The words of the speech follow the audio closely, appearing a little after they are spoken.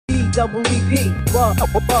double-E-P.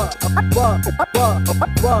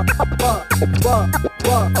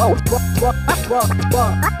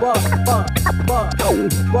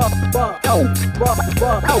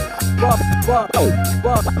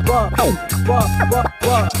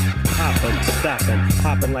 Hopping, stopping,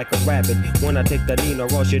 hopping like a rabbit. When I take the Nino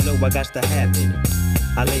Ross, you know I got to have it.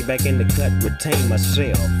 I lay back in the cut, retain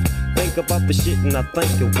myself. Think about the shit and I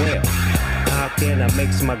think it well. How can I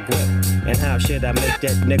mix my grip? And how should I make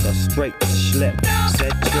that nigga straight slip?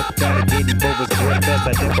 Set trip, gotta get him over his grip as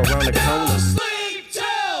I dip around the corner.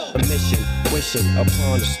 A mission, wishing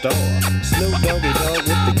upon a star. Snoop Doggy Dogg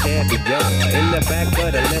with the caviar. In the back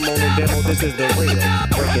of the limo, the demo, this is the real.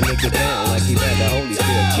 Breaking niggas down like he's at the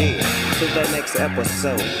Holyfield gym. To the next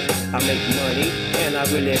episode, I make money and I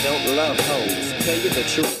really don't love hoes. Tell you the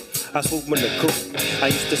truth, I swoop in the coop. I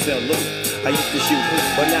used to sell loot, I used to shoot hoop,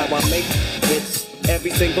 but now I make hits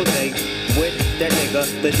every single day. With that nigga,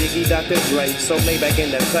 the Jiggy Dr. Dre. So lay back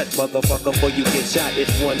in the cut, motherfucker, before you get shot.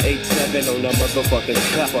 It's 187 on the motherfucking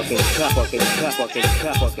cut, fucking cut, fucking cut, fucking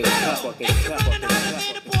cut, fucking cut, fucking cut, fucking cut.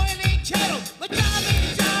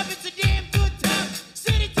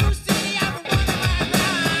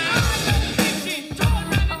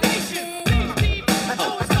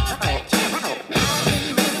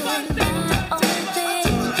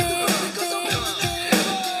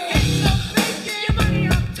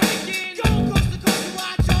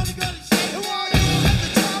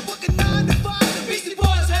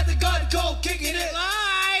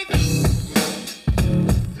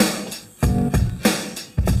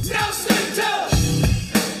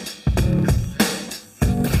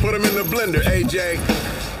 Blender, AJ.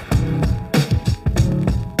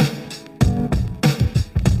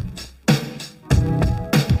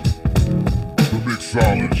 The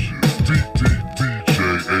mixologist, DJ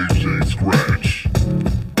AJ Scratch.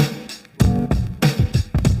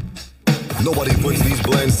 Nobody puts these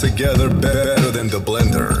blends together better than the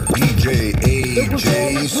blender. DJ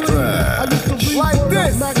AJ Scratch. Like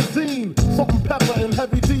this. Magazine, salt and pepper and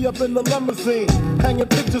heavy D up in the limousine. Hanging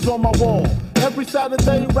pictures on my wall. Every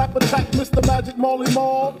Saturday, rap attack Mr. Magic Molly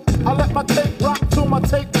Mall. I let my tape rock till my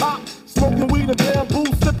tape pop. Smoking weed and bamboo,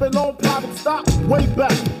 sipping on private stock. Way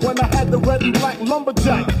back when I had the red and black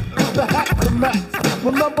lumberjack with the hat to match.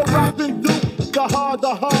 Remember rapping Duke? The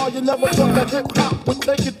hard, you never thought that hip hop would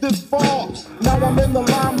take it this far. Now I'm in the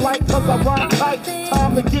limelight cause I rhyme tight.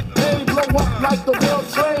 Time to get paid, blow up like the world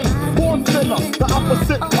trade. Born sinner, the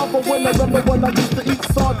opposite of a winner. Remember when I used to eat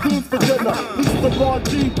sardines for dinner? East the Raw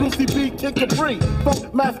G, Brucey B, Kid Capri.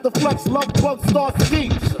 Funk Master Flex, Love Bug, Star Ski.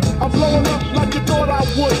 I'm blowing up like you thought I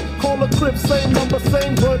would. Call a crib, same number,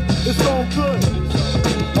 same hood. It's all good.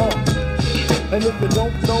 And if you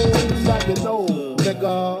don't know, it's like you know,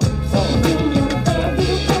 nigga.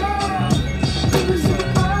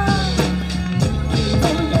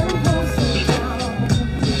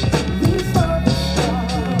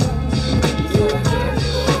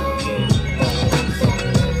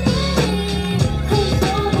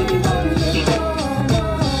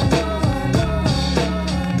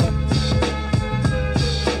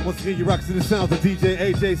 Once again, you rocks to the sounds of DJ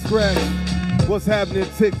AJ Scratch. What's happening,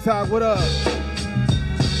 TikTok? What up?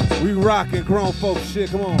 We rockin' grown folks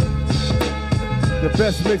shit, come on. The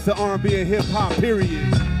best mix of R&B and hip hop, period.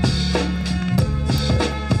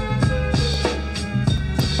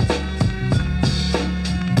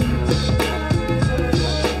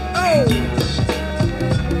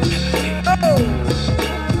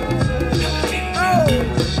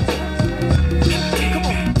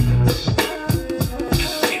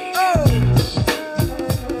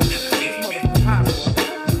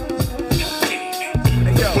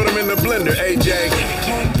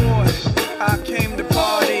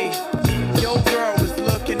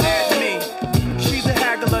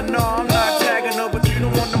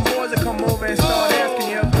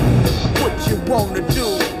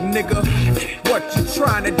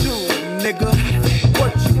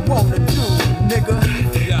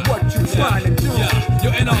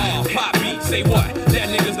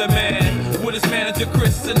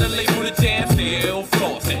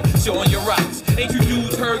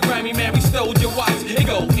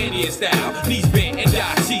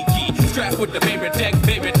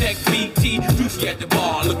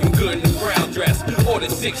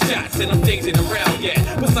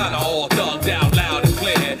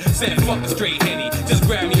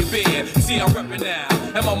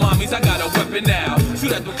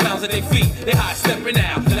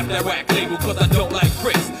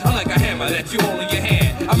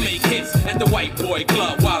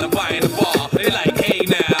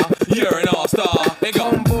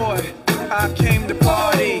 I came to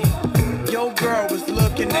party. Your girl was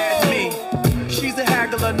looking at me.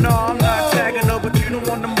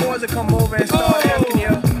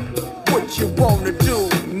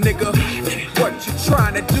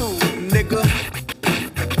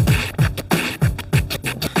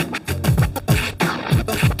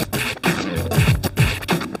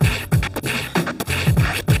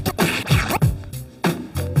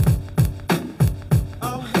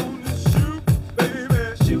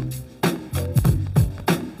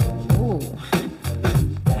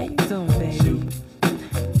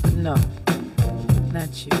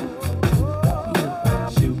 you.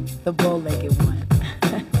 You, the bow-legged one.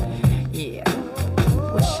 Yeah.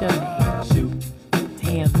 What's your name?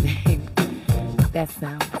 Damn, baby. That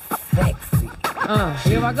sounds sexy.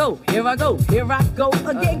 Here I go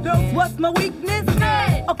again, girls. What's my weakness?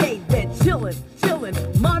 Hey. Okay, then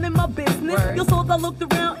chillin', minding my business. Word. You saw I looked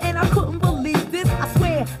around and I couldn't believe this. I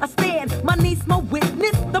swear, I stand, my niece, my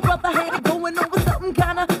witness. The brother had it going on with something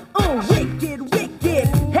kinda wicked.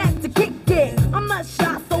 Had to kick it. I'm not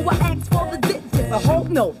shy, so I asked for the digits. I hope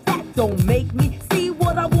no, that don't make me see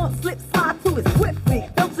what I want. Slip slide to it swiftly.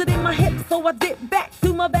 Felt it in my hips, so I dip back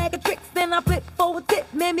to my bag of tricks. Then I flip for a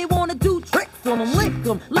tip, made me wanna do tricks on them, lick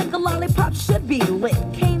them like a lollipop should be lit.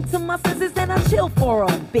 Came to my senses and I chill for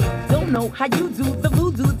a bit. Don't know how you do the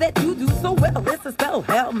voodoo that you do so well. It's a spell,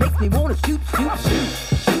 hell makes me wanna shoot.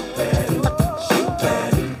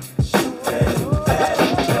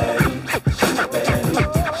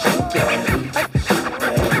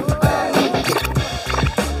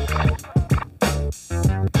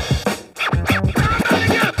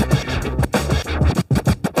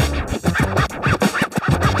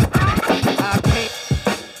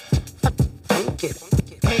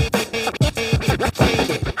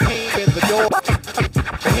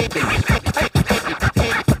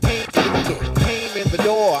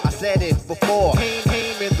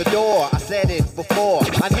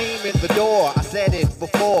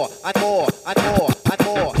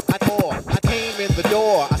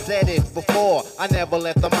 I never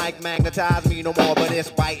let the mic magnetize me no more, but it's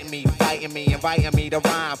biting me, inviting me to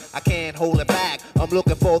rhyme. I can't hold it back. I'm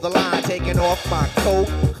looking for the line, taking off my coat,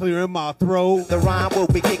 clearing my throat. The rhyme will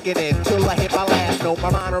be kicking in till I hit my last note. My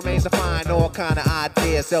mind remains defined, all kind of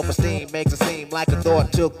ideas. Self-esteem makes it seem like a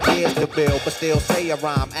thought took years to build, but still say a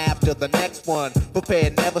rhyme after the next one.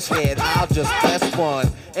 Prepared, never scared, I'll just press one.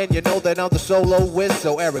 And you know that I'm the solo whiz,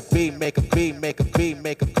 so Eric B, make a B, make a B,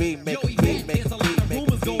 make a B, make a B, make a B.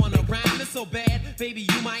 Going around, it's so bad, baby,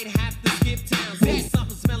 you might have to skip town. There's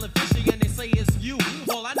something smelling fishy and they say it's you.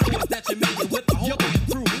 All I know is that you made it with the whole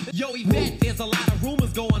crew. Yo, Yvette, there's a lot of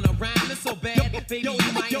rumors going around, it's so bad, baby,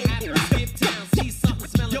 you might have to skip town. See something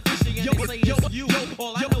smelling fishy and they say it's you.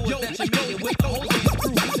 All I know is that you made it with the whole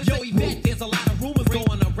crew. Yo, Yvette, there's a lot of rumors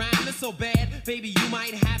going around, it's so bad, baby, you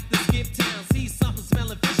might have to skip town. See something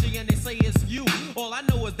smelling fishy and they say it's you. All I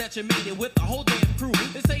know is that you made it with the whole damn crew.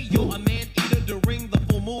 They say you're a man eater during the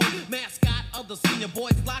full moon, mascot of the senior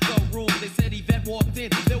boys locker room. They said Yvette walked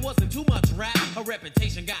in, there wasn't too much rap. Her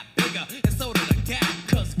reputation got bigger, and so did the gap.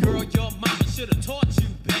 Cause girl, your mama should've taught you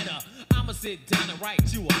better. I'ma sit down and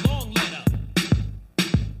write you a long letter.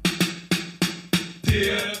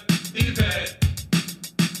 Dear Yvette,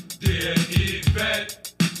 dear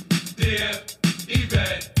Yvette, dear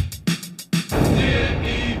Yvette, dear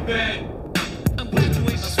Yvette. I'm glad you ain't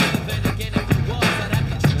my son, then again if you was, I'd have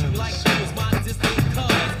to treat you like you was my distant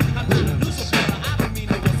cuz. I'm not a news reporter, I don't mean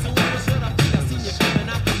to assume, but should I think I seen you coming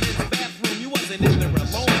out the men's bathroom? You wasn't in there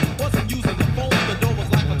alone, wasn't using the phone, the door was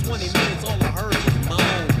like for 20 minutes, all I heard was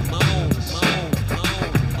moan.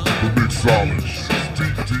 The Big Solid Shit,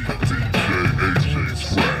 DJ AJ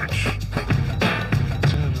Scratch.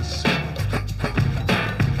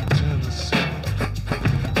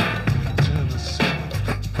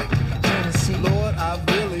 Lord, I've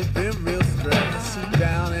really been real stressed,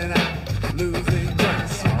 down and out, losing ground.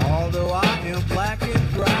 Although I am black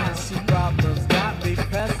and brown, problems got me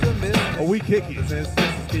pessimistic. Oh, we kick it. Since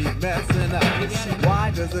sisters keep messing up.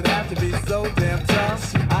 Why does it have to be so damn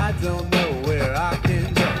tough? I don't know where I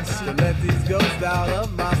can go to let these ghosts out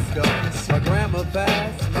of my skull. My grandma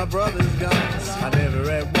passed, my brother's gone. I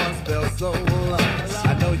never at once felt so alone.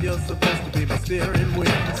 I know you're supposed to be my steering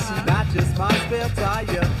wheel, not just my spare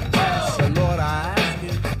tire. So Lord, I ask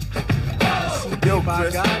you, yo, my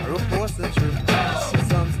God, for force and truth. For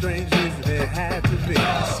some strange reason it had to be.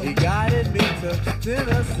 He guided me to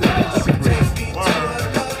Tennessee. Take me to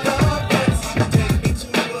another place. Take me to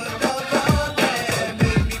another land.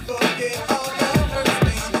 Make me forget all that hurts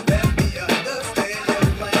me. Let me understand your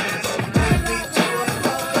plan. Take me to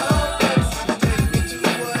another place. Take me to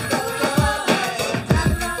another land. Let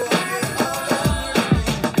me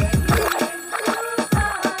forget all that hurts me.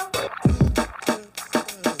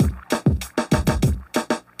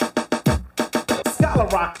 Scholar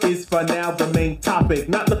Rock is for now the main topic.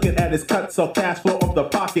 Not looking at his cuts or cash flow of the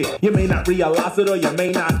pocket. You may not realize it or you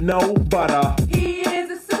may not know, but He is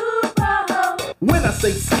a super. when I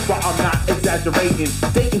say super, I'm not exaggerating.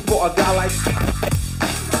 Dating for a guy like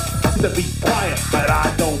to be quiet, but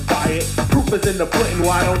I don't buy it. Proof is in the pudding,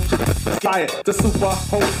 why don't you try it? The super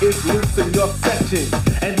hoe is loose in your section,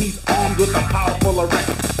 and he's armed with a powerful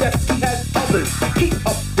erection. Yes, he has others. Keep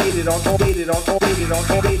updated it on, beat it on, beat it on,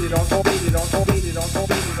 beat it on, beat it on, beat it on,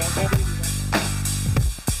 beat it on.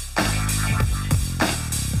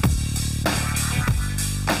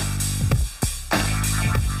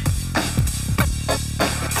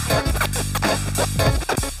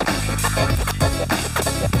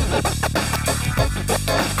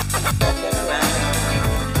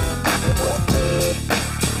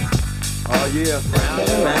 Yeah, round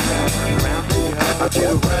and round, I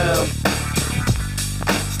get around.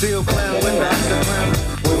 Still clown when that's the ground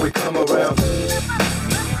when we come around.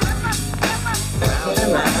 Round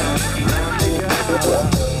and round,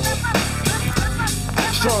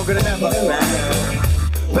 stronger than ever.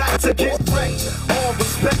 Back to get wrecked. All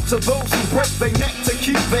respect to those who break their neck to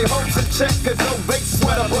keep their hopes in check. Cause no they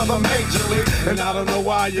sweat a brother majorly. And I don't know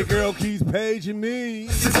why your girl keeps paging me.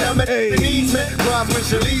 She tell me hey. She needs me. Cries when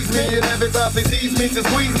she leaves me. And every time she sees me, she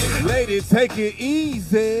squeeze me. Lady, take it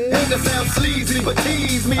easy. And that sounds sleazy, but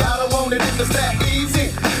tease me. I don't want it if it's that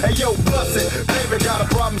easy. Hey yo, bust it. Baby got a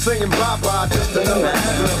problem saying bye-bye. Just another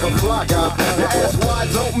of a fly guy. Your ass wide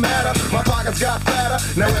don't matter. My pockets got fatter.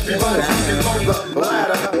 Now everybody's looking on the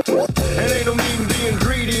ladder. And ain't no need in being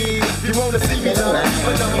greedy. If you wanna see me, now keep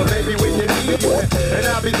a number, baby, when you need it. And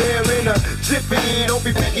I'll be there in a jiffy. Don't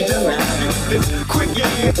be picky, just be this quick,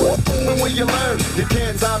 yeah. But when you learn, you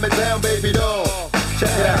can't time it down, baby doll. Check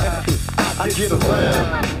it out. I get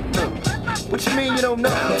around. What you mean you don't know?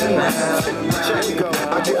 Check it out.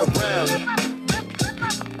 I get around.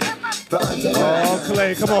 Oh,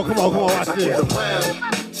 Clay, come on, watch this.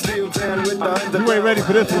 Still down with the you ain't ready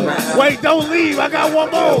for this one. Wait, don't leave. I got one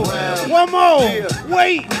more. One more.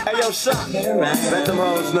 Wait. Hey, yo, shot. Let them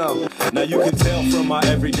hoes know. Now you can tell from my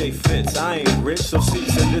everyday fits. I ain't rich, so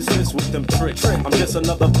cease and desist with them tricks. I'm just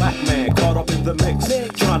another black man caught up in the mix.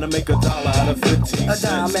 Trying to make $1 out of 15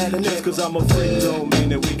 cents. Just cause I'm a freak don't mean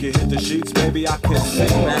that we can hit the sheets. Baby, I can say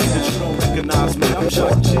that you don't recognize me. I'm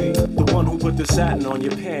Chuck G, the one who put the satin on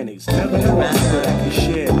your panties. Never knew that can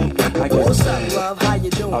share me. What's up, love? How you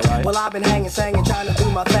doing? Right. Well, I've been hanging, singing, trying to do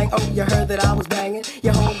my thing. Oh, you heard that I was banging?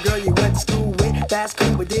 Your homegirl you went to school with, that's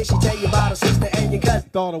cool. But did she tell you about her sister and your cousin?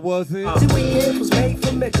 Thought it wasn't. See, weekend was made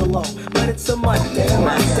for Michelob, but it's a Monday,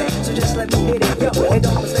 so just let me hit it, yo. And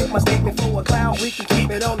don't mistake my statement for a clown. We can keep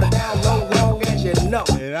it on the down low, long as you know.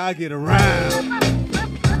 And I get around.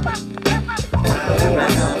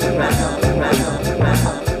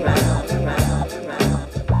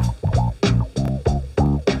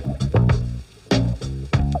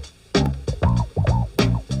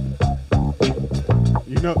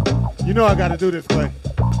 You know I gotta do this, Clay.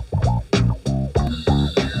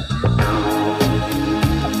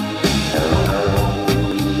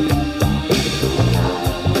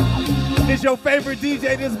 Is your favorite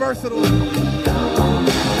DJ this versatile?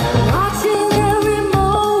 Watching every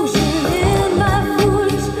motion in my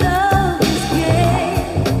foolish love's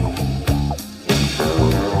game.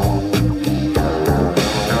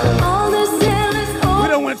 All the sailors we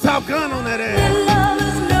done went Top Gun on that ass.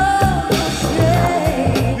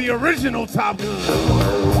 The original Top Gun.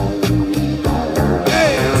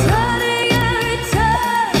 Hey. Turning every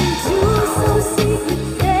turn to some secret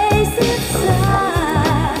place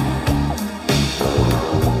inside.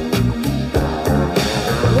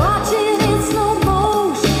 Watching in slow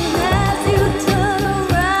motion as you turn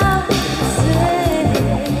around and say,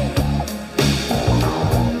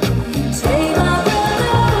 take my breath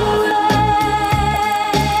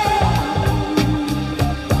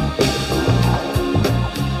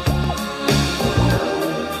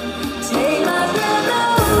take my breath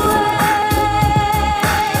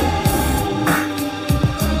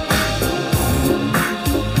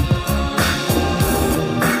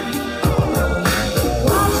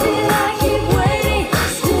watching, I keep waiting,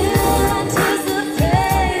 still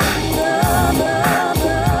anticipating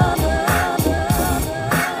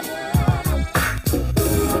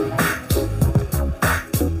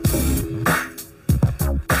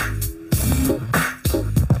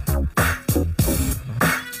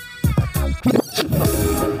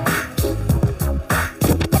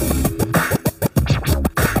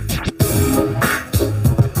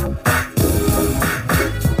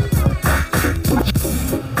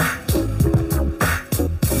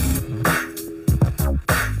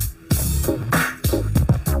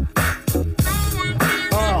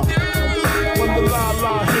When the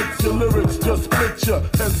la-la hits your lyrics, just picture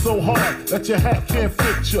head so hard that your hat can't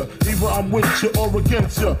fit ya. Either I'm with you or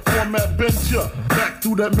against ya. Format bent ya. Back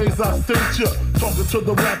through that maze I sent ya. Talking to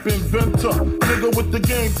the rap inventor. Nigga with the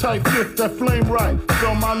game type fifth, that flame right.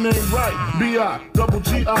 Spell my name right.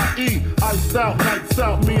 B-I-double-G-I-E. Iced out, nights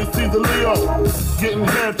out, me and Caesar Leo. Getting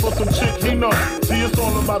head for some chick he know. See, it's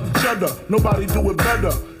all about the cheddar. Nobody do it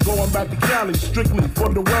better. Going back to Cali, strictly for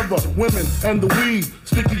the weather, women, and the weed.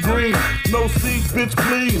 Sticky green, no seeds, bitch,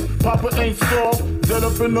 please. Papa ain't soft, dead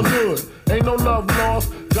up in the hood. Ain't no love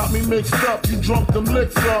lost, got me mixed up. You drunk them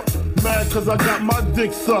licks up. Mad cause I got my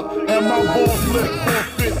dick sucked and my balls licked.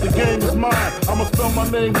 Forfeit, the game is mine. I'ma spell my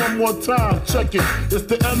name one more time. Check it. It's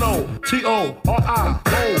the N-O-T-O-R-I-O-U-S.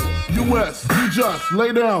 You just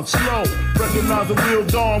lay down slow. Recognize the real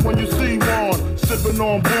dawn when you see one. Sipping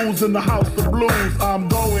on booze in the house of blues. I'm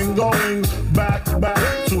going back to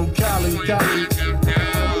Cali.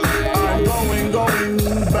 I'm going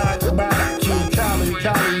back to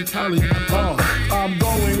Cali. I'm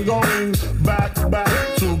going back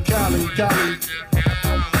to Cali.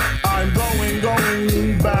 I'm going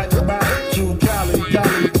back to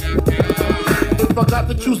Cali. If I got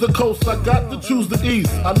to choose the coast, I got to choose the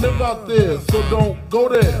east. I live out there, so don't go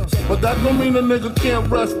there. But that don't mean a nigga can't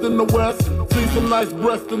rest in the west. See some nice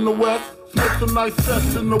breasts in the west. Smoke some nice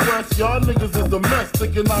sets in the west. Y'all niggas is a mess,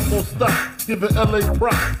 thinking I'm gon' stop. Giving LA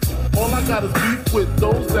props. All I got is beef with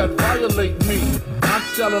those that violate me. I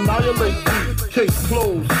shall annihilate you. Case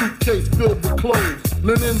closed, suitcase filled with clothes.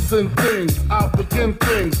 Linens and things, I'll begin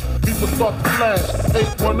things. People start to flash.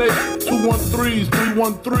 818, 213s,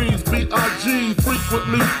 313s, B.I.G.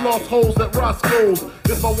 Frequently floss holes at Roscoe's.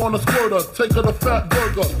 If I want a squirter, take her to Fat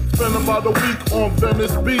Burger. Spend about a week on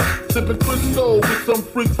Venice Beach. Sipping Crisco with some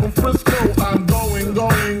freaks from Frisco. I'm going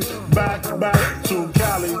back to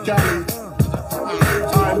Cali.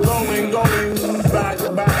 I'm going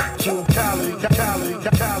back to Cali.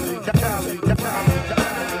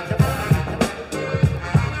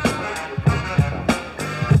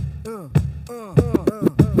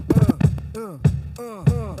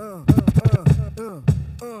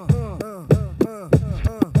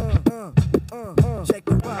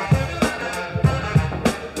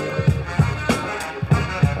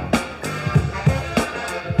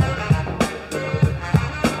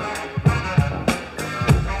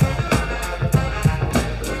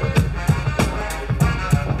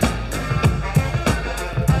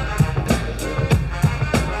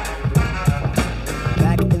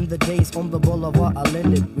 On the boulevard I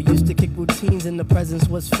landed. We used to kick routines and the presence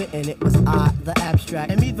was fitting. It was I, the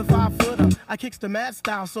abstract. And me, the 5-footer. I kicks the mad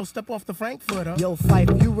style, so step off the Frankfurter. Yo, Fife,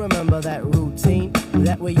 you remember that routine?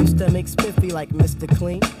 That way used to make spiffy like Mr.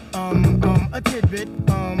 Clean? A tidbit,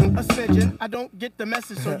 a smidgen. I don't get the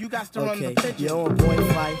message, so you got to run the pigeon. You're on point,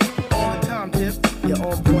 Fife. All the time, Tip. You're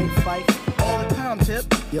on point, Fife. All the time,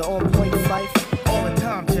 Tip. You're on point, Fife. All the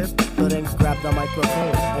time, Tip. So then grab the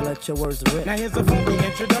microphone and let your words rip. Now here's a funky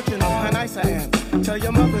introduction of how nice I am. Tell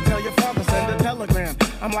your mother, tell your father, send a telegram.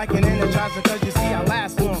 I'm like an energizer cause you see I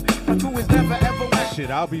last long. My crew is never ever wet. Shit,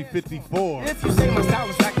 I'll be 54. If you say my style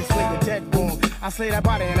is like a swing of dead wrong, I slay that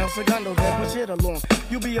body and El Segundo, then push it along.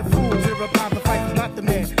 You be a fool to reply the fight is not the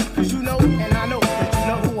man. Cause you know and I know that you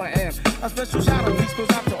know who I am. A special shout out piece goes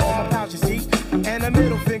out to all my pals you see. And a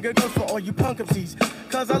middle finger goes for all you punk MCs.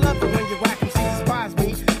 Cause I love it when you whack MCs despise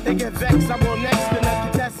me. They get vexed, I will next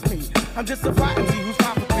enough to test me. I'm just a fly MC who's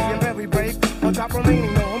 5'3" and very brave. On top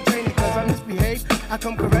remaining, no, I'm training cause I misbehave. I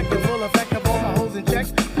come correct and full effect of all my hoes in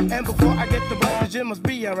checks. And before I get the bus, the gym must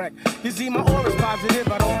be a wreck. You see, my aura's positive,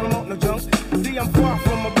 I don't promote no junk. See, I'm far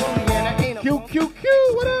from a bully and I ain't a QQQ,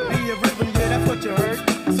 what up? Be a rhythm, yeah, that's what you heard.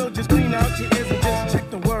 So just clean out your ears and just check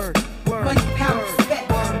the word. 1 pound spec,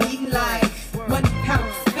 I'm eating live. 1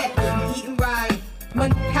 pound spec, I'm eating right.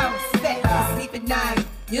 1 pound spec, I'm sleeping night.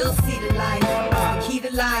 You'll see the light, key to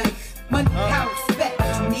life. 1 pound spec,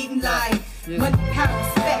 I'm eating live. 1 pound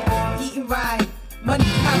spec, I'm eating right. 1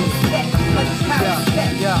 pound spec, 1 pound spec.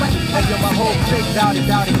 Hey, yo, my whole clique doubt it.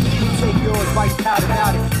 You take yours, white powder,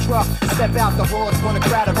 doubt it. Truck, step out the horse, wanna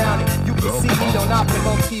crowd around it. You can see me on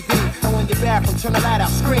Optimum TV. Go in your bathroom, turn the light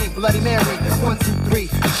out, scream, Bloody Mary. 1, 2, 3.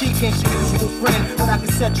 She ain't your usual friend, but I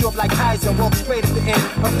can set you up like Kaiser, walk straight at the end.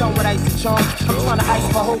 I'm done with ice and charm. I'm trying to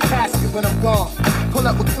ice my whole casket when I'm gone. Pull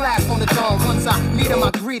up with clap on the dawn. Once I meet him,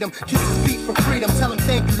 I greet him. Kiss his feet for freedom. Tell him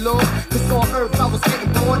thank you, Lord. Cause on earth I was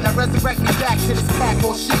getting born. Now resurrect me back to this cat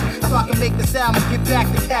or shit. So I can make the sound and get back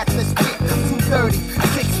to cats this week. 2:30,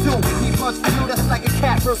 6'2". He runs for you, that's like a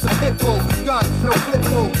cat versus a pit bull. Gun, no flip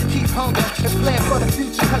bull. Keep hunger and plan for the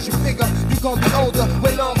future. Cause you figure you gon' be older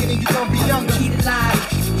way longer than you gon' be younger. Key to life.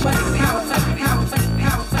 1 pound, 1 pound, 1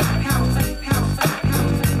 pound, 1 pound, 1 pound, 1 pound.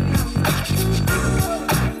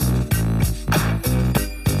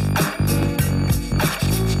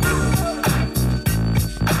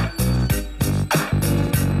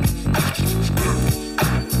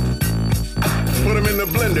 Put him in the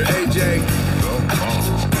blender, AJ.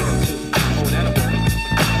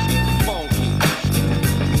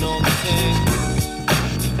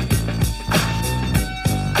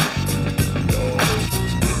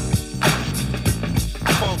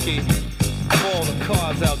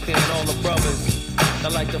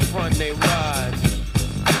 like the front they ride.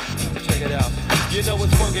 Check it out. You know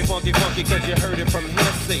it's funky, funky, funky, cause you heard it from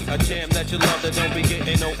hearsay. A jam that you love that don't be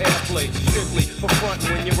getting no airplay. Strictly for front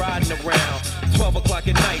when you're riding around. 12 o'clock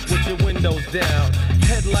at night with your windows down.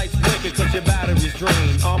 Headlights blinking cause your battery's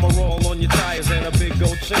drained. Armor all on your tires and a big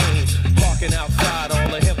gold chain. Parking outside all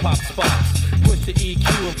the hip-hop spots. Push the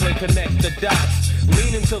EQ and play connect the dots.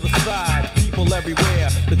 Leaning to the side, people everywhere.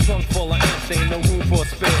 The trunk full of amps, ain't no room for a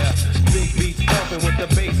spare. Big beats pumping with the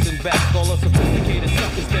bass in back. All the sophisticated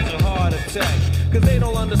suckers catch a heart attack. Cause they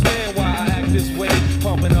don't understand why I act this way.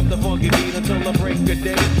 Pumping up the funky beat until the break of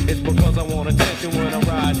day. It's because I want attention when I'm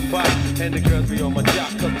riding by. And the girls be on my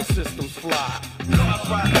jock cause the system's fly. Cars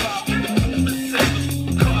ride by with the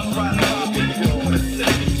system. Cars ride by with the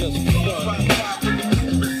system. Just for fun.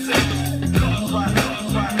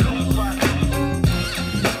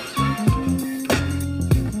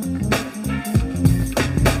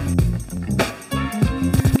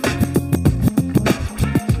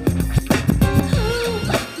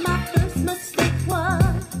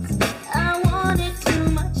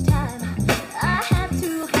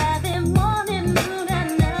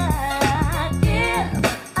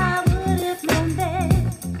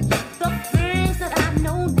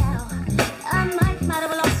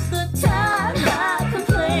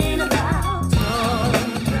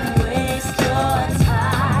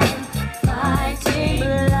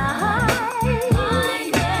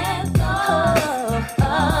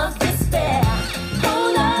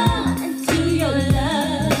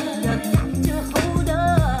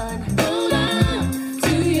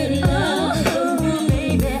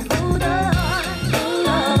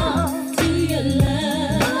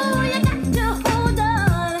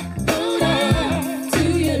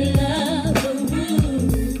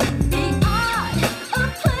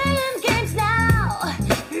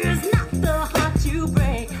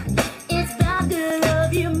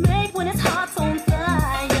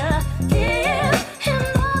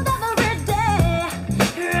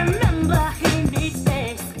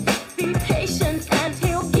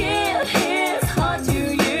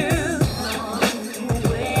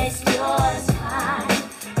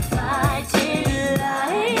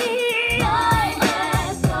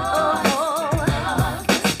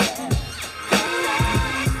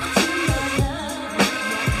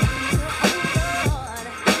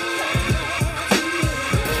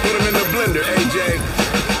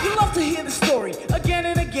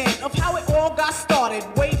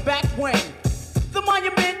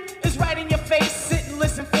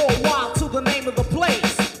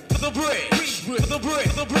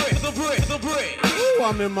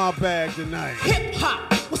 In my bag tonight. Hip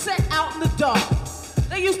hop was set out in the dark.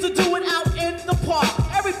 They used to do it out in the park.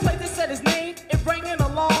 Every place they said his name, it rang in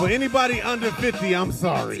alarm. For anybody under 50, I'm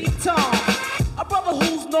sorry. Tom, a brother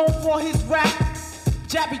who's known for his rap,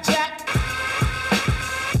 Jabby Jack,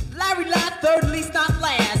 Larry Ladd, third least not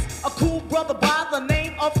last. A cool brother by the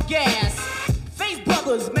name of Gas. Face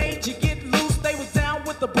Brothers made you get loose. They was down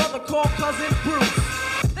with the brother called Cousin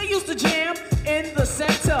Bruce. They used to jam in the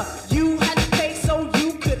center. You had to pay so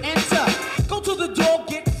you could enter. Go to the door,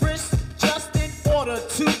 get frisked, just in order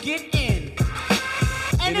to get in.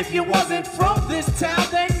 And if you wasn't from this town,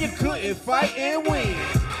 then you couldn't fight and win.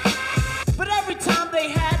 But every time they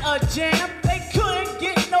had a jam, they couldn't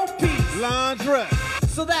get no peace. Laundry.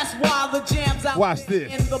 So that's why the jams out Watch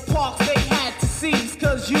this. in the parks they had to seize,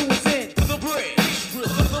 cause you was in the bridge.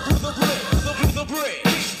 The bridge.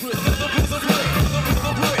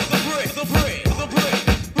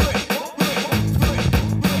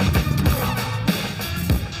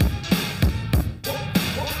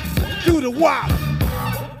 Do the wop.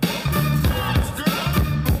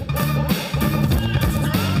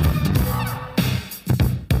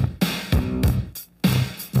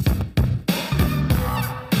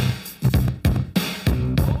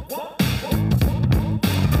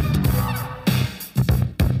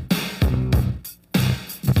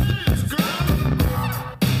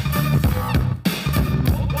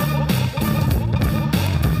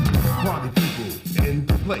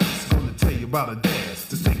 About a dance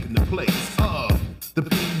that's taking the place of the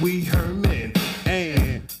Pee Wee Herman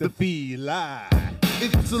and the Feli.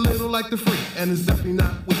 It's a little like the freak, and it's definitely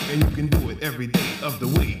not weak, and you can do it every day of the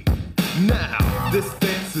week. Now, this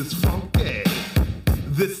dance is funky,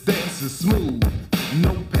 this dance is smooth,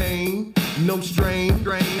 no pain, no strain,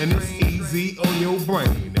 and it's easy on your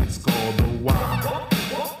brain. It's called the WOP.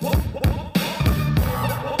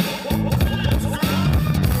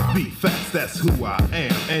 Beef. Facts, that's who I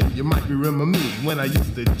am. And you might remember me when I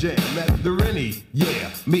used to jam at the Rennie. Yeah,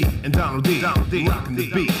 me and Donald D. Rocking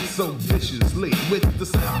the beat so viciously with the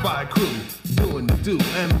Sapphire crew. Doing the do.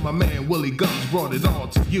 And my man Willie Guns brought it all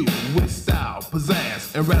to you with style,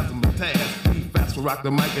 pizzazz, and razzmatazz. He fast will rock the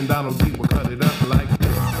mic and Donald D will cut it up like this.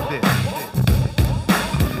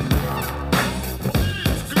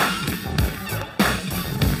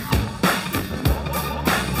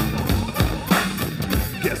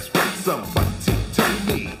 Somebody told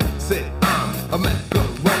me, said I'm a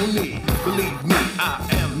macaroni. Believe me, I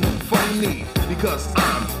am no phony, because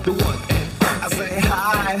I'm the one and I say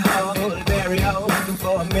hi, ho, there he goes, looking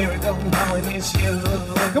for a miracle, knowing it's you.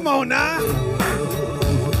 Come on now.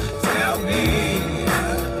 Tell me.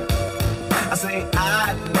 I say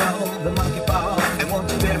I know the monkey ball, and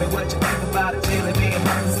won't you tell me what you think about it, chilling me and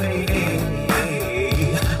I say,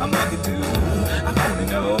 hey, I'm looking too, I only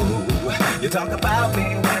know. You talk about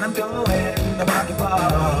me when I'm doing the monkey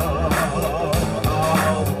ball.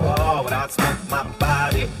 When I smoke my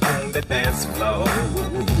body on the dance floor.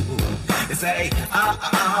 They say,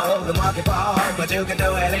 the monkey ball, but you can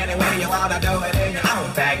do it any way you wanna do it in your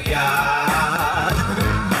own backyard. It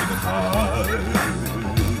ain't even hard.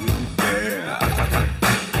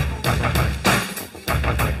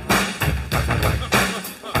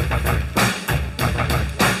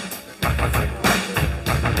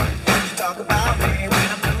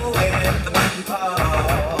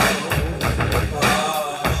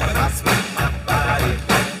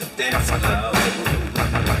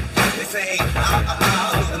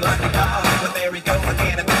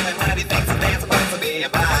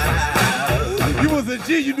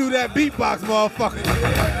 You do that beatbox, motherfucker.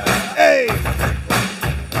 Hey!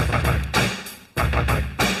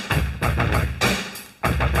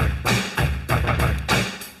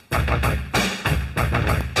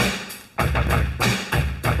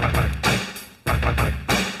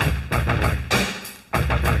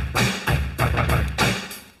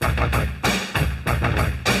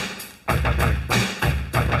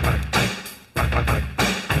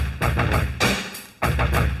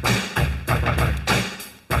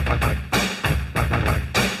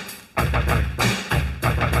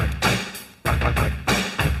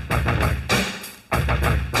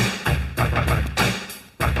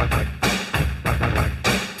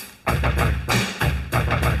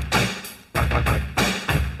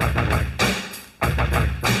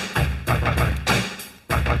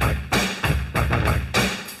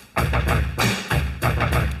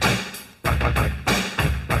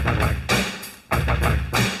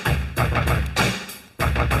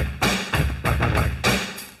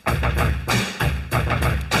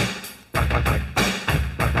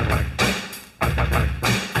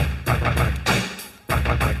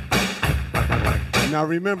 Now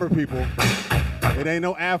remember, people, it ain't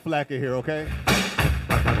no Aflac in here, okay?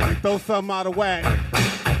 You throw something out of whack,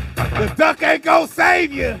 the duck ain't gonna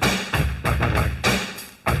save you.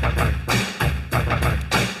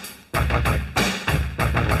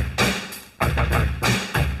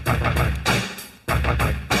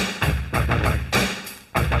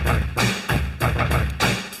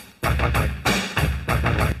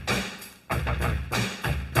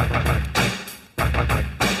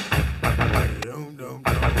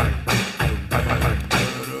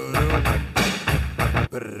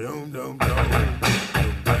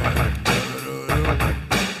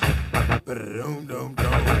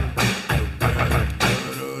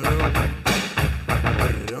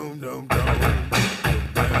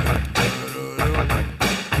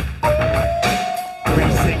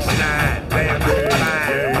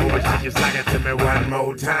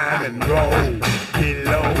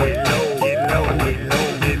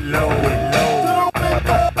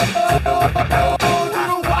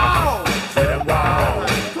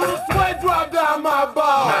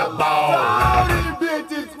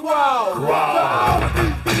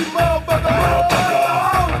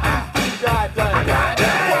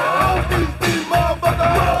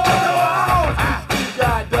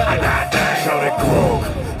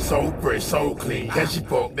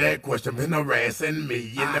 Harassing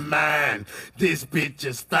me in the mind. This bitch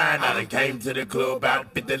is fine. I done came to the club out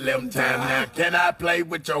 11 times. Now can I play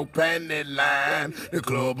with your panty line? The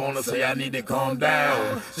club wanna say I need to calm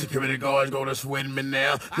down. Security guards go to sweat me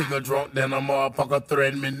now. Nigga drunk, then a motherfucker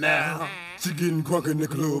threaten me now. She getting crunk in the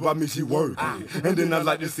club, I mean she working. And then I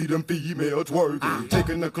like to see them females twerking.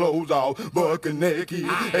 Taking the clothes off, bucking naked.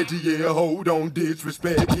 ATL, hold on,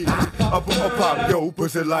 disrespect it. I pop yo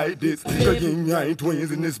pussy like this. Cause you ain't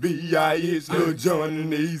twins in this B.I.S. Lil Jon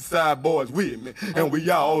and the East Side boys with me. And we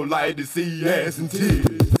all like to see ass and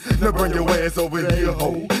titties. Now bring your ass over here,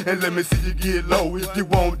 ho. And let me see you get low. If you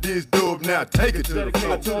want this dub, now take it to the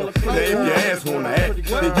floor. Now if your ass wanna act,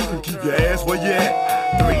 then you can keep your ass where you at.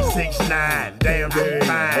 369, damn dirty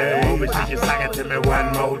fine. Woman, she can sing it to me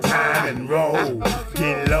one more time and roll.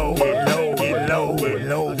 Get low, get low, get low, get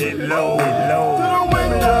low, get low, get low.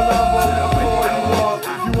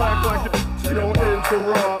 You act like you don't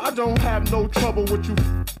interrupt. I don't have no trouble with you,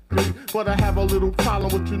 but I have a little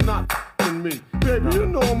problem with you not me. Baby, you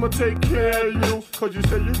know I'ma take care of you. Cause you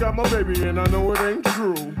say you got my baby and I know it ain't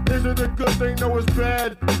true. Is it a good thing? No, it's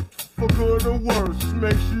bad. For good or worse,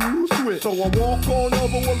 makes you switch. So I walk on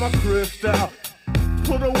over with my crystal.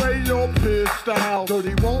 Put away your pistol.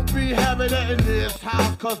 Dirty won't be having it in this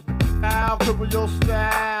house. Cause I'll cover your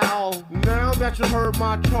style. Now that you heard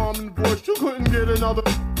my charming voice, you couldn't get another.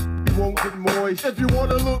 You won't get moist. If you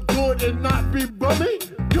wanna look good and not be bummy,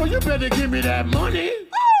 yo, you better give me that money.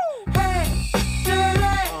 Hey, dirty.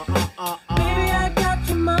 Baby, I got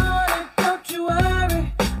your money, don't you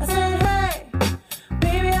worry. I said, hey,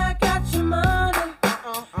 baby, I got your money.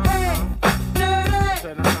 Hey,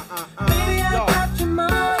 dirty. Baby, I got your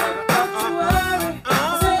money, don't you worry. I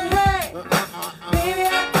said, hey, baby, I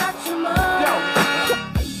got your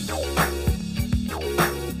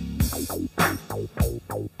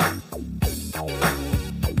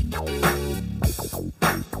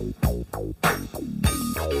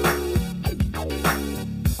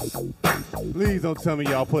Please don't tell me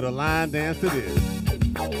y'all put a line dance to this.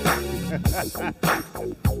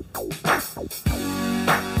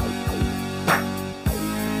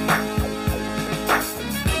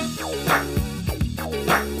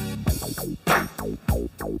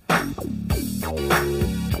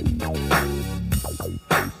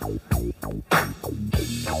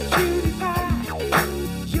 Cutie pie,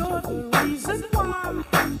 you're the reason why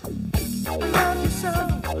I love you so.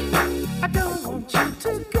 I don't want you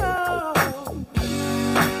to go.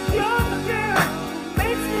 You're the girl who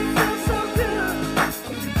makes me feel so good.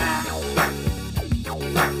 Cutie pie.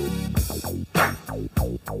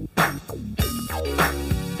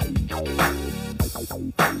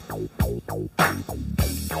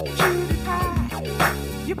 Cutie pie,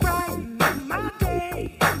 you brighten my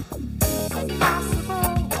day. It's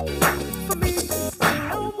impossible for me to stay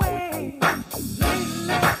away.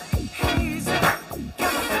 Lately, hazy,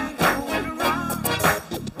 got my mind going around.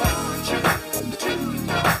 Want you to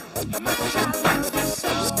know how much I love you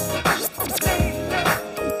so. Lately,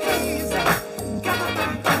 hazy, got my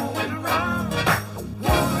mind going around.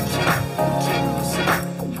 Want you to see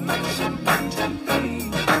how much you mean to me.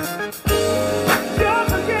 You're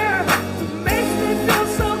the girl who makes me feel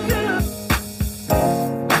so good.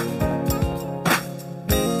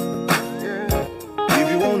 If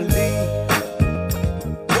you wanna leave,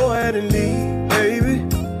 go ahead and leave, baby.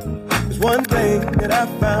 There's one thing that I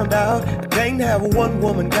found out. I can't have one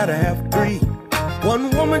woman, gotta have three. One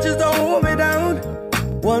woman just to hold me down.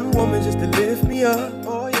 One woman just to lift me up.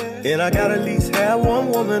 Oh yeah. And I gotta at least have one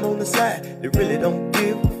woman on the side that really don't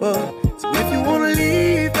give a fuck. So if you wanna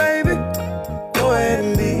leave, baby, go ahead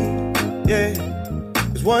and leave. Yeah.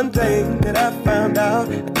 There's one thing that I found out.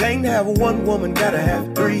 I can't have one woman, gotta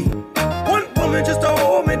have three. One woman just to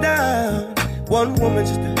hold me down. One woman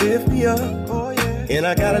just to lift me up. Oh yeah. And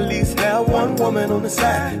I gotta at least have one woman on the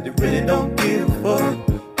side that really don't give a fuck.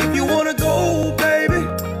 If you wanna go, baby,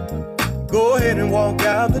 go ahead and walk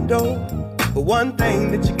out the door. But one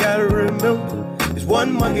thing that you gotta remember is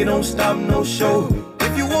one monkey don't stop no show.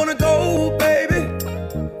 If you wanna go, baby,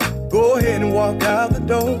 go ahead and walk out the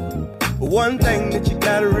door. But one thing that you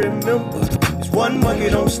gotta remember is one monkey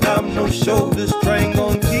don't stop no show. This train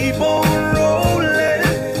gon' keep on rolling.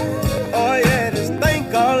 Oh yeah, this thing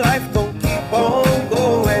called life gon' keep on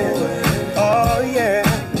going. Oh yeah,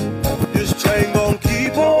 this train gon'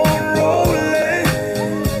 keep on rolling.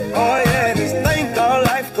 Oh yeah, this thing called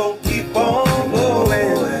life gon' keep on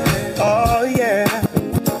going. Oh yeah,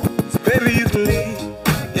 so baby you can leave,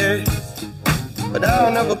 yeah, but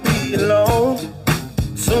I'll never be alone.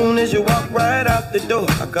 Soon as you walk right out the door,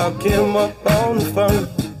 I call Kim up on the phone.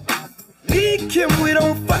 Me and Kim, we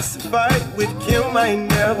don't fuss and fight. With Kim, I ain't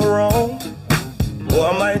never wrong. Or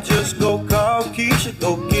I might just go call Keisha,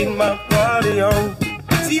 go get my party on.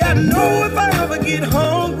 See, I know if I ever get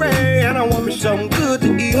hungry and I want me something good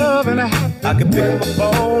to eat, I can pick up my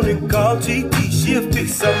phone and call TT. She'll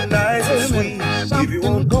fix something nice and sweet. If you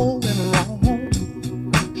wanna go in the wrong,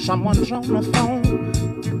 Someone's on the phone,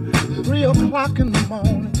 3 o'clock in the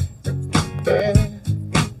morning, yeah,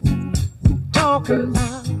 talking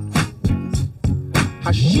about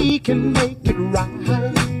how she can make it right,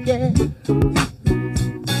 yeah.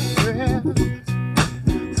 Well,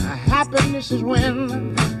 happiness is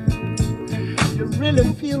when you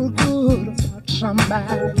really feel good about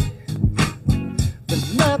somebody.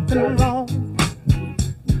 There's nothing wrong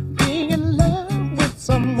being in love with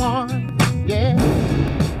someone, yeah.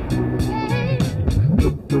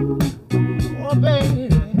 Oh, baby,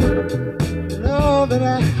 love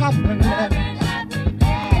and happiness.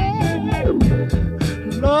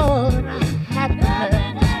 Love and happiness.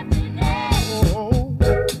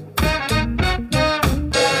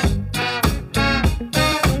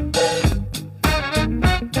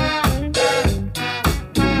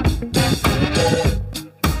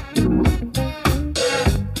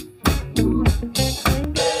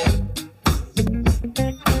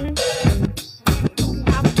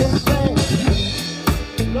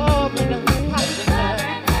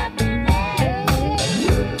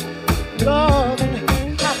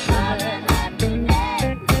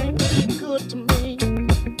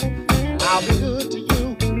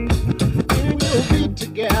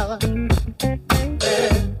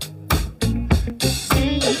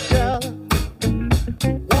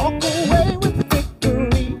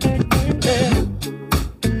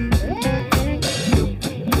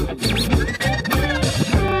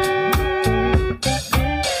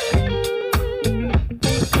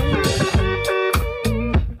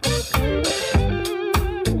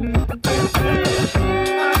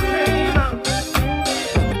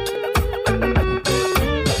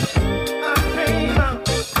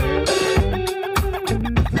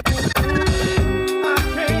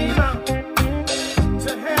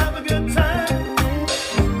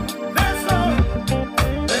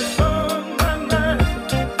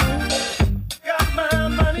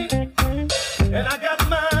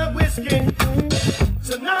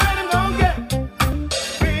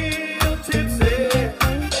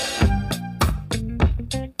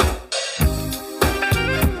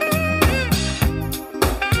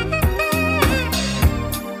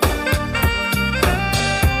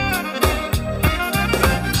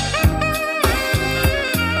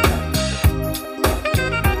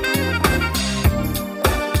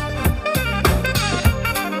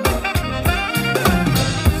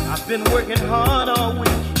 Been working hard all week,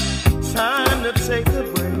 time to take a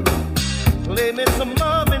break. Play me some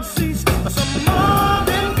Marvin Cease, some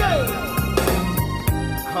Marvin Gaye.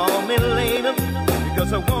 Call me later,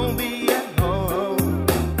 because I won't be at home.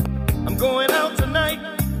 I'm going out tonight,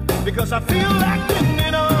 because I feel like getting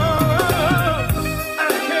it on.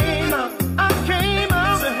 I came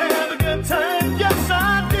out to have a good time, yes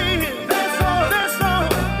I did. That's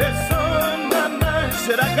on my mind.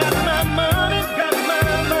 Said I got my money,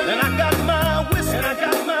 and I got my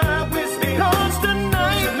whiskey, cause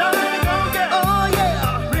tonight I'm gonna get, oh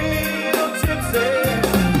yeah, real tipsy.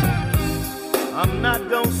 I'm not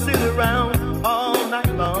gonna sit around all night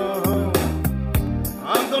long.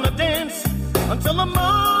 I'm gonna dance until the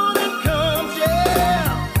morning comes,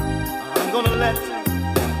 yeah. I'm gonna let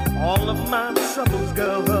all of my troubles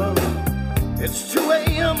go. It's 2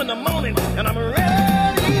 a.m. in the morning and I'm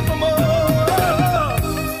ready for more.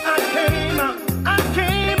 I came out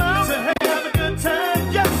to have a good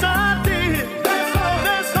time, yes I did. That's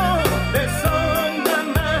on my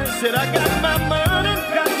mind. Said I got my money,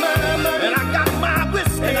 and I got my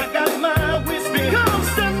whiskey,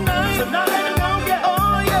 because tonight I'm gonna get,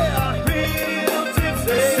 oh yeah, real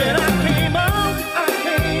tipsy. Said I came out,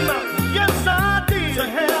 yes I did, to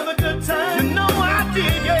have a good time. You know I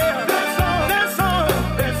did, yeah.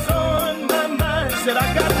 That's on my mind. Said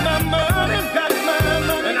I got my money,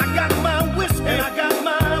 and I got my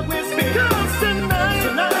whiskey, because tonight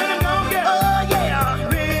I'm gonna get, oh yeah,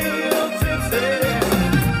 real tipsy.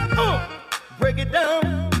 Break it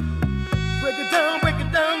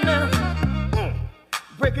down now.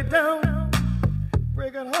 Break it down,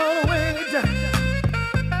 break it all the way down.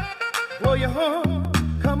 Blow your horn,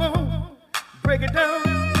 come on, break it down.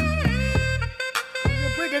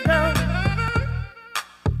 Break it down.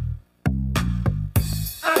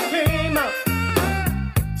 I came out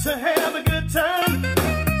to have a good time.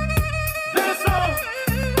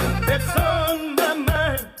 That's on my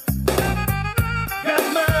mind. Got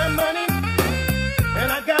my money,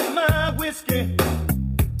 and I got my whiskey.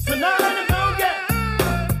 Tonight I'm gonna get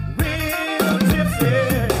real tipsy.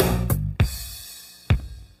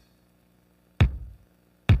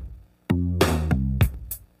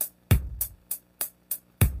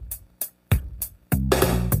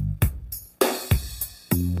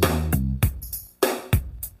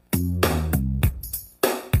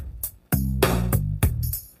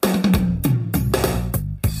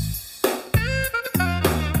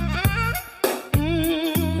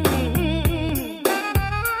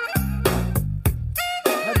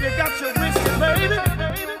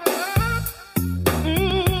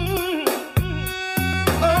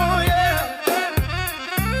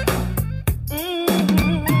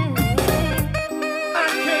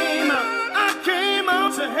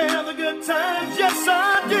 yes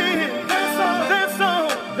I did.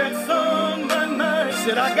 That's on my mind.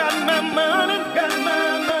 Said I got my money,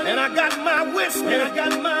 and I got my whiskey,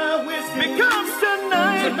 because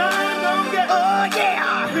tonight I'm gonna get, oh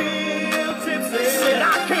yeah, real tipsy. Said I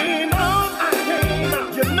came out,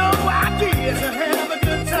 you know I did, to have a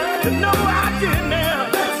good time, you know I did now.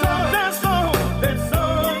 That's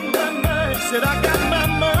on my mind. Said I got my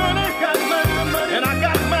money, and I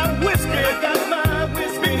got my whiskey,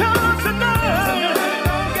 because tonight,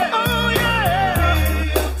 oh yeah,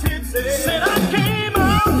 said I came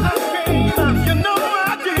out, you know I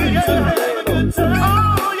did, to have a good time.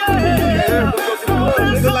 Oh yeah.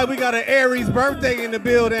 Look like we got an Aries birthday in the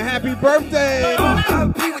building. Happy birthday!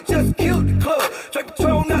 People just killed the club. Straight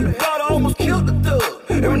Patron out the bottle, almost killed the thug.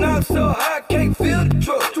 Every night I'm so high, I can't feel the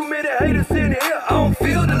drug. Too many haters in here, I don't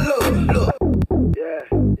feel the love. Look. Yeah,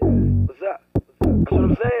 what's up? That's what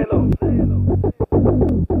I'm saying, though.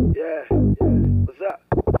 Yeah, what's up?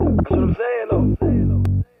 That's what I'm saying, though.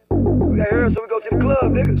 We got here, so we go to the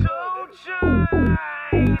club, nigga.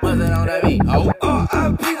 What's that on that beat? Oh,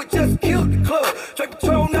 people just killed the club. Straight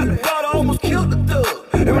Patron out the bottle, almost killed the thug.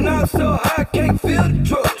 Every night I'm so high, I can't feel the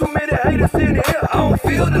drug. Too many haters in here, I don't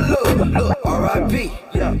feel the love. Look, R.I.P.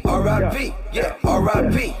 Yeah, R.I.P. Yeah,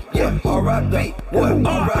 R.I.P. Yeah, R.I.P. What?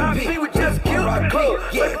 R.I.P. We just killed the club.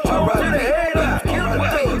 Yeah, R.I.P.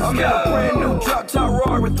 I'm in a brand new drop top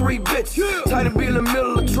Rory with 3 bitches. Tight to be in the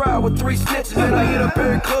middle of the trial with 3 snitches. And I hit up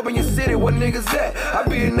every club in your city, where niggas at? I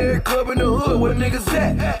be in every club in the hood, where niggas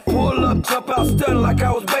at? Pull up, jump out, stunning like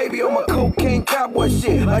I was baby on my cocaine cowboy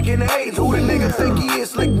shit. Like in the 80s, who the nigga think he is?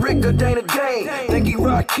 Slick Rick or Dana Dane? Think he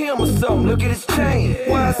rock Kim or something? Look at his chain.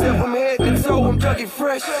 Why I said from head to toe, I'm Dougie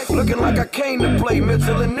Fresh. Looking like I came to play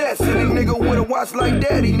Mitchell and Ness. Any nigga with a watch like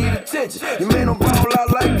that, he need attention. Your man don't ball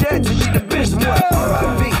out like that, you need to bitch him. What?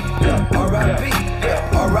 R.I.P. R.I.P. Yeah,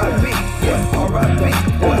 R.I.P. Yeah, R.I.P.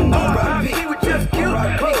 What? R.I.P. We just killed the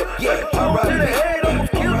club. Yeah,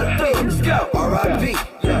 R.I.P. Let's go. R.I.P.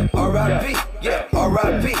 Yeah, R.I.P. Yeah,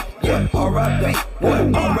 R.I.P. Yeah, R.I.P. What?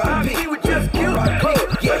 R.I.P. We just killed the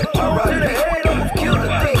club. Yeah, R.I.P. Kill the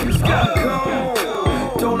thing. Let's go.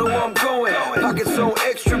 Don't know where I'm going. Pockets so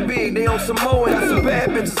extra big, they on some mowing. Got some bad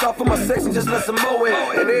bitches off of my section, just let some mow in.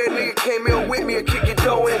 And every nigga came in with me and kick your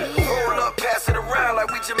dough in. Roll up, pass it around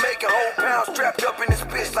like we Jamaican. Whole pound strapped up in this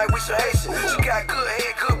bitch like we some Haitian. She got good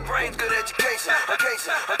head, good brains, good education.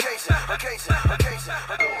 Occasion.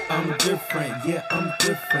 I'm different, yeah, I'm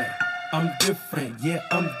different. I'm different, yeah,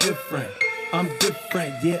 I'm different. I'm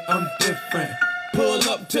different, yeah, I'm different. Pull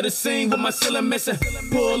up to the scene with my ceiling missing.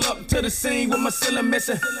 Pull up to the scene with my ceiling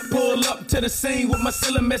missing. Pull up to the scene with my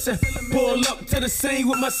ceiling missing. Pull up to the scene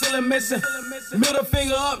with my ceiling missing. Middle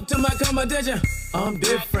finger up to my competition. I'm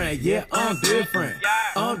different, yeah, I'm different.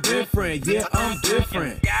 I'm different, yeah, I'm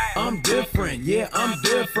different. I'm different, yeah, I'm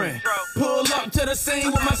different. Pull up to the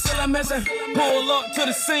scene with my ceiling missing. Pull up to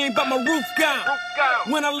the scene, but my roof gone.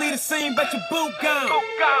 When I leave the scene, bet your boot gone.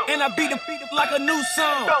 And I beat the like a new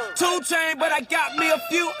song. 2 Chainz, but I got me a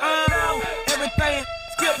few everything.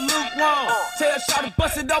 Skip lukewarm. Tell Shawty to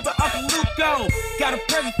bust it open, Uncle Luke gone. Got a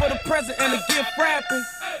present for the present and a gift wrapping.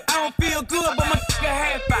 I don't feel good, but my nigga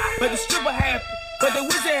happy. But the stripper happy. But they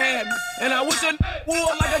wish they had me. And I wish I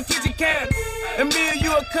wore like a kitchen cabinet. And me and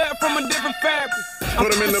you are cut from a different fabric.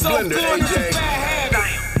 Put them in the blender,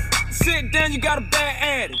 AJ. Sit down, you got a bad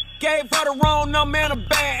addict. Gave her the wrong number and a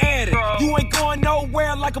bad addict. You ain't going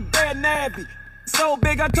nowhere like a bad nabby. So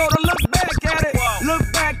big, I told her, look back at it.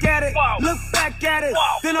 Look back at it. Look back at it.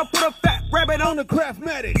 Then I put a fat rabbit on the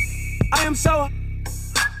Craftmatic. I am so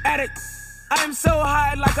addict. I am so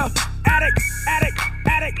high like a addict.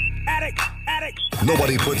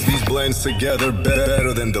 Nobody puts these blends together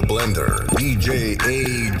better than the blender. DJ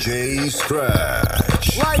AJ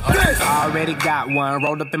Scratch. Like this. I already got one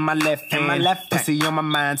rolled up in my left hand. Pussy on my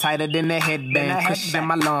mind, tighter than the headband. Cushion in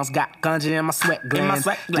my lungs, got ganja in my sweat glands.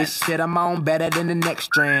 This shit I'm on better than the next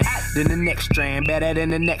strand. Better than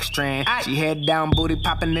the next strand. She head down, booty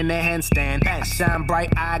popping in the handstand. Shine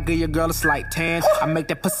bright eye, give your girl a slight tan. I make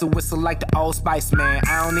that pussy whistle like the Old Spice man.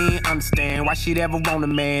 I don't even understand why she'd ever want a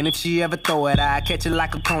man. If she ever throw it, I catch it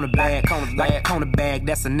like a cornerback. Like a cornerback,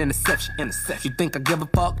 that's an interception. You think I give a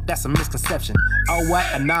fuck? That's a misconception. Oh what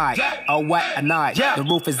a night, oh what a night. The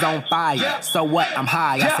roof is on fire, so what? I'm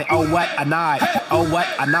high. I say oh what a night, oh what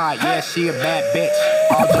a night. Yeah, she a bad bitch.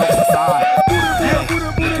 All jokes aside. Hey,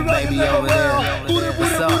 look at baby over there.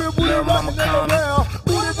 What's up, little mama coming?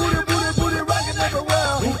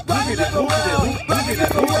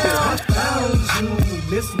 I found you,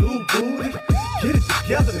 Miss New Booty. Get it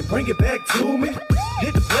together and bring it back to me.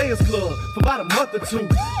 Hit the Players Club for about a month month or two.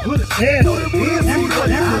 Put a tan on it, then see what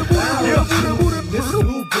it do. This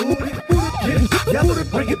new booty, get it together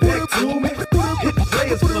and bring it back to me. Hit the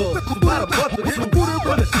Players Club for about a month or two.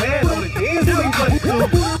 Put a tan on it, then see what it do.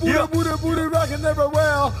 Booty, booty, booty, rockin'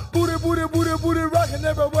 everywhere. Booty, booty, booty, booty, rockin'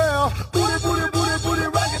 everywhere. Booty, booty, booty, booty,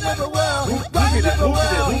 rockin' everywhere. Rockin'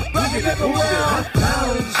 everywhere. Rockin' everywhere. I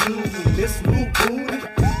found you, this new booty.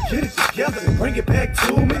 Get it together and bring it back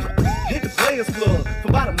to me. Hit the Players Club for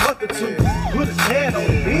about a month or two. Put a tan on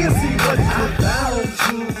it, then see what it do. I found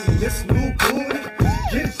you, this new booty.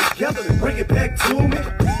 Get it together and bring it back to me.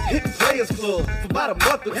 Hit the Players Club for about a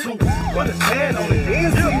month or two. Put a tan on it,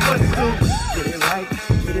 then see what it do. Get it right,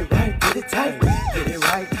 get it right, get it tight. Get it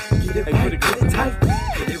right, get it right, get it tight.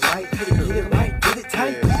 Get it right, get it right, get it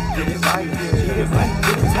tight. Get it right, get it right,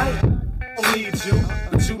 get it tight. I don't need you,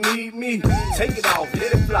 but you need me. Take it off,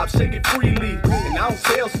 let it flop, shake it freely. And I don't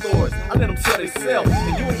tell stories, I let them tell themselves.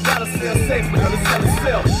 And you ain't gotta sell sex, but gotta sell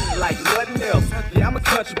itself. Like nothing else. Yeah, I'm a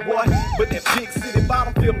country boy, but that big city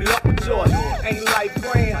bottom fill me up with joy. Ain't life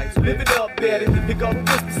grand, so live it up, Betty. Here go the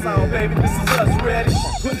whisper song, baby. This is us ready.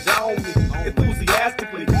 Put it on me,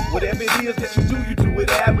 enthusiastically. Whatever it is that you do it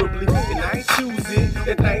admirably. And I ain't choose it,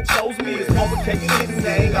 that thing chose me. It's overtaking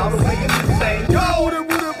anything, all the way in this thing. Go! Booty,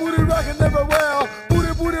 booty, booty, rockin' everywhere.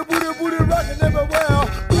 Booty, booty, booty, booty, rockin' everywhere.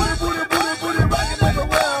 Booty, booty, booty, booty, rockin'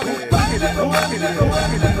 everywhere. Rockin' everywhere, rockin' everywhere,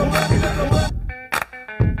 rockin' everywhere, rockin' everywhere.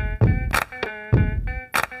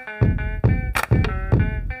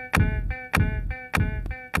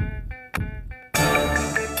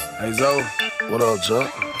 Hey Zoe, what up, Chuck?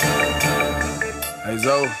 Hey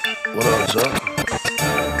Zoe, what up, Chuck?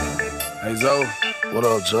 Hey Zoe, what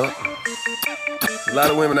up, Chuck? A lot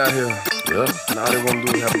of women out here, yeah, and all they wanna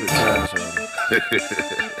do is have a good time, so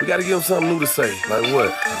we gotta give them something new to say. Like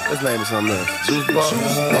what? Let's name it something else. Juice box. I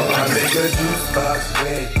make a juice box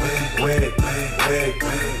wet, wet, wet,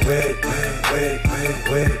 wet, wet,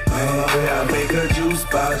 wet. I make a juice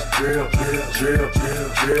box drill, drill, drill,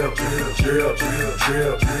 drill, drill, drill, drill,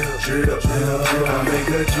 drill, drill, drill, drill. I make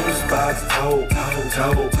a juice box toe, toe,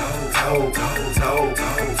 toe, toe, toe,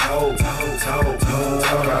 toe, toe, toe.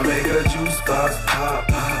 I make a juice box pop,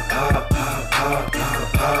 pop, pop, pop, pop,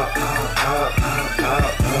 pop, pop, pop, pop.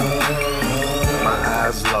 My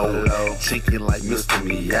eyes low, cheeky like Mr.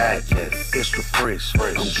 Miyagi. Extra fresh,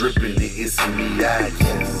 I'm dripping it, it's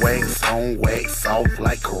Miyagi. Wax on, wax off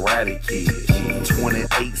like Karate Kid.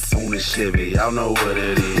 28s on the Chevy, y'all know what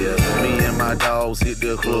it is. Me and my dogs hit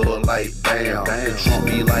the club like bam. The trunk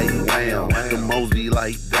be like wham, the Mo's be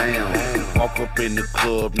like damn. Walk up in the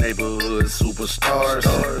club, neighborhood superstars.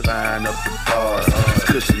 Line up the bars,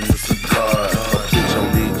 cushion with cigars. A bitch on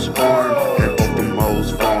each arm, and both the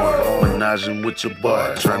Mo's farm. Menaging with your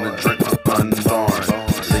boy, trying to drink my unborn.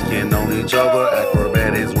 Licking on each other,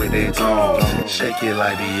 acrobatics with their tongue. Shake it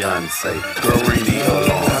like Beyonce, go ring the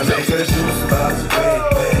alarm. I make a juice box wet,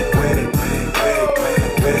 wet, wet, wet,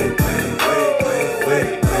 wet, wet, wet,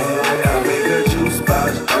 wet. I make a juice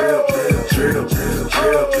box drill, drill, drill,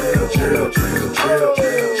 drill, drill, drill, drill, drill,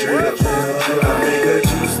 drill, drill, drill. I make a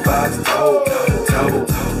juice box toe, toe,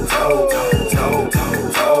 toe, toe, toe,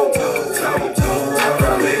 toe, toe, toe.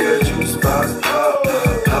 I make a juice box pop,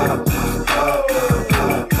 pop, pop, pop, pop,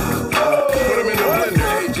 pop, pop. Put 'em in the blender,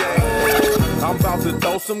 AJ. I'm about to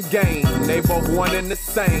throw some game. They both one and the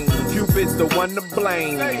same. Cupid's the one to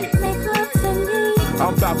blame.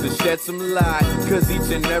 I'm about to shed some light, cause each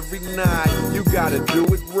and every night you gotta do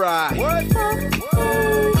it right.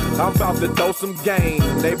 I'm about to throw some game.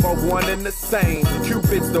 They both one and the same.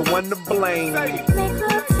 Cupid's the one to blame.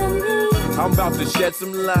 I'm about to shed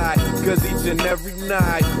some light, cause each and every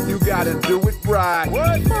night you gotta do it right.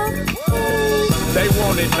 They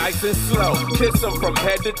want it nice and slow. Kiss them from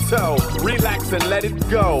head to toe. Relax and let it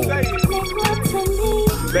go.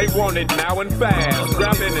 They want it now and fast.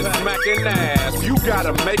 Grabbing and smacking ass. You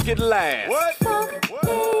gotta make it last.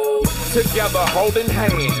 Together holding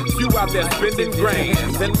hands. You out there spending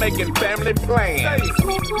grands and making family plans.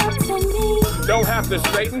 Don't have to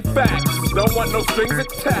straighten facts. Don't want no strings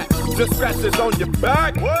attached. Just scratches on your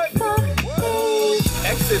back.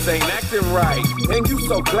 Exes ain't acting right, and you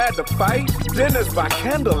so glad to fight. Dinners by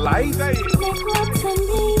candlelight.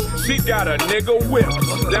 She got a nigga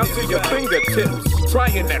whipped down to your fingertips,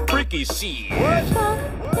 trying that freaky shit.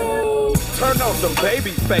 Turn on some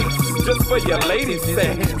baby face, just for your lady's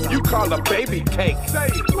sake. You call her baby cake.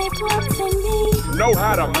 Know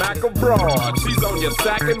how to mac a broad. She's on your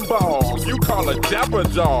sack and balls. You call her Jabba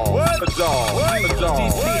Jaw.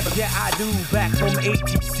 Yeah, I do. Back from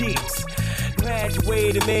 86.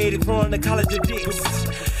 Graduated, made it from the College of Dicks.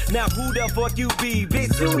 Now who the fuck you be?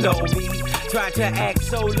 Bitch, you know me. Try to act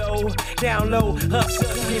so low, down low,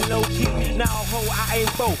 hustling low key. Now ho, I ain't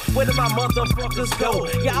foe. Where did my motherfuckers go?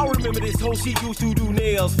 Y'all remember this hoe? She used to do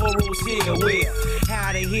nails for Rochelle. Where?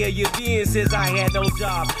 How the hell you been since I had no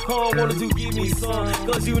job? Huh, wanted to give me some,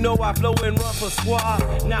 cause you know I flow and run for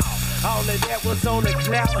squad. Now, all of that was on the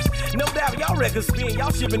cloud. No doubt y'all records spin,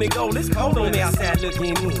 y'all shipping and gold. It's cold on the outside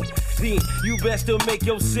looking in. Then you best to make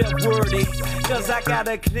yourself worthy, cause I got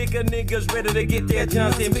a clique of niggas ready to get their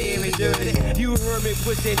Johnson very dirty. You heard me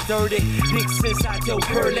pushing 30, dicks inside your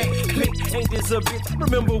curly click. Ain't this a bitch?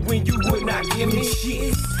 Remember when you would not give me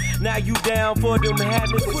shit? Now you down for them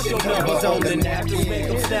habits. Put your numbers on the napkins, make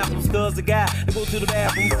them snap them. Cause the guy to go to the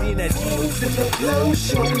bathroom, seeing that Hoes in the club,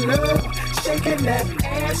 showing love, shaking that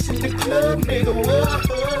ass in the club, nigga, what?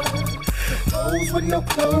 Hoes with no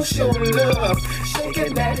clothes, showing love,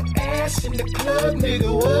 shaking that ass in the club, nigga,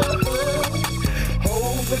 what?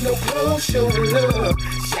 Hoes with no clothes, showing love,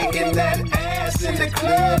 shaking that ass in the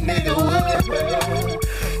club, nigga, what?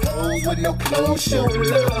 Hoes with no clothes, showing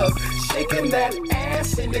love, shaking that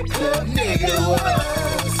ass in the club, nigga, what?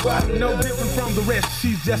 No different from the rest,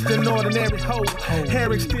 she's just an ordinary hoe.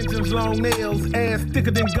 Hair extensions, long nails, ass thicker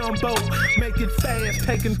than gumbo. Make it fast,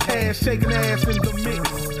 taking cash, shaking ass in the mix.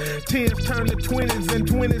 10s turn to 20s and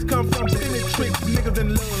 20s come from penny tricks. Niggas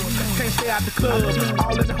in love, can't stay out the club,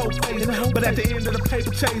 all in the whole face. But at the end of the paper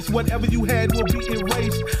chase, whatever you had will be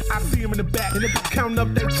erased. I see them in the back, counting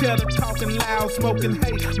up their cheddar, talking loud, smoking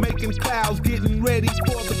hate, making clouds, getting ready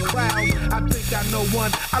for the crowd. I think I know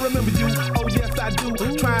one, I remember you, oh yes I do.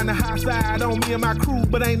 Trying to high side on me and my crew,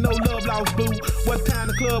 but ain't no love lost, boo. What time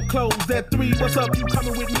the club closed? At 3, what's up, you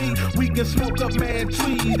coming with me? We can smoke up mad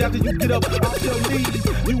trees after you get up off your knees.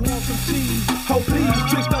 You want some cheese? Oh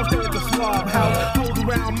please, tricks don't stay at the swab house. Hold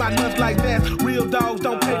around my nuts like that. Real dogs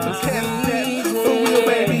don't pay for cat that. For real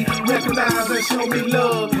baby, recognize and show me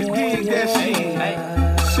love. Dig that shit,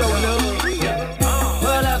 show love.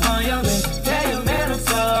 Pull up on your bitch, tell your man I'm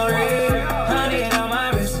sorry. Honey on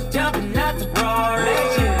my wrist, jumping out the Rari.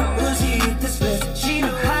 When she hit the split, she know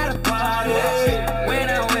how to party. When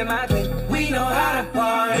I'm with my clique, we know how to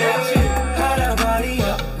party. How to party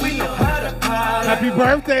up, we know how to party. Happy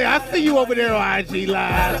birthday. I see you over there on IG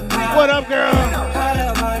Live. What up, girl?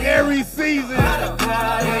 Every season.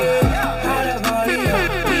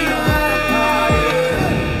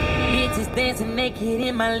 Bitches dancing naked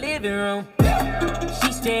in my living room.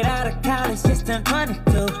 She straight out of college, just turned 22.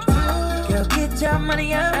 Girl, get your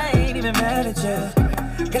money up, I ain't even mad at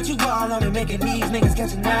you. Got you all on me, making these niggas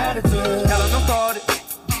catch an attitude. Tell them I'm caught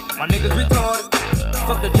my niggas retarded.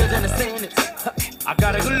 Fuck the judge and the sentence. I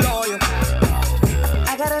got a good lawyer.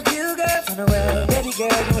 I got a few girls on the way. Baby girl,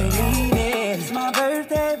 you ain't leaving. It's my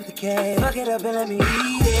birthday with the cake. Fuck it up and let me eat it.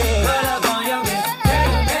 Pull up on your bitch, tell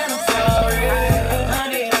your man I'm sorry.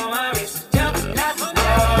 Honey on my wrist, jumping out the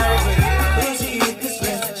bar. When she hit the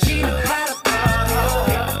split, she know how to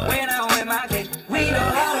party. When I'm with my clique, we know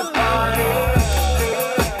how to party.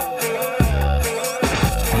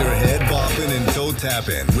 Your head bopping and toe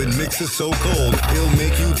tapping with mixes so cold, he'll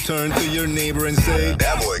make you turn to your neighbor and say,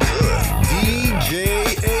 that boy good. DJ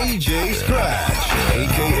AJ Scratch,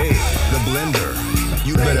 aka The Blender.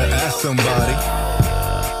 You better ask somebody.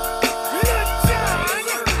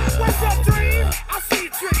 What's up, Dream? I see you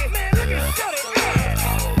tricking, man. Look at Shorty.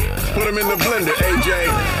 Put him in the blender, AJ.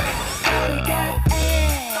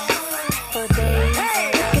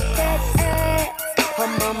 Her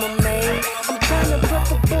mama made. I'm trying to put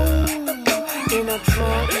the boom in her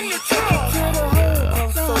trunk. Take it to the hole,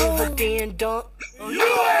 crossover, then dunk.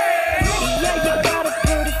 Yeah, you got a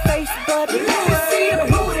pretty face, but let me see the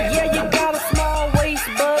booty. Yeah, you got a small waist,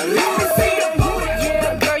 but let me see the booty.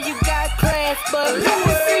 Yeah, girl, you got class, but let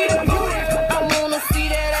me see the booty. I wanna see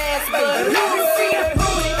that ass, but let me see the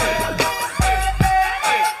booty.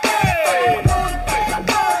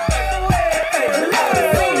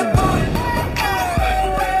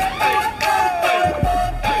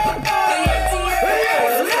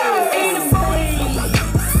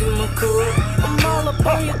 I'm all up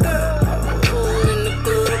on you, girl. In the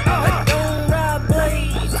club. I don't ride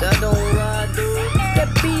blades, I don't ride dudes. That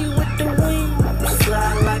bee with the wings,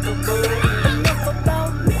 slide like a bird. Enough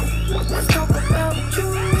about me, let's talk about you.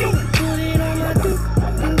 Put it on my dick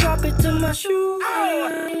and drop it to my shoe. I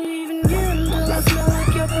ain't even getting till I smell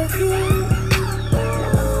like your perfume.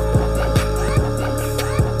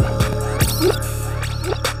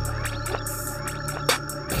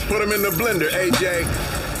 Put him in the blender, AJ.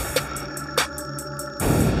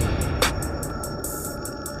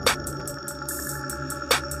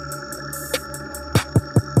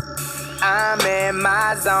 I'm in my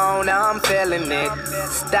my zone, I'm feeling it.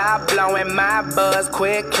 Stop blowing my buzz,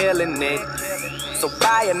 quit killing it. So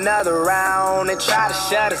buy another round and try to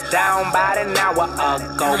shut us down about an hour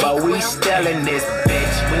ago. But we still in this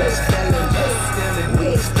bitch. We still in this.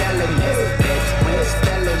 We still in this bitch. We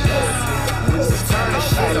still in this. We just turn the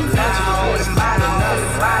shit around and buy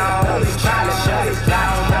another round. Try to shut us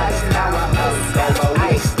down about an hour ago.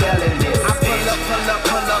 But we still in this. I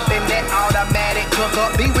pull up in that automatic cook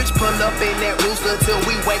up. Be rich, pull up in that rooster till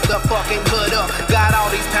we wake the fucking hood up. Got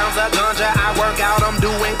all these pounds of ganja, I work out, I'm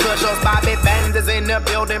doing push-ups. Bobby Banders in the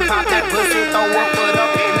building, pop that pussy, throw a foot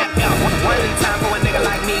up in the air. One time for a nigga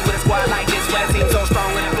like me with a squad like this, where it seems so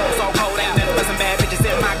strong and it flows so cold. And there's some bad bitches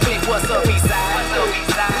in my clique. What's up, Eastside?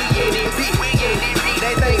 We in it beat,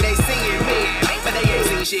 They think they seeing me, but they ain't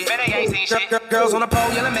seen shit. Girls on the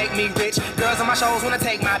pole, y'all make me rich. Girls on my shows wanna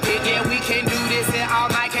take my pick. Yeah, we can do this here all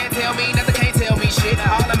night. Can't tell me nothing, can't tell me shit.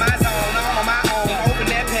 All in my zone, all on my own. Open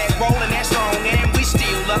that pack, rolling that strong, and we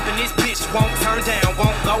still up in this bitch. Won't turn down,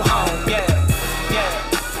 won't go home. Yeah, yeah.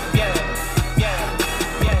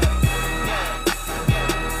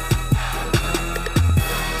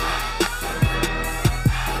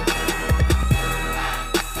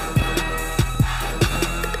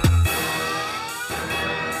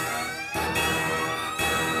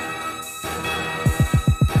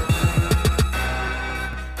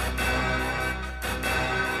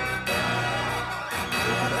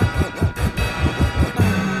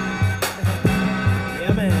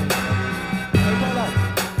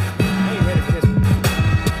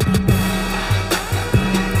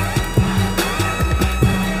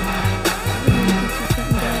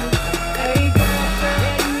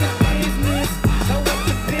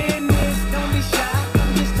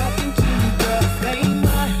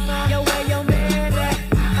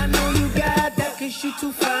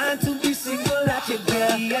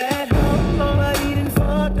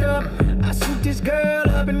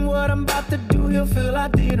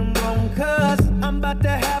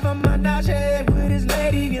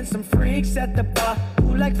 At the bar,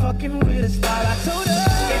 who like fucking with a star. I told her,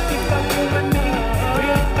 if you fucking with me,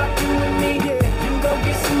 really fucking with me, yeah, you go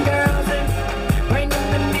get some girls and bring them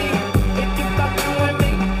to me. If you fucking with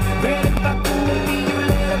me, really fucking with me, you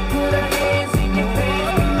let her put her hands in your pants.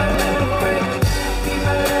 Be my little friend, be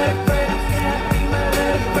my little friend, be my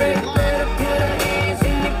little friend. Let her put her hands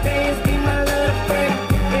in your pants. Be my little friend.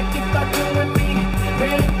 If you fucking with me,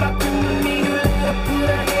 really fucking with me, you let her put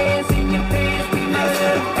her hands in your pants. Be my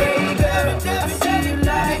little friend. I said you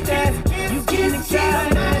like that. You get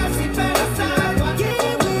excited.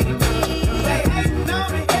 They hating on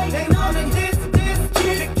me. They know that this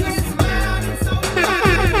is mine and so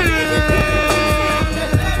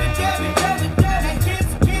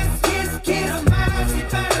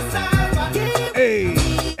Hey,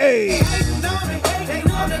 hey. They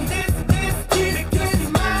know that this is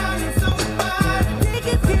mine and so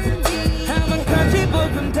I'm a country boy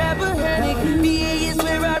from Tappahannock. VA is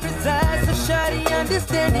where I reside, so shawty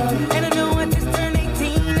understand it. And I know I just turned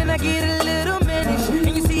 18 and I get a little managed.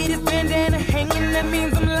 And you see this bandana hanging, that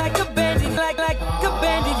means I'm like a bandit, like a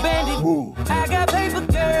bandit. Ooh. I got paper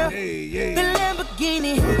girl, the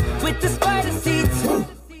Lamborghini with the spider seats.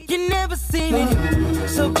 You never seen it,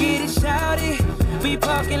 so get it shouty. We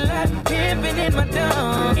parking lot pimping in my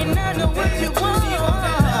dome, and I know what you want.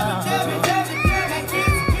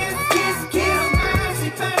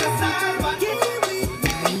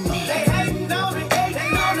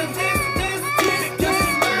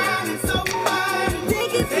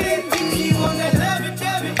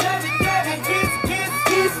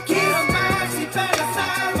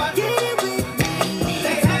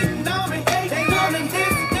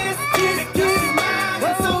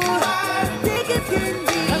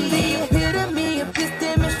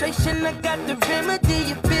 I got the remedy,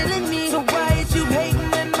 you feeling me? So why is you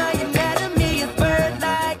hating on my anatomy? It's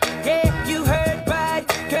bird-like, yeah, you heard right.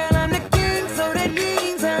 Girl, I'm the king, so that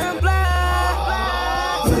means I'm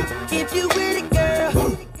fly. If you with it,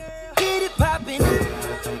 girl, get it poppin'.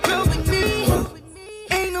 Roll with me,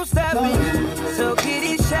 ain't no stopping. So get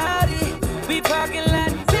it shouty, we parking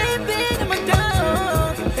lot, pimpin' in my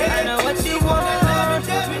dome. I know what you want.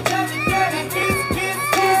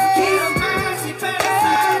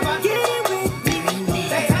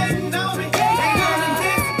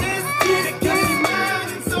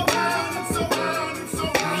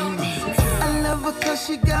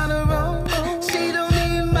 She got her own. She don't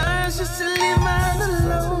need mine, she should leave mine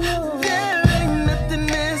alone. There ain't nothing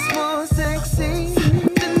that's more sexy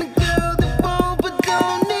than the girl that won't but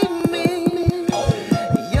don't need me.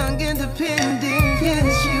 Young, independent, yeah,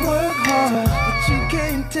 she work hard, but you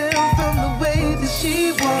can't tell from the way that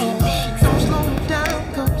she walks. Don't slow down.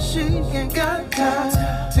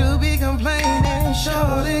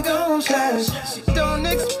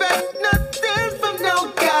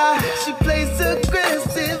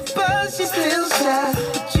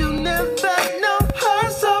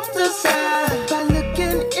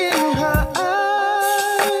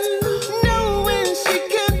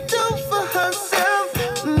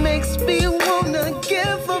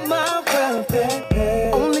 for my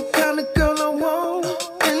welfare. Only kind of girl I want.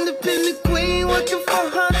 Independent queen working for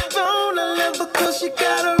her throne. I love her cause she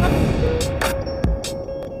got her.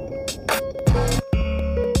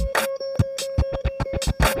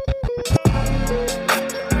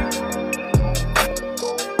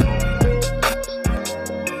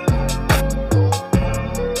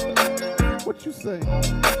 What you say?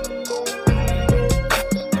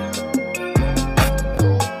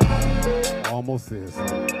 Almost is.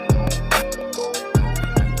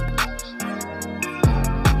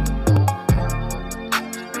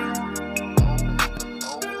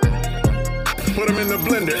 Put them in the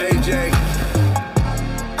blender, AJ.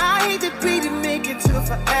 I hate to be to make it to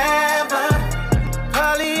forever.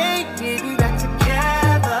 Probably ain't getting back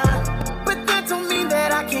together. But that don't mean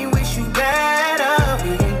that I can't wish you better.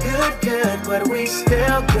 We ain't good, but we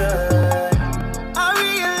still good. I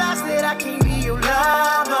realize that I can't be your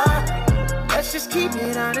lover. Let's just keep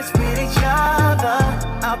it honest with each other.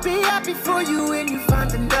 I'll be happy for you when you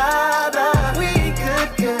find another. We ain't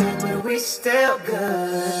good, but we still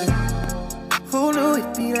good. Who knew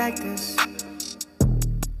it'd be like this?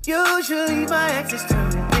 Usually my exes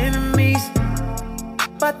turn to enemies,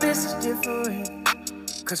 but this is different.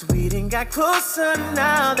 Cause we done got closer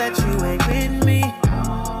now that you ain't with me.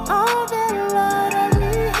 All that love that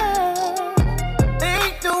we had,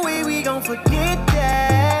 ain't no way we gon' forget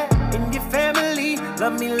that. And your family,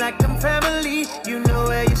 love me like I'm family. You know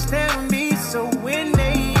where you stand with me. So when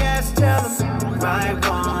they ask, tell them right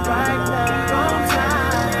one, right time, wrong time.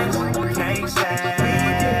 Can't say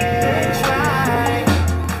it's right.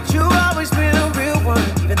 You always been a real one,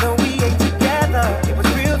 even though we ain't together. It was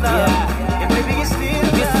real love, and maybe it's still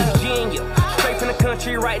love. Virginia, straight from the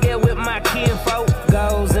country, right there with my kinfolk.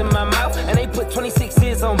 Goes in my mouth, and they put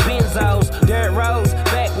 26s on benzos. Dirt roads,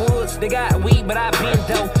 backwoods, they got weed, but I been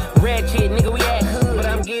dope. Ratchet, nigga, we act hood, but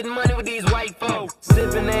I'm getting money with these white folks.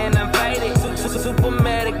 Sipping and I'm faded, super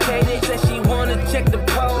medicated. Said she wanna check the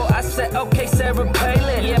pole. I said, okay, Sarah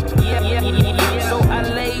Palin. Yep. So I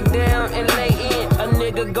lay down and lay in. A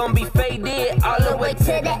nigga gon' be faded all the way to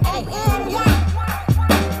the AM.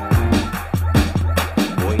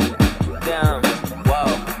 Down, whoa,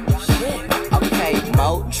 shit. Okay,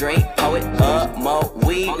 more drink, pull it up, more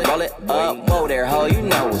weed, roll it up, more there, ho, you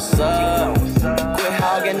know what's up. Quit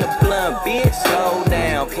hogging the blunt, bitch, slow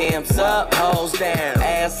down. Cams up, hoes down,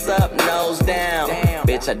 ass up, nose down.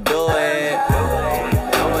 Bitch, I do it,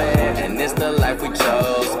 and it's the life we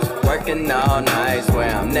chose. Working all night, swear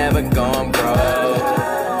I'm never going broke,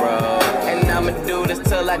 bro. And I'ma do this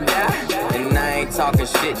till I die. And I ain't talking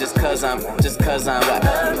shit just cause I'm what?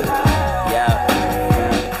 Yeah.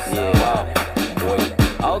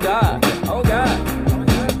 Oh God, oh God.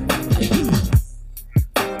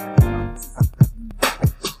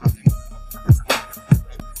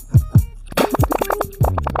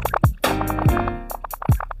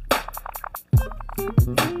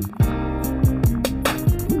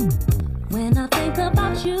 When I think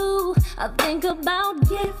about you, I think about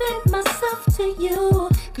giving myself to you.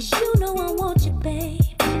 Cause you know I want you, babe,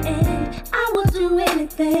 and I will do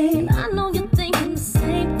anything. I know you're thinking the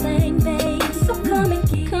same thing, babe. So come and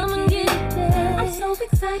get it, babe. I'm so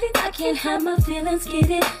excited, I can't have my feelings get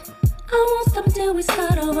it. I won't stop till we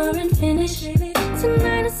start over and finish.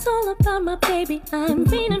 Tonight it's all about my baby. I'm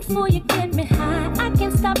feeling for you, get me high. I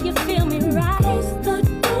can't stop you, feel me right. Close the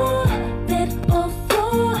door, bed or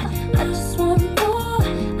floor. I just want more.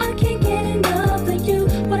 I can't get enough of you.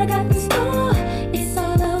 What I got in store, it's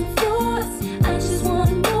all of yours. I just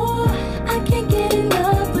want more. I can't get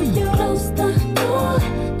enough of you. Close the door,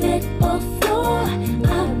 bed or floor.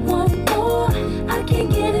 I want more. I can't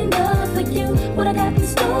get enough of you. What I got in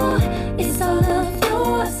store, it's all of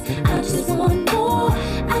yours. I just want more.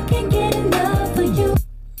 I can't get enough of you.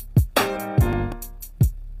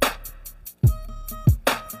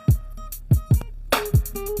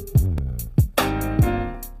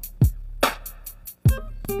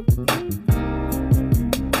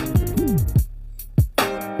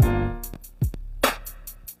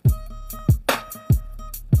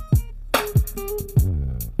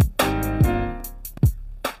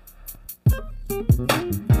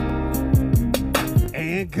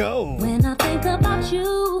 And go. When I think about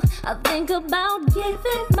you, I think about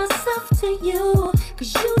giving myself to you.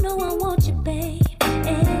 Cause you know I want you, babe,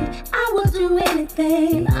 and I will do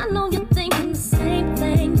anything. I know you're thinking the same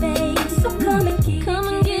thing, babe. So come and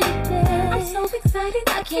get it, babe. I'm so excited,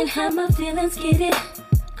 I can't have my feelings get it.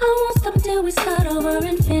 I won't stop until we start over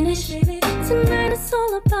and finish. Tonight it's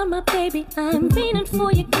all about my baby. I'm feeling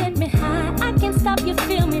for you, get me high. I can't stop you,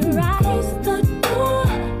 feel me right. Close the door,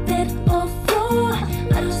 bed or floor.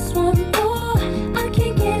 I just want more. I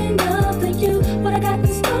can't get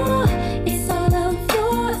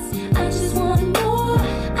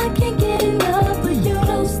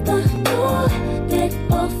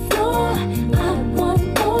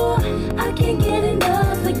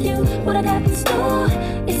store.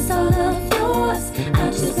 It's all of yours.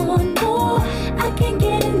 I just want more. I can't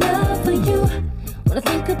get enough of you. When I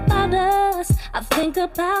think about us, I think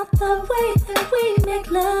about the way that we make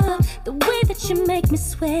love, the way that you make me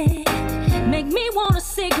sweat, make me want a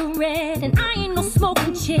cigarette. And I ain't no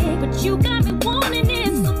smoking chick, but you got me wanting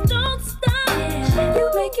it, so don't stop. You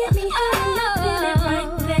making me high, I feel it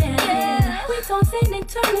right there. We tossing and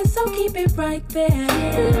turning, so keep it right there.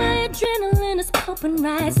 My adrenaline is pumping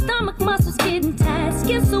right, stomach muscles getting tight,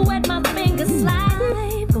 skin so wet my fingers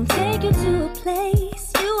slide. Gonna take you to a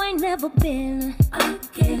place you ain't never been.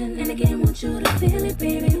 Again and again, want you to feel it,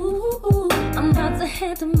 baby. Ooh, I'm about to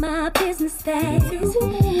handle my business days.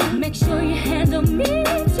 Make sure you handle me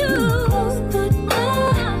too. Close the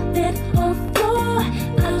door, bed or floor.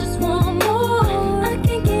 I just want more. I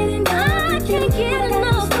can't get enough. I can't get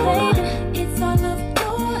enough, baby. It's all of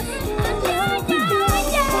yours. Baby,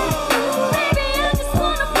 I just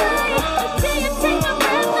wanna play until you take my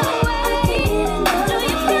breath away. Do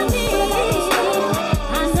you feel me?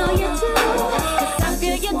 I know you do, 'cause I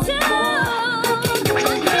feel you too.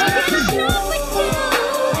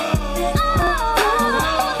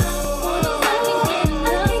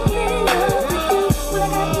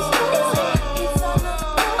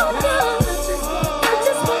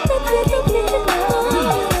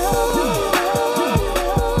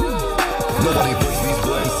 Nobody puts these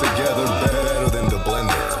blends together better than the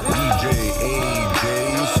blender. DJ AJ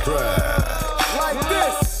Scratch. Like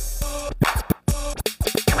this.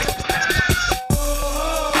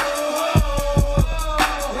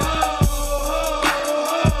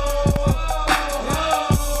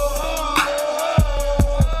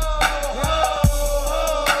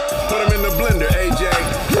 Put them in the blender, AJ.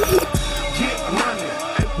 Get money,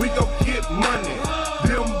 we gon' get money.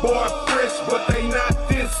 Them boy fresh, but they not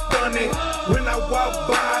this stunning. When I walk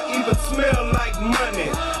by, even smell like money.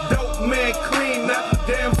 Dope man clean, not the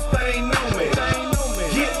damn stain on me.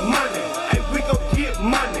 Get money, we gon' get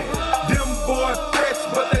money. Them boy fresh,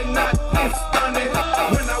 but they not this stunning.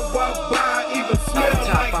 When I walk by, even smell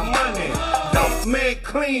like money. Dope man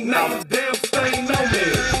clean, not the damn stain on me.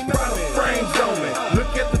 Product frames on me,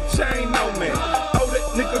 look at the chain on me. Oh, that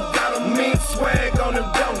nigga got a mean swag on him,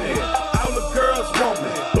 don't he? All the girls want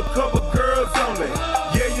me, a couple girls on me.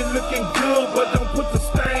 Yeah, you looking good, but don't put the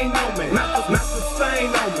stain on me. Not the stain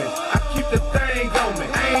on me. I keep the thing on me.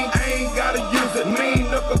 I ain't gotta use it. Mean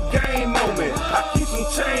knuckle game on me. I keep some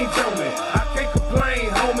change on me. I can't complain,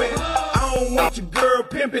 homie. I don't want your girl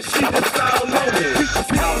pimping, she just all on me. Keep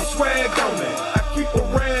the swag on me. I keep a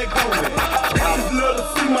rag on me. I just love to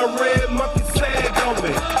see my red monkey sag on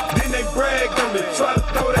me. Then they brag on me, try to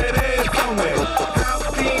throw that ass on me. How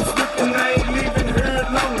things looking, I ain't leaving her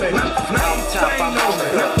lonely. Now I'm playing on me.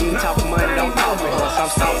 Eat top of money, don't talk to us. I'm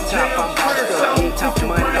stop top, I'm bossed up. Eat top of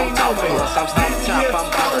money, don't talk to us. I'm stop top, I'm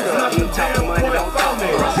bossed up. Eat top of money, don't talk to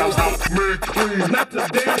us. I'm stop not the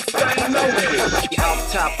damn stain on me.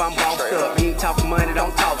 Off top, I'm bossed up. Eat top of money,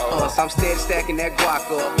 don't talk to us. I'm steady stacking that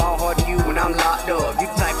guac up. Ball hard to you when I'm locked up. You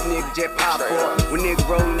type of nigga just pop up. When nigga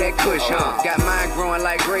rollin' that kush, huh? Got mine growing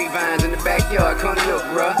like grapevines in the backyard. Come look,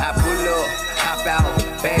 bruh. I pull up, hop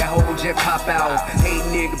out. Bad hoe just pop out. Hey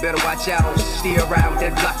nigga, better watch out. Steer around with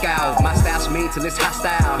that block out. My style's mean till it's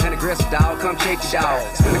hostile. And aggressive dog, come check it out.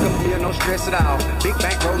 Spend a couple years, no stress at all. Big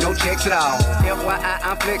bankroll, no checks at all. FYI,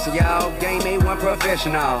 I'm flexing, y'all. Game A1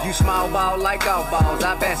 professional. You small ball like golf balls.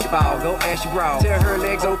 I basketball, go ask you raw. Tell her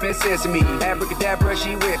legs open sesame. Abracadabra,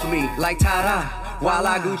 she with me. Like Tada. While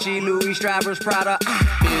I Gucci, Louis, Strivers, Prada.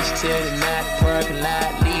 Bitch, tell it not the parking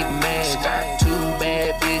lot, leave a magic. Two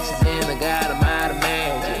bad bitches and I got them out of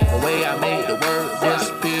magic. The way I made the word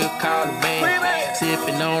disappear, call it magic.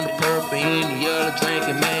 Sipping on the purple in the yellow,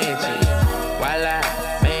 drinking magic. Voila,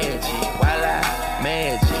 magic, voila,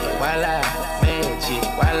 magic, voila, magic,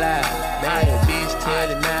 voila, magic. Bitch, tell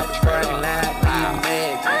it not the parking lot, leave a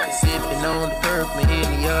magic. Sipping on the purple in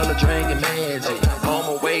the yellow, drinking magic. On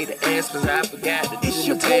my way to Aspen, I forgot to do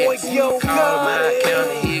my taxi. Call my account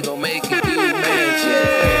and he gon' make it do the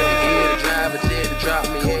magic. Had to drive a jet to drop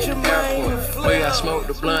me at the airport. Way I smoke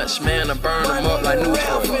the blunts, man, I burn them up like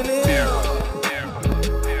Newport.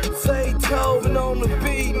 Say Tobin on the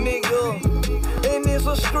beat, nigga. And it's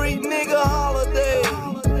a street nigga holiday.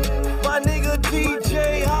 My nigga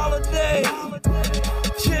DJ Holiday.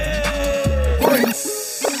 Yeah.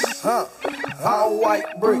 Bricks. Huh. All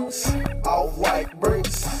white bricks. All white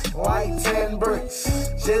bricks. Like 10 bricks.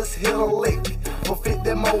 Just hit a lick for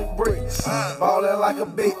 50 more bricks. Ballin' like a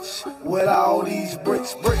bitch with all these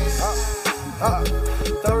bricks.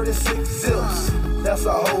 36 zips. That's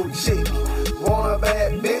a whole chick. Want a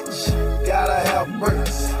bad bitch? Gotta have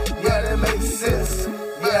bricks. Yeah, that makes sense.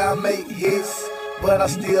 Yeah, I make hits, but I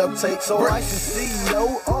still take. So I can see,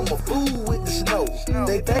 yo, I'm a fool with the snow.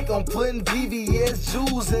 They think I'm putting VVS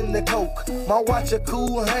jewels in the coke. My watch a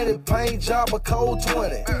cool 100, paint job a cold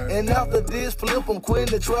 20. And after this flip, I'm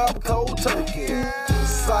quitting the trap cold turkey.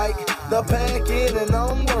 Psych, the pack in and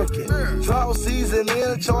I'm working. Drought season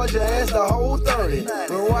in, charge your ass the whole 30.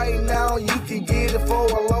 But right now you can get it for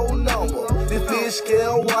a low number. The fish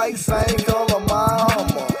scale white, same color my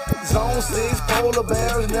Hummer. Zone 6, polar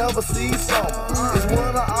bears never see summer. It's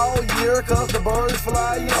winter all year cause the birds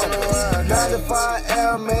fly younger. 95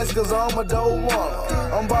 Air Max cause I'm a dope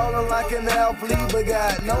runner. I'm ballin' like an athlete but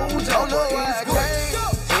got no jumper. It's great.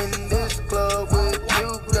 In this club with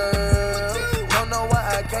you, girl. Don't know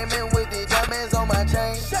why I came in with the diamonds on my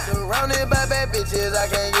chain. Surrounded by bad bitches, I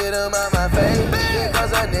can't get them out my face. Is it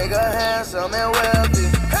cause a nigga handsome and wealthy?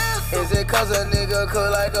 Is it cause a nigga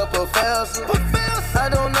cook like a professor? I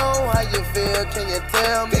don't know how you feel, can you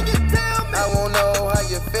tell me? I won't know how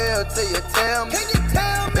you feel till you tell me.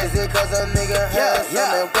 Is it cause a nigga handsome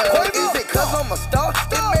and wealthy? Is it cause I'm a star?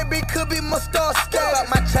 It maybe could be my star scale. Got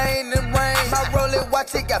my chain and ring, my Rolex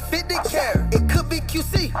watch, it got 50 carat. It could be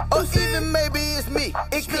QC, or even maybe it's me.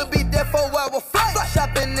 It could be there for a while, fly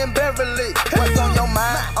shopping in Beverly. What's on your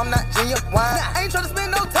mind? I'm not genuine. I ain't tryna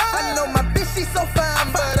spend no time. I know my bitch, she's so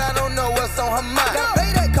fine, but I don't know what's on her mind.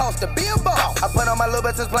 Pay that cost to be a boss. I put on my little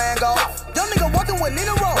bitches playing golf. Young nigga walking with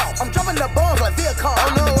Nina Ross. I'm dropping the bombs like Viacom. I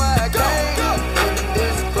don't know why I came in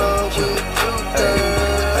this club with you, girl.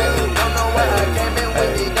 Don't know why I came in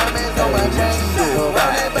with the diamonds on my chain.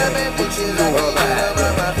 Surrounded by bad bitches, I can't get them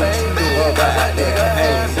out my face.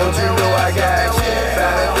 Don't you know I got shit?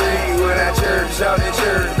 5 when I church, out in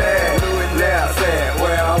church, man. Now said,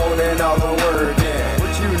 where I'm holding all the word, yeah.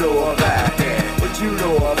 What you know about that? What you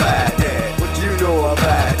know about that? What you know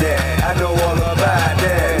about that? I know all about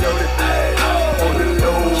that. On the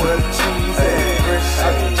low, what cheese at? Fresh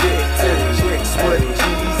out the jet, tell the chicks what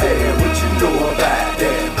cheese at. What you know about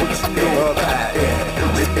that? What you know about that?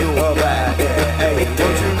 What you know about that? Hey,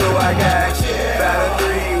 don't you know I got shit?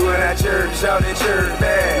 5 when I church, out in church,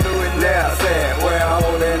 man. Now said, where I'm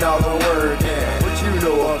holding all the word, yeah. What you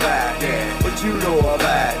know about that? What you know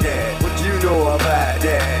about that? What you know about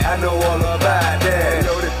that? I know all about that.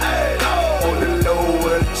 On the low,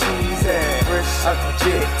 where the cheese at? Fresh out the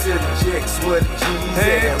jet to the chicks, where the cheese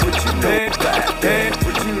at? What you know about that?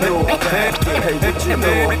 What you know about that? Hey, what you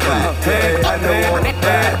know about that? I know all about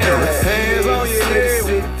that. Hands on your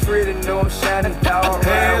head, pretty, no shining dog.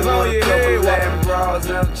 Hands on your head, Latin bras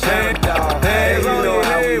and I'm shining dog. Hands on your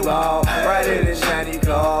head. Right in the shiny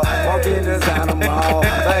car, walk in the designer mall,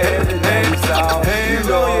 like everything you saw. You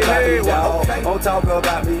know about me, dawg. Don't talk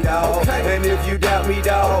about me, dawg. And if you doubt me,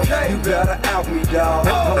 dawg, you better out me, dawg.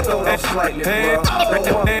 Don't throw no slightly, bro.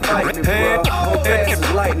 Don't want to fight me, bro. Don't fast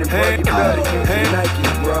as lightning, bro. You better use your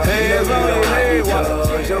Nike, bro. Hands on your head,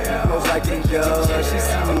 watch your people like they judge. She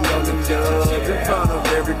see me on them dubs in front of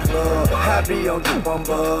every club. I be on the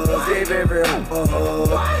bumbers, gave every hoop a hug.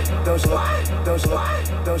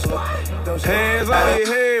 Don't hands on your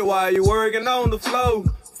head while you working on the floor.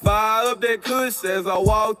 Fire up that kush as I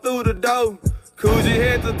walk through the door. Coogee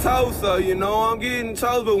head to toe, so you know I'm getting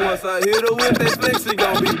chose. But once I hit her with that flick, she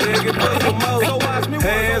gon' be begging for some more. So watch me work.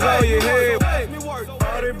 Hands on your head.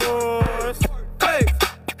 Party boys. Hey,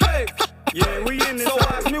 hey. Yeah, we in this. So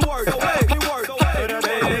watch me work. So watch me work.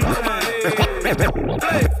 Hands on my head.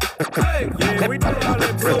 Hey, hey. Yeah, we do all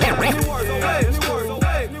that. So watch me work. So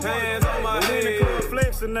watch me work. Hands on my head.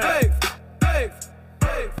 Flexing now. Hey, hey,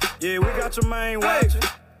 hey. Yeah, we got your main watching.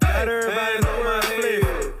 Got everybody on my head.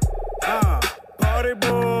 Party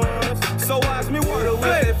boys. So watch me work. Hit her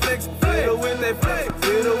with that flex. Hit her with that flex.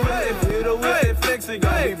 Hit her with that flex. She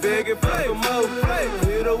gon' be begging for some more.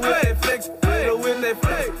 Hit her with that flex. Hit her with that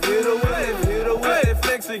flex. Hit her with that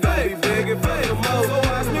flex. She gon' be begging for some more. So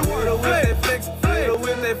watch me work. Hit her with that flex. Hit her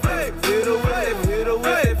with that flex. Hit her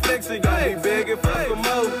with that flex. She gon' be begging for some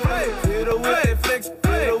more. Hit her with that flex.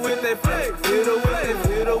 Hit her with that flex. Hit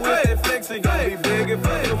her with that flex. She gon' be begging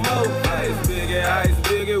for some more. Ice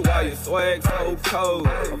biggie, why you swag so cold?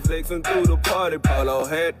 I'm flexing through the party, polo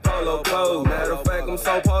hat, polo pose. Matter of fact, I'm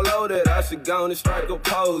so polo that I should go and strike a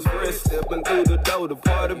pose. Fresh stepping through the door, the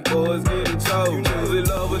party boys getting chose. Choosy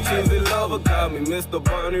lover, call me Mr.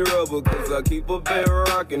 Barney Rubber. Cause I keep a bed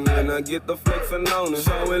rockin' when I get the flexing on it.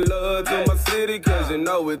 Showing love to my city, cause you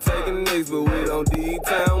know we're taking nicks. But we don't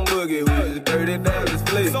D-Town boogie, we just dirty Dallas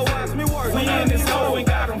flicks. So watch me work. We in this hole and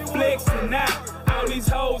got them flexing out. All these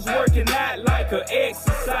hoes working out like a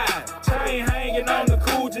exercise. Chain hanging on the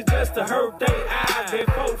Coogee just to hurt they eyes. That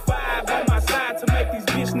 4-5 on my side to make these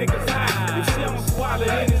bitch niggas high. If she don't swallow,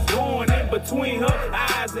 then it's going in between her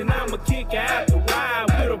eyes. and I'ma kick out the ride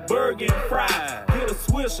with a burger and fries. Get a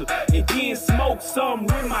swisher and then smoke something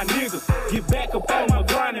with my niggas. Get back up on my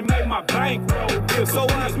grind and make my bank roll bigger. So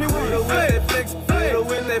watch me with the way they flex, hit her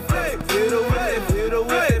with that flex, hit her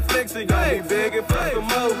with that flex, it gon' be big and fuck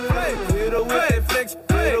them over. Hit her with that flex,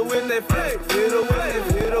 hit her with that flex, hit her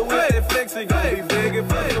with that flex, it gon' be big and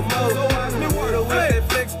fuck them over. So watch me with the way they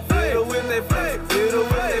flex, hit her with that flex,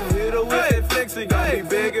 hit her with that flex, it gon' be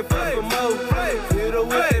big and fuck them over. Hit her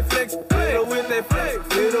with that flex, hit her with that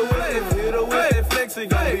flex, hit her with that flex, it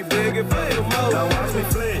gon' be big and fuck them over. Now watch me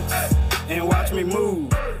flex and watch me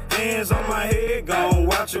move. Hands on my head, gon'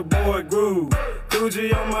 watch your boy groove.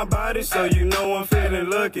 Coogee on my body, so you know I'm feeling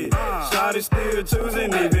lucky. Shawty still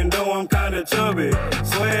choosing, even though I'm kinda chubby.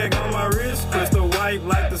 Swag on my wrist, crystal white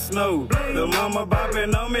like the snow. The mama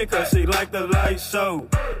bopping on me, cause she like the light show.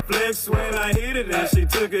 Flex when I hit it, and she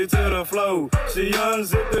took it to the flow. She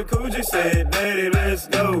unzipped the Coogee, said, Daddy, let's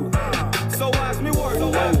go. So watch me work, so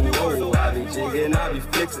watch me work. So I be jigging, I be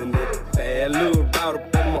fixing it. Bad little bottle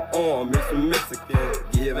on my arm, it's from Mexican.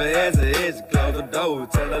 Give her ass a edge, close the door,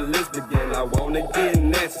 tell her let's begin. I wanna get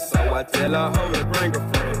nasty, so I tell her, hold it, bring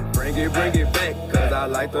a friend. Bring it back, cause I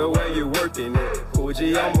like the way you working it.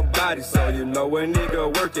 Coogee on my body, so you know a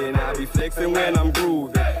nigga working. I be flexing when I'm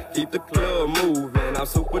grooving, keep the club moving. I'm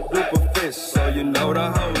super duper fish, so you know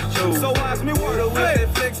the hoes choose. So watch me work the way they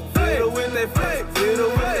flex, hit her with that flex, hit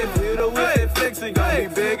her with that flex, it gon' be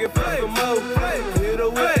big and fuck them over. Hit her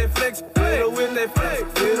with that flex, hit her with that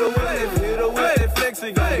flex, hit her with that flex,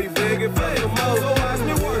 it gon' be big and fuck them over. So watch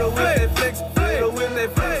me work the way they flex, hit her with that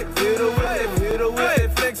flex, hit her with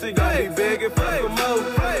that flex, it gon' be big and fuck them over.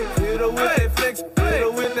 Hit her with that flex, hit her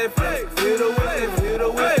with that flex, hit her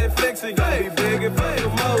with that flex, it gon' be big and fuck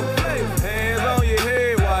them over. Hands on your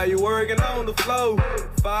head while you working on the floor.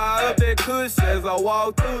 Fire up that kush as I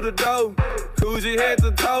walk through the door. Coogee head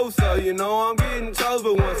to toe, so you know I'm getting chose.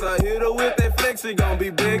 But once I hit her with that flex, it gon' be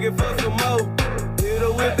big and for some more. Hit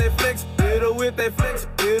her with that flex, hit her with that flex,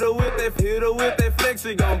 hit her with that flex,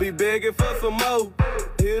 it gon' be big and for some more.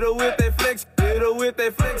 Hit her with that flex, hit her with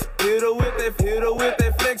that flex, hit her with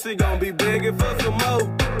that flex, it gon' be big and for some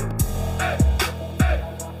more.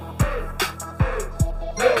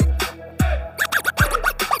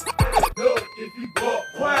 If you buck,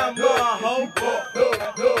 crime bar, hoe.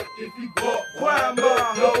 Look, if you buck, crime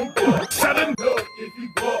bar, hoe. 7. Look, if you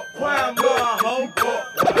buck, crime bar, hoe.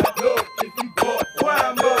 Look, if you buck,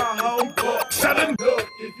 crime bar, hoe. 7. Look,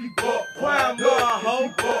 if you buck, crime bar,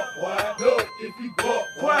 hoe. Look, if you buck,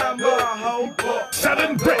 crime bar, hoe.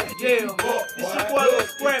 7 brick. Yeah, it's your boy Lil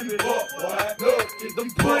Scrappy. The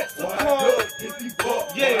bricks, the corn.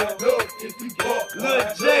 Yeah, Lil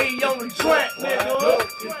J on the track, nigga.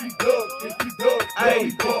 Hey,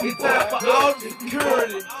 it's time for all the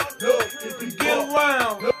security. Get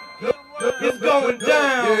around. It's going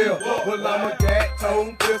down. Yeah, well, I'm a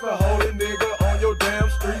gat-tone pistol holding nigga on your damn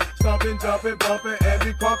street. Stomping, jumping, bumping, and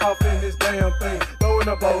be crunk off in this damn thing. Throwing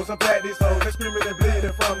the bows and pat these hoes and screaming and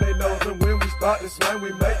bleeding from their nose. And when we start to swing,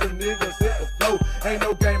 we make them niggas hit the flow. Ain't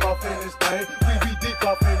no game off in this thing. We be deep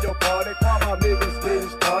off in your party. Call my niggas getting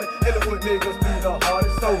started. Illiwood niggas be the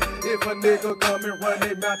hardest. So if a nigga come and run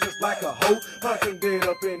they mouth just like a hoe, punch him dead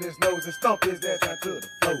up in his nose and stomp his ass out to the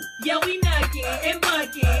floor. Yo, we knocking and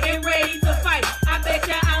bucking and ready to fight. I bet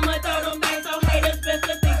ya I'ma throw them dice, so haters best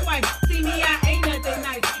to think twice. See me, I ain't nothing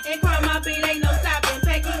nice. And crime my beat ain't no stopping.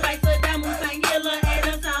 Packing like Saddam Hussein, Hitler, and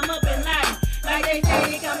them time up in line. Like they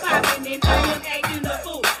say, it come popping and I am acting the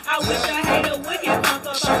fool. I wish I had a wicked punk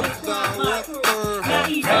up on this one, my crew. Now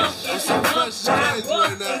he up and he up, wide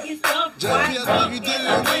up, and he stuff, wide up, and he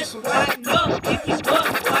wide up, if you up,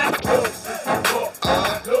 wide up.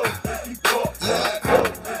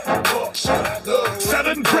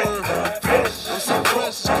 7 brick. I'm so fresh,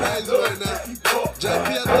 it's crazy right now. JP,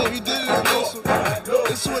 I think you did it in this one.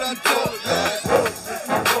 This is what I told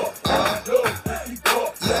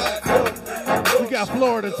We got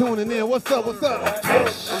Florida tuning in. What's up? What's up? I'm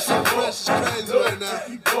so fresh, it's crazy right now.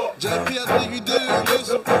 JP, I think you did it in this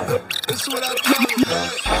one. This is what I told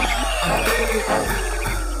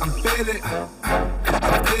I'm faded. I'm faded.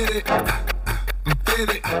 I'm faded. I'm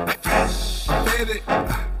faded.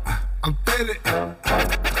 I'm faded.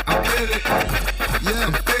 I'm faded. Yeah,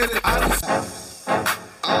 I'm faded.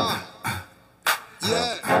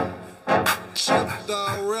 yeah. Chip the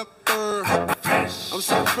Ripper. I'm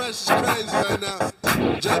so fresh, it's crazy right now.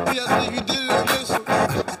 JP, I think you did it in this one.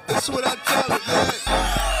 This is what I tell it, man.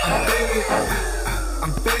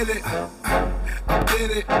 I'm faded. I'm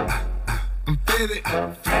faded. I'm faded.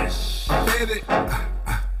 I'm faded.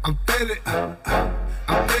 I'm faded.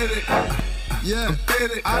 I'm faded. Yeah,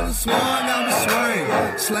 I just swung, I was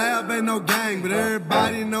swing. Slab ain't no gang, but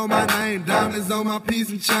everybody know my name. Diamonds on my piece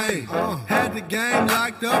and chain. Had the game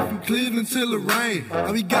locked up from Cleveland to Lorraine.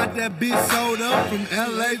 And we got that bitch sold up from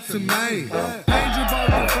LA to Maine. Angel bought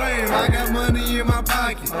the frame, I got money in my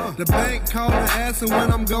pocket. The bank calling asking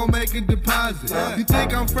when I'm gonna make a deposit. You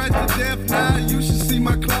think I'm fresh to death now? You should see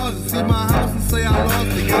my closet. See my house and say I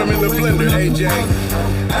lost it. I'm in the blender, AJ.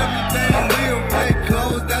 Everything real, fake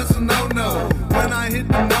clothes, that's a no-no. When I hit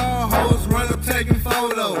the mall, hoes run up taking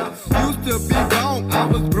photos. Used to be gone, I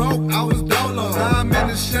was broke, I was dolo. Now I'm in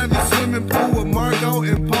the Chevy swimming pool with Margot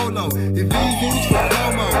and Polo. If these dudes for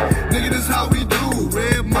promo, nigga, this how we do.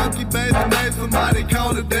 Red monkey, baby, name somebody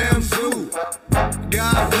call the damn zoo.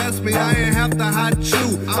 God bless me, I ain't have to hot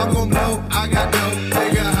chew. I'm gon' blow, I got no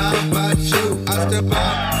nigga, how about you? I step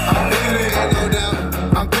out, I'm fitted, ain't no doubt.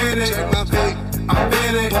 I'm fitted, check my feet, I'm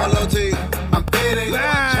fitted, Polo T, I'm fitted,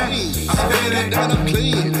 I'm fitted, and I'm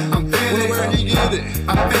clean, I'm fitted, where he get it,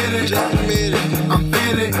 I'm fitted, just admit it, I'm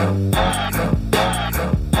fitted.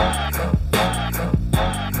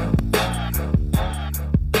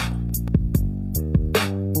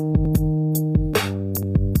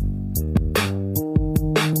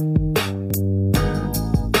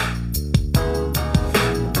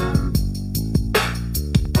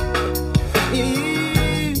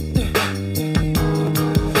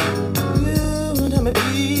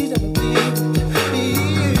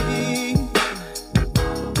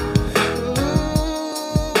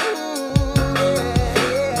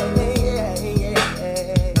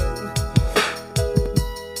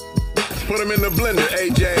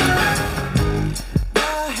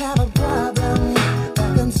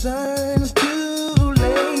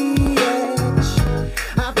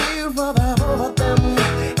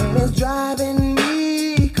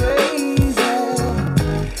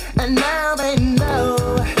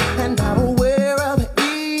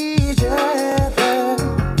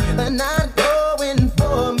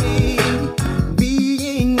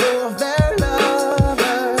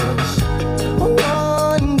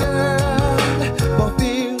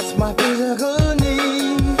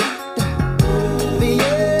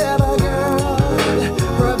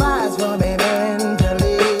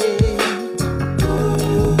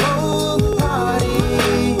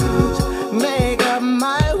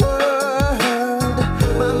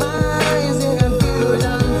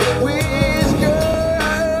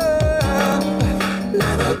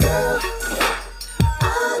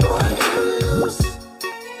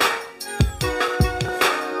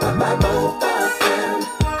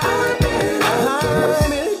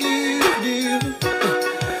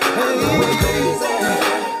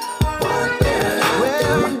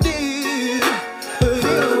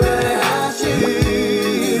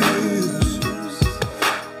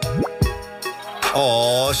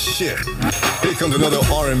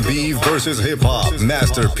 R&B versus hip-hop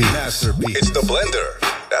masterpiece. It's The Blender.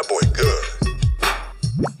 That boy good.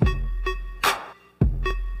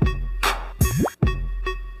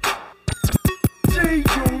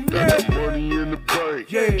 I got money in the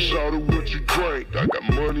bank. Yeah. Shout out what you drink. I got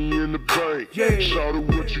money in the bank. Yeah. Shout out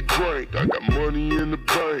what you drink. I got money in the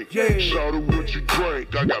bank. Yeah. Shout out what you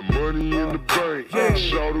drink. I got money in the bank. Yeah.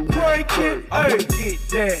 Shout out what you drink. I'ma get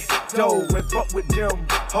that dough and fuck with them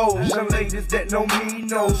hoes. Young ladies that know me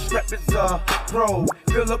know Strap is a pro.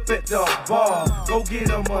 Fill up at the bar, go get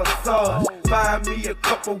a massage. Find me a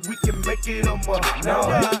couple, we can make it a month.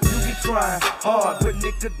 Now you be trying hard, but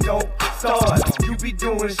nigga don't start. You be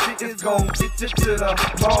doing shit, it's gon' get you to the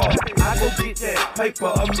bar. I go get that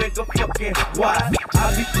paper, a mega fucking watch.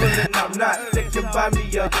 I be feeling I'm not, they can buy me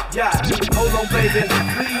a yacht. Hold on, baby,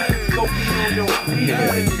 please, go be on your feet.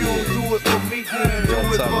 If you don't do it for me, then do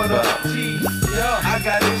it for the G's. Yeah, I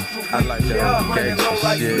got it. I like that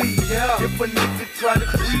gangsta shit. Yeah, if a nigga try to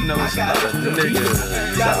creep, know it's a lot of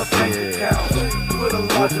niggas out there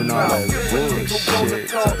whooping all that bullshit,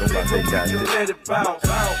 talking about they got this.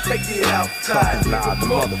 Talking loud, the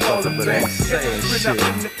motherfucker, but ain't saying shit. You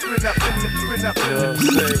know what I'm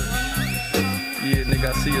saying? Yeah, nigga,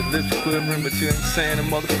 I see your lips quivering, but you ain't saying a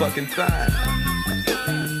motherfucking thing.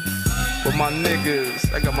 But my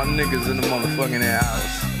niggas, I got my niggas in the motherfucking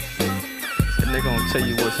house. And they gonna tell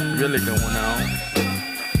you what's really going on.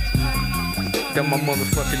 Got my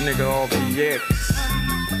motherfucking nigga RBX.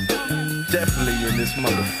 Definitely in this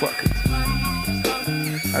motherfucker.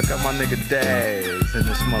 I got my nigga Daz in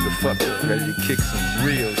this motherfucker, ready to kick some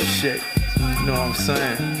real shit. You know what I'm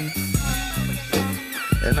saying?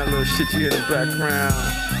 And that little shit you hear in the background,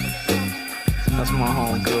 that's my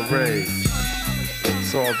homegirl Rage.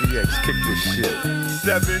 Saul VX, kick this shit.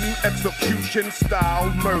 7 execution style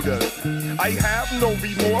murders. I have no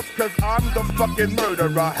remorse cause I'm the fucking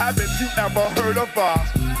murderer. Haven't you ever heard of a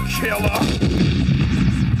killer?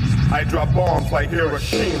 I drop bombs like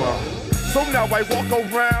Hiroshima. So now I walk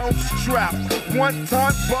around strapped.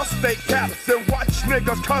 1-ton bust they caps and watch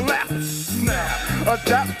niggas collapse. Snap,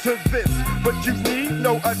 adapt to this, but you need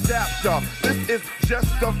no adapter. This is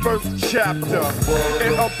just the first chapter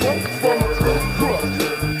in a book from Crook.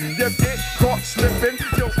 You get caught slipping,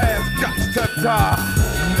 your ass got to die.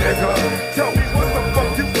 Nigga, tell me what the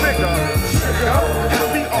fuck you figure. Trigger, have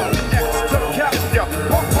me on X to capture.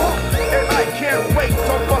 And I can't wait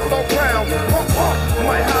to bust around.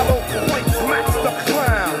 My hollow point smacks the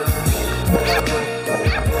clown.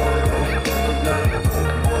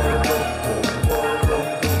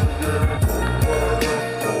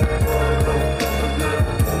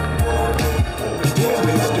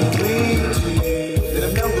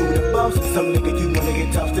 Some nigga you wanna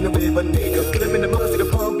get tossed in the river, nigga. Put him in the mud, see the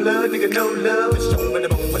pump blood, nigga. No love, it's strong with the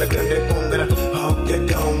bone, when I cut that bone, gonna hog that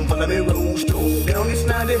dome, follow me roll strong. Down this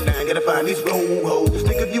 99, gotta find these roll holes.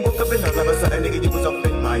 Nigga, you woke up and all of a sudden, nigga, you was up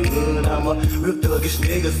in my hood. I'm a real thuggish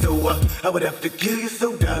nigga, so I would have to kill you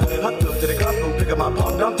so down. I took to the gospel, pick up my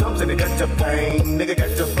palm, dumb jumps, and it got to pain. Nigga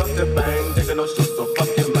got to fuck the bang, taking no shit, so fuck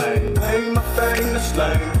your man. Ain't my thing to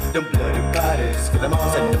slay, them bloody bodies, cause I'm all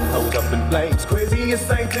setting them hoes up in flames. Crazy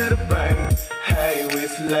insane to the brain. Hey, we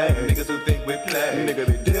slay niggas who think we play. Nigga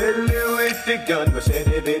be deadly with the gun, but said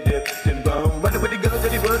it be dipped and bone. Running with the guns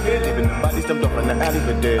that he was get, leaving the bodies dumped off in the alley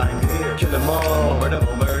for dead. I'm here, kill them all,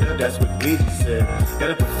 murder, that's what we said.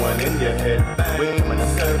 Gotta put one in your head, bang. We ain't gonna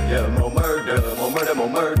serve ya, more murder, more murder, more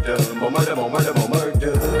murder, more murder, more murder, more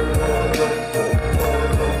murder.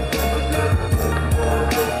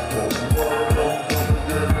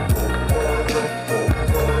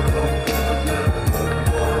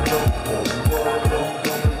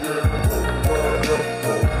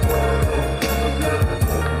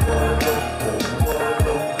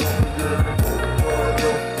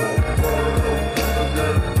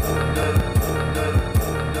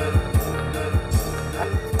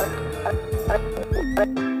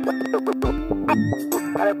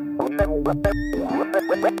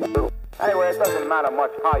 Anyway, it doesn't matter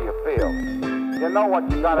much how you feel. You know what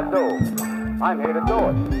you gotta do. I'm here to do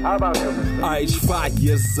it. How about you? Age 5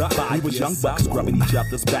 years up. We was young bucks scrubbing each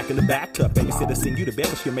other's back in the bathtub. Babysitter sing you to bed,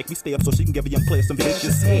 but she'll make me stay up so she can give a young player some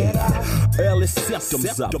vicious head. Early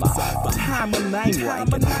symptoms of time of name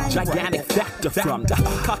ranking. Gigantic factor from the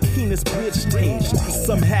Coquina's bridge stage.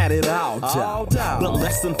 Some had it all down, but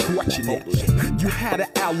less unfortunately. You had an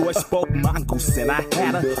alloy spoke mongoose and I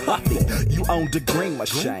had a huffy. You owned a green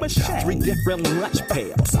machine, 3 different lunch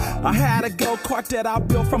pails. I had a go-kart that I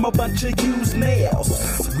built from a bunch of used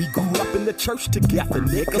nails. We grew up in the church together,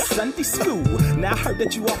 nigga. Sunday school. Now I heard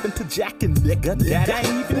that you off into jacking, nigga. That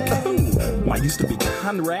ain't even cool. I used to be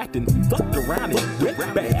Conrad and fucked around and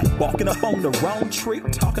went bad. Walking up on the wrong tree,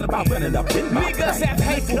 talking about running up in my niggas have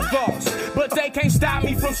hateful thoughts, but they can't stop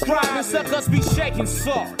me from striving. Suckers be shaking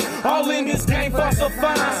salt. All in this game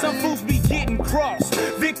falsifying. Some fools be getting crossed.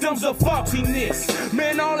 Victims of faultiness.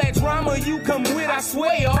 Man, all that drama you come with, I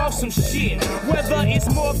swear you're off some shit. Whether it's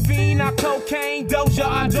morphine or cocaine,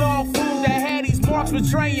 doja or dog food that had these marks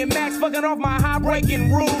betraying Max, fucking off my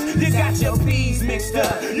high-breaking rules. You got your P's mixed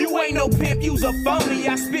up. You ain't no pimp, you's a phony.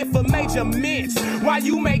 I spit for major mints while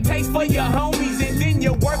you make taste for your homies, and then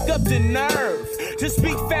you work up the nerve to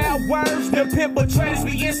speak foul words. The pimp betrayers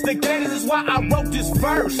be instigators. That's why I wrote this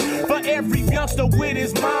verse for every youngster with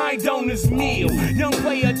his mind on his meal. Young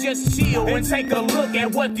player, just chill and take a look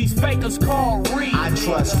at what these fakers call real. I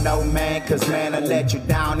trust no man, cause man will let you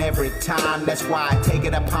down every time. That's why I take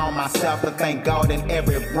it upon myself to thank God in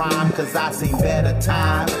every rhyme. Cause I seen better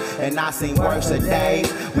times and I seen worse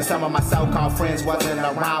days when some of my so-called friends wasn't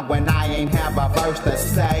around, when I ain't have a verse to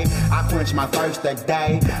say. I quench my thirst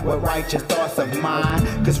today with righteous thoughts of mine.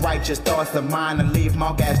 Cause righteous thoughts of mine will leave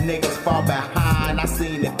monk ass niggas fall behind. I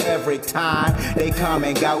seen it every time they come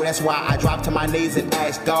and go. That's why I drop to my knees and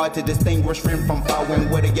ask God to distinguish friend from foe.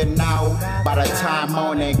 And what do you know? By the time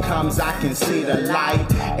morning comes, I can see the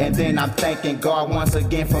light. And then I'm thanking God once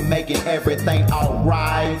again for making everything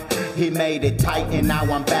alright. He made it tight and now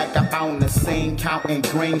I'm back up on the scene, counting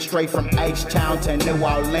green straight from H-Town to New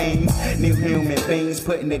Orleans. New human beings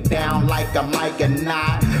putting it down like a mic and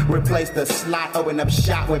not. Replace the slot, open up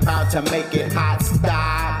shop, we're about to make it hot.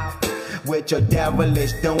 Stop with your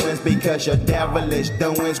devilish doings, because your devilish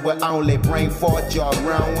doings will only bring forth your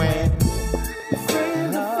ruin.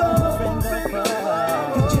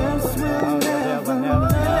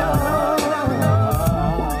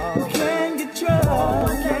 Can't get trust.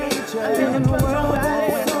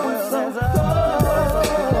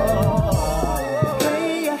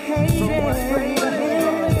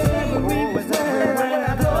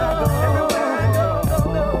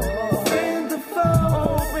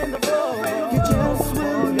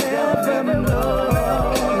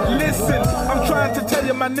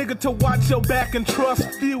 nigga to watch your back and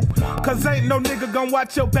trust you. Cause ain't no nigga gon'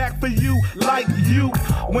 watch your back for you like you.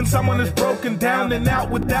 When someone is broken down and out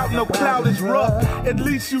without no clout is rough. At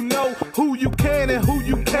least you know who you can and who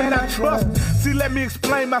you cannot trust. See, let me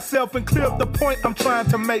explain myself and clear up the point I'm trying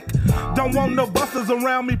to make. Don't want no busters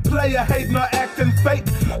around me, player hating or acting fake.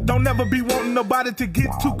 Don't never be wanting nobody to get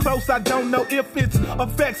too close. I don't know if it's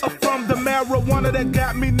effects from the marijuana that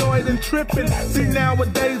got me annoyed and tripping. See,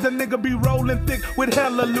 nowadays a nigga be rolling thick with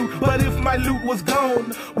hella loot. But if my loot was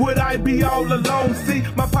gone, would I be all alone? See,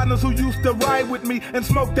 my partners who used to ride with me and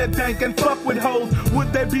smoke that dank and fuck with hoes,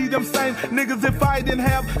 would they be them same niggas if I didn't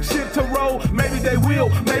have shit to roll? Maybe they will,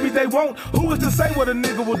 maybe they won't. Who is to say what a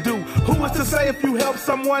nigga will do? Who is to say if you help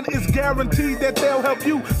someone, it's guaranteed that they'll help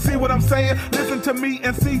you? See what I'm saying? Listen to me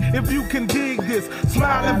and see if you can dig this.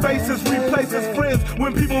 Smiling faces replaces friends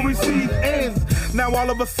when people receive ends. Now all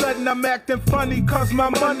of a sudden I'm acting funny cause my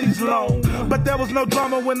money's long. But there was no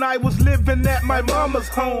drama when I was living at my mama's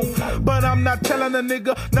home. But I'm not telling a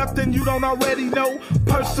nigga nothing you don't already know.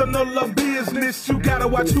 Personal or business, you gotta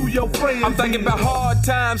watch who your friends I'm thinking about hard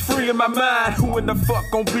times, freeing my mind. Who in the fuck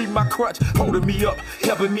gon' be my crutch? Holding me up,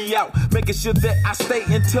 helping me out, making sure that I stay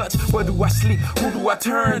in touch. Where do I sleep? Who do I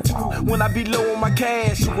turn to when I be low on my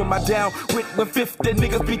cash? Who am I down with when 50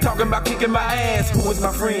 niggas be talking about kicking my ass? Who is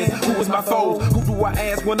my friends? Who is my foes? Who do I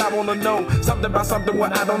ask when I wanna know something about something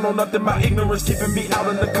when I don't know nothing? My ignorance keeping me out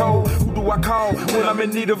in the cold. Who do I call when I'm in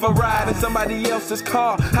need of a ride in somebody else's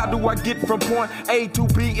car? How do I get from point A to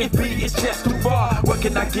B if B is just too far? Where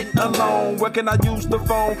can I get alone? Where can I use the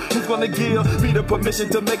phone? Who's gonna give me the permission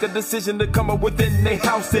to make a decision to come up within their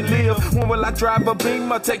house and live? When will I drive a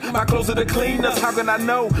Beamer, take my clothes to the cleaners? How can I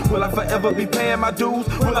know? Will I forever be paying my dues?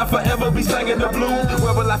 Will I forever be singing the blues?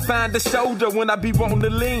 Where will I find the shoulder when I be wanting to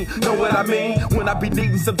lean? Know what I mean? When I be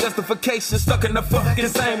needing some justification, stuck in the fucking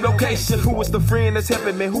same location. Who is the friend that's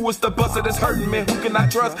helping me? Who is the buster that's hurting me? Who can I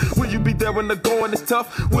trust? Will you be there when the going is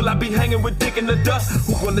tough? Will I be hanging with dick in the dust?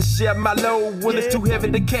 Who gonna share my load when it's too heavy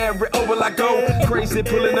to carry? Oh, will I go crazy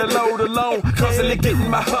pulling the load alone? Constantly getting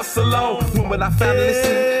my hustle on. When will I finally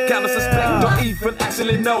see? Kinda suspect or even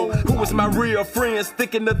actually know who is my real friends,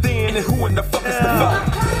 thick and the thin, and who in the fuck is the fuck?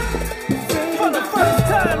 For the first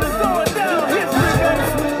time, it's going down. History,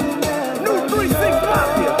 new 3-6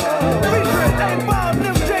 Mafia, featuring A-Ball and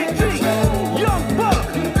MJG, Young Buck.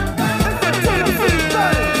 It's a Tennessee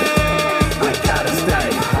thing. We gotta stay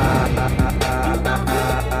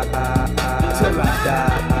till I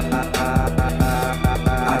die.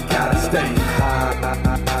 I gotta stay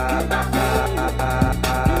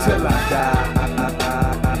till I die.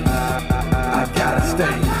 I gotta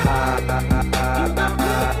stay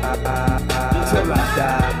till I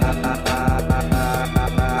die.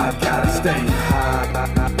 I gotta stay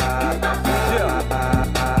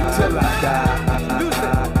till I die.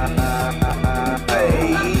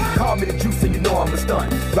 Hey, call me the juice and you know I'm a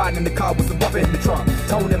stunt. Riding in the car with some bump in the trunk.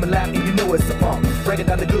 Tone in my lap and you know it's a pump. Breaking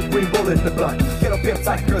down the good green bullet in the blunt. Get up pimp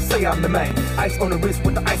tight, girl, say I'm the main. Ice on the wrist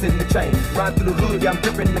with the ice in the chain. Ride through the hood, yeah, I'm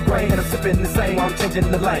dripping the grain. And I'm sipping the same while I'm changing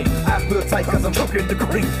the lane. I feel tight cause I'm choking the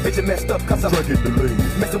green. Bitch, you messed up cause I'm drinking the lean.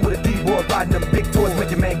 Messing with a D-boy, riding them big toys.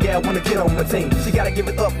 Make your man gal wanna get on my team. She gotta give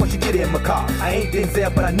it up when she get in my car. I ain't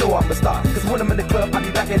Denzel, but I know I'm a star. Cause when I'm in the club, I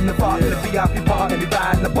be back in the bar. In the VIP bar, and be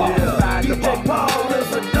buying the bar. Buying the bar. DJ Paul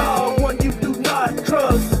is a dog, one you do not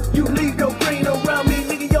trust. You leave your green around me,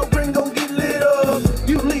 nigga, your green gon' get lit up.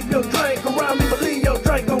 You leave your drink around me, believe your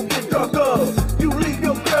drink gon' get drunk up. You leave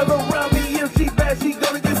your girl around me, if she bad, she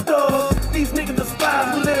gonna get stuck. These niggas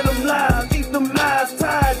despise, we let them lie. Keep them lies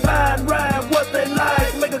tied, fine, ride what they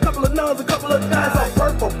like. Make a couple of nuns, a couple of dimes on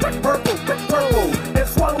purple, purple, purple. And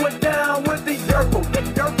swallow it down with the yerple,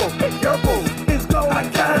 yerple. It's going I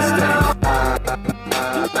gotta stay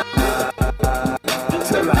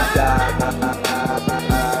till I die.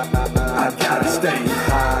 I gotta stay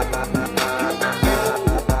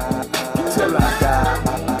till I die.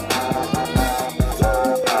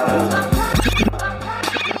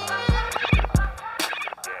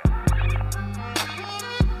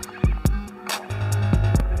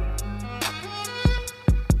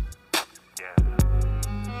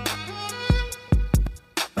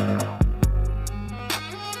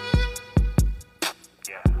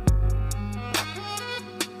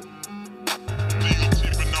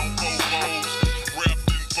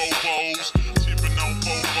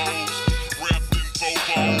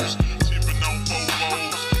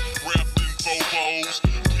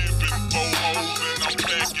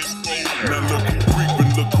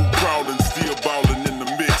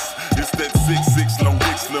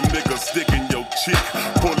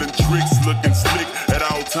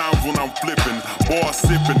 When I'm flipping, bar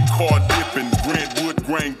sipping, car dipping, Grant Wood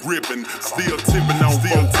grain ribbon. Still tipping on,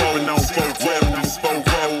 still tipping on. Four weapons, four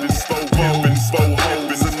weapons, four weapons, four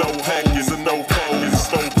weapons, and no hackers, and no hackers.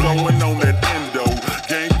 Four blowing on that endo.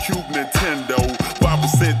 GameCube, Nintendo.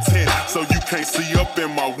 5% tint, so you can't see up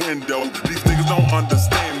in my window. These niggas don't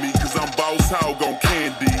understand me, cause I'm boss hog on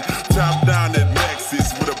candy. Top down at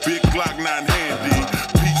Maxis with a big Glock 9 handy.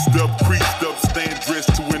 Pieced up, creased up, stand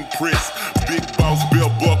dressed to impress. Big boss bill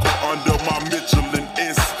buckle under my Michelin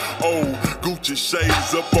S. Oh, Gucci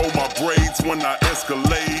shades up on my braids when I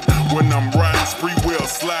escalade. When I'm riding spree wheel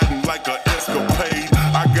sliding like a escapade.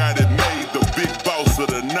 I got it made, the big boss of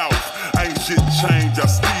the North. Ain't shit changed, I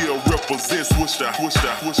still represent Swisha,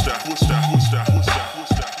 Swisha, Swisha, Swisha, Swisha, Swisha,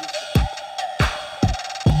 Swisha.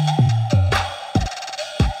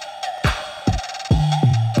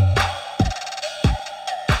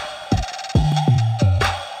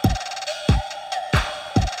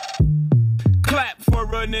 Clap for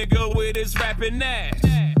a nigga with his rapping ass.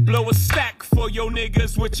 Blow a stack for your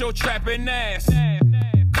niggas with your trapping ass.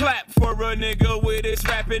 Clap for a nigga with his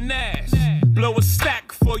rapping ass. Blow a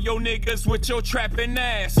stack for your niggas with your trapping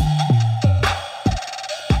ass.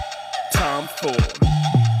 Tom Ford.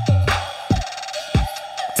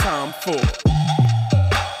 Tom Ford.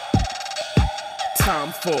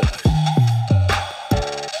 Tom Ford.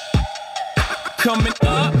 Coming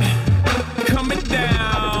up, coming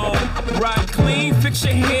down. Ride clean, fix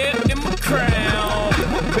your hair in my crown.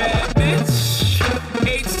 Bad bitch,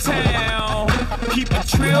 H-Town. Keep it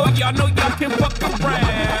trill, y'all know y'all can fuck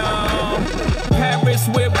around. Paris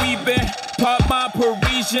where we been, pop my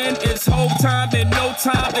Parisian. It's whole time and no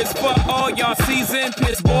time, it's for all y'all season.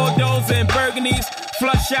 Piss Bordeaux and Burgundies,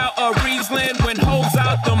 flush out a Riesling. When hoes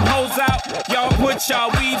out, them hoes out, y'all put y'all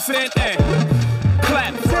weaves in and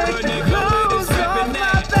clap for a nigga with his rapping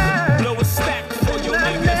ass. Blow a stack for your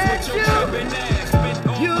niggas with your trapping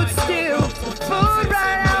ass. You'd steal food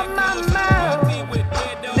right out my mouth,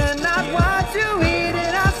 and I watch you eat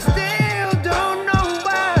it. I still don't know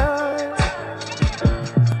why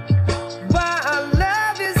I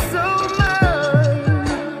love you so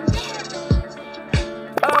much.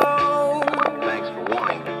 Oh, Thanks for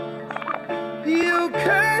warning. you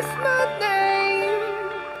cursed my name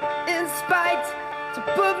in spite to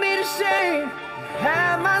put me to shame.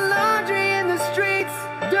 Have my laundry in the streets,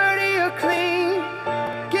 dirty or clean.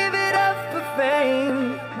 Give it up for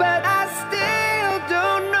fame, but I still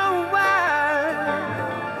don't know why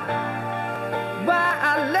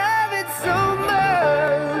I love it so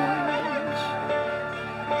much.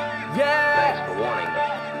 Yeah. Thanks for warning.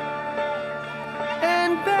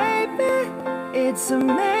 And baby, it's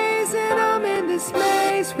amazing I'm in this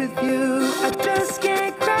maze with you. I just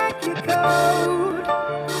can't crack your code.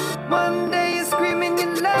 One day you're screaming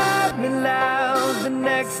you love me loud, the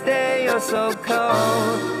next day you're so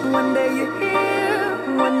cold. One day you're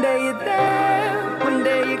here, one day you're there, one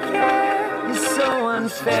day you care. You're so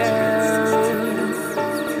unfair.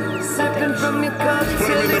 Sipping from your cup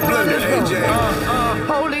till it runs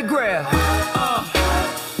over. Holy grail.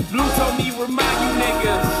 Blue told me remind you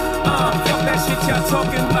niggas. Fuck that shit y'all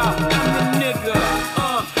talking about. I'm the nigga.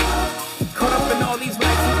 Caught up in all these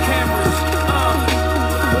lights and cameras.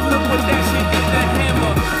 But look what that shit did to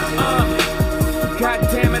Hammer. God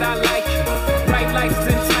damn it, I like you. Bright lights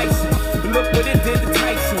enticing. But look what it did to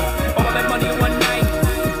Tyson. All that money in one night.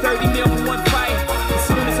 30 mil for one fight. As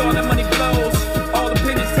soon as all that money blows, all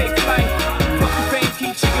opinions take flight. Fucking fame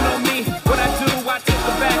keep cheating on me. What I do, I take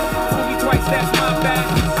the back. Fool me twice, that's my bad.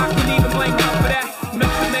 I can even blame her for that.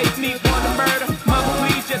 Nothing makes me want to murder. Mama,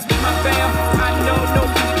 please just be my fam. I know no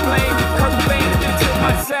one to blame. Kurt Cobain into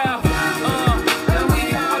myself. And we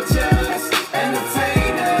all just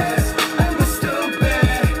entertainers, and we're stupid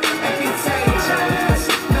and contagious.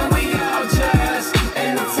 And we all just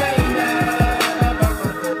entertainers.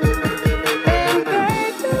 And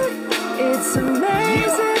baby, it's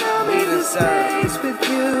amazing I'm in this space with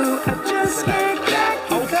you. I just can't crack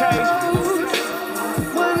your code.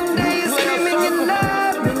 One day you're screaming you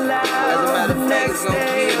love me loud, the next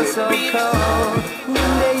day you're so cold.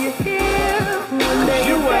 One day you're here, one day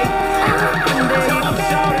you're there, one day you're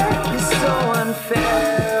there. You're so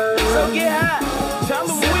unfair. So get high. Tell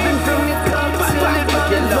them Sipping from your cup till it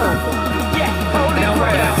runs over. Yeah. Holy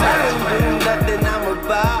grail. Nothing I'm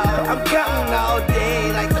about. I'm counting all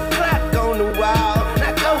day like the clock on the wall.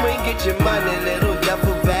 Now go and get your money, little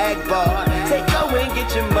duffel bag boy. Say go and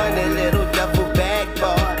get your money, little duffel bag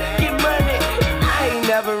boy. Get money. I ain't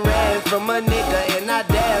never ran from a nigga, and I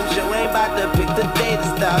damn sure ain't about to pick the day to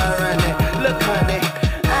start running. Look, honey,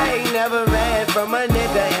 I ain't never ran from a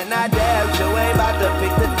nigga, and I damn sure ain't about to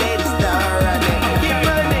pick the day to start running. Get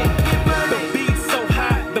money. The beat's so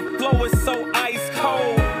hot, the flow is so ice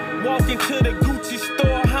cold.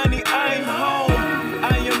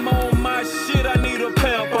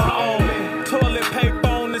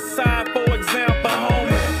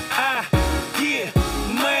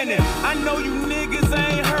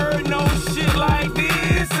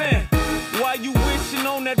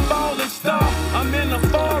 in a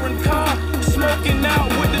foreign car, smoking out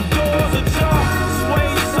with the doors ajar.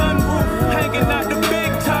 Suede sunroof, hanging out the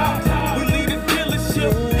big top. We leave the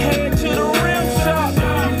dealership, head to the rim shop. You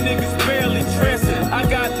niggas barely dressing, I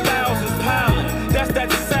got thousands piling. That's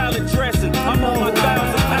that salad dressing, I'm on my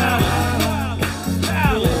 1,000 island.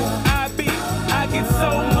 I get so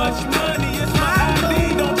much money, it's my ID,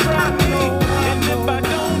 don't try me. And if I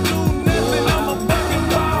don't do nothing, I'm a fucking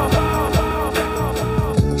ball.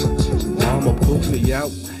 Mama put me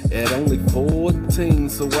out at only 14,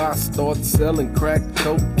 so I start selling crack,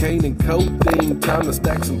 cocaine, and codeine. Time to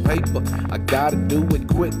stack some paper, I gotta do it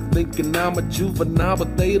quick. Thinking I'm a juvenile,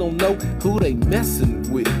 but they don't know who they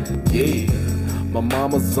messing with. Yeah, my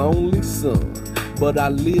mama's only son, but I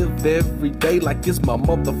live every day like it's my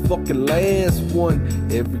motherfucking last one.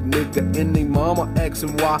 Every nigga in they mama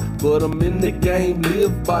asking why, but I'm in the game,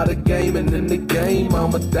 live by the game, and in the game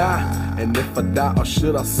I'ma die. And if I die, or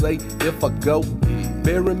should I say, if I go,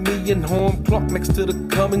 bury me in home clock next to the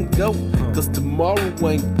come and go. Cause tomorrow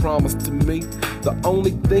ain't promised to me. The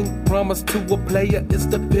only thing promised to a player is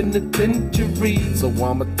the penitentiary. So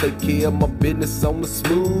I'ma take care of my business on the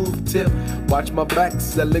smooth tip. Watch my back,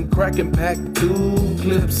 selling crack and pack 2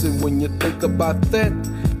 clips. And when you think about that,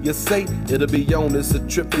 you say it'll be on. It's a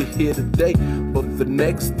trip you're here today, but the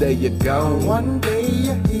next day you're gone. One day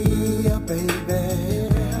you're here, baby,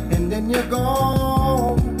 and then you're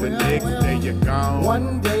gone. The next day you're gone.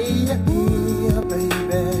 One day you're here,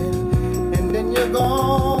 baby, and then you're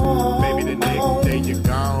gone. Baby, the next day you're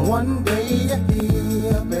gone. One day you're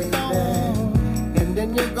here, baby, and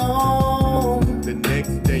then you're gone. The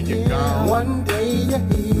next day you're gone. One day you're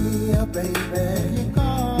here, baby,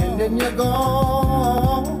 and then you're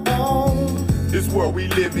gone. This world we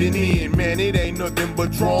living in, man, it ain't nothing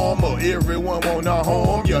but drama. Everyone wanna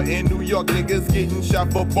harm ya. In New York, niggas getting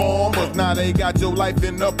shot for bombers. Now they got your life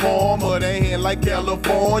in the palm of their hand like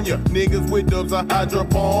California. Niggas with dubs are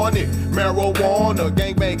hydroponic. Marijuana,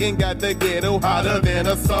 gangbanging got the ghetto hotter than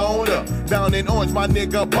a sauna. Down in Orange, my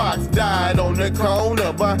nigga Box died on the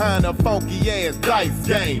corner behind a funky ass dice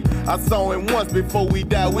game. I saw him once before we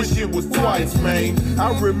died, wish it was twice, man.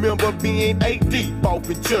 I remember being 8 deep off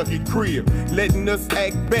in Chucky crib, letting us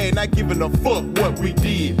act bad, not giving a fuck what we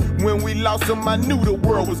did. When we lost him, I knew the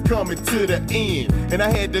world was coming to the end, and I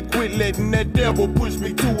had to quit letting that devil push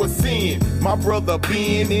me to a sin. My brother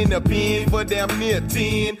been in the pen for damn near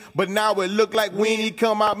 10, but now it look like when he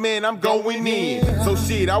come out, man, I'm going in. So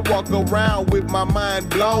shit, I walk around with my mind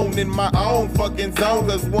blown in my own fucking zone,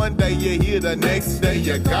 cause one day you're here, the next day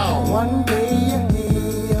you're gone. One day you're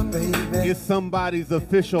here, baby. It's somebody's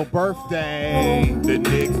official birthday. The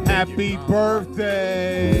next happy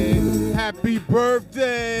birthday. Happy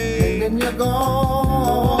birthday. And then you're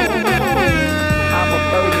gone. I'm a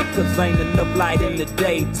burden cause ain't enough light in the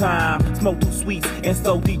daytime. Smoke 2 sweets and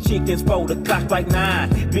sold these chickens for the clock like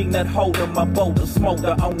 9. Big nut holder, my boulder,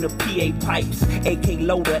 smoker on the PA pipes. AK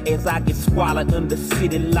loader as I get swallowed under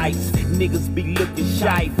city lights. Niggas be looking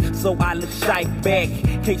shy, so I look shy back.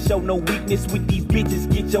 Can't show no weakness with these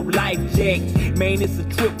bitches, get your life jacked. Man, it's a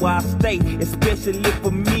trip where I stay, especially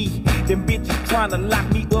for me. Them bitches tryna lock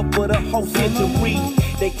me up for the whole century.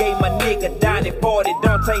 They gave my nigga Donnie 40,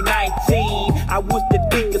 Dante 19. I wish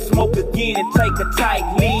that we could smoke again and take a tight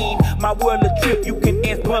lean. My world a trip, you can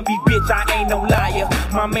ask Bumby, bitch, I ain't no liar.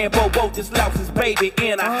 My man Bobo just lost his baby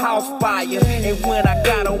in a house fire. And when I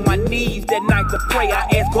got on my knees that night to pray, I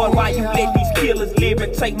asked God, why you let these killers live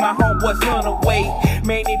and take my homeboy son away?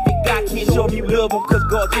 Man, if you got kids, show you love them, cause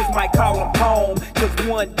God just might call them home. Cause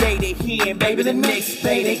one day they here and baby, the next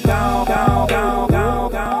day they gone, gone, gone,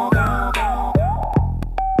 gone, gone, gone, gone.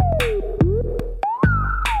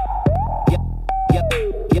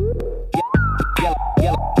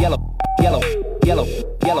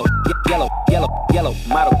 Yellow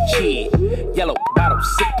model kid, yellow bottle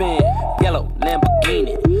sipping, yellow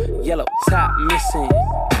Lamborghini, yellow top missing.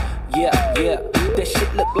 Yeah, that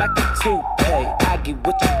shit look like a toupee. I get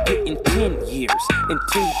what you get in 10 years, in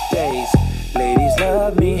 2 days. Ladies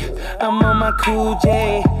love me, I'm on my cool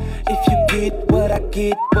J. If you get what I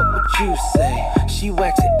get, what would you say? She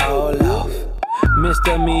wax it all off,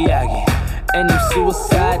 Mr. Miyagi. And them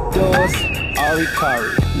suicide doors, Ari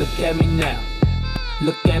Kari. Look at me now,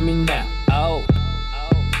 look at me now, oh.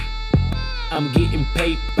 I'm getting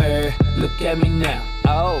paper, look at me now,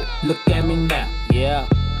 oh. Look at me now, yeah.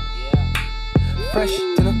 Fresh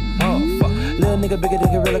to the motherfucker. Little nigga bigger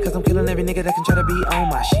than gorilla, cause I'm killing every nigga that can try to be on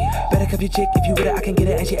my shit. Better cuff your chick, if you with it, I can get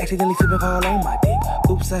it. And she accidentally slip and fall on my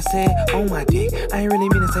dick. Oops, I said on my dick. I ain't really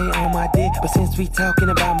mean to say on my dick, but since we talking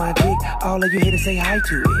about my dick, all of you here to say hi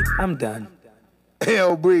to it. I'm done.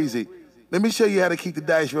 Hell Breezy, Let me show you how to keep the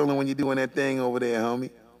dice rolling when you're doing that thing over there,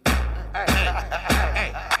 homie.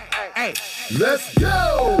 Hey, let's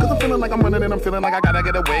go! Cause I'm feeling like I'm running and I'm feeling like I gotta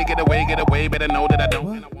get away. Better know that I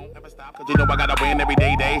don't and I won't ever stop. Cause you know I gotta win every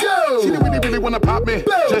day. Go! She didn't really wanna pop me.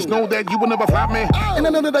 Go! Just know that you will never flop me. Oh! And I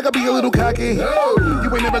know that I gotta be a little cocky. No! You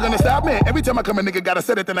ain't never gonna stop me. Every time I come a nigga gotta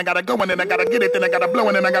set it, then I gotta go and then I gotta get it, then I gotta blow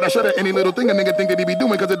and then I gotta shut it. Any little thing a nigga think that he be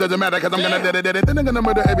doing cause it doesn't matter cause I'm gonna dead it. Then I'm gonna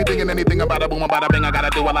murder everything and anything about a boom, about a bing. I gotta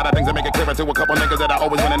do a lot of things to make it clearer to a couple niggas that I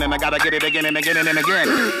always win and then I gotta get it again and again and again.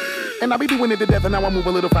 And I be doing it to death and now I move a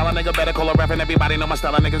little foul. A nigga better call a rap and everybody know my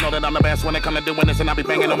style. Niggas know that I'm the best when it come to doing this. And I be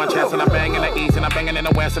banging on my chest and I bang in the east and I banging in the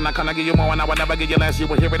west. And I kinda give you more and I would never give you less. You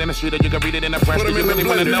will hear it in the street or you can read it in the press. Do you really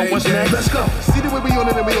wanna know what's next? Let's go. See the way we on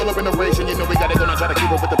it and we all up in the race. And you know we gotta go and try to keep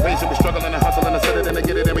up with the pace. And we struggling and hustling and set it and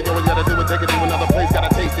get it. And we always gotta do it, take it to another place. Gotta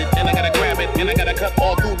taste it and I gotta grab it. And I gotta cut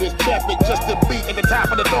all through this traffic just to be at the top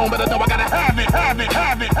of the throne. But I know I gotta have it.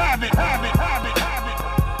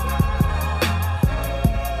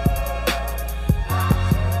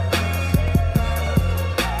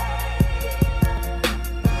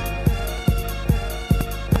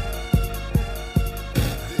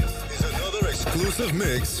 Exclusive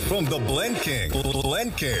mix from the Blend King.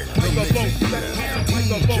 Blend King. DJ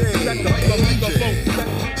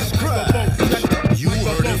Scratch. You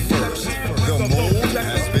heard it first. The mold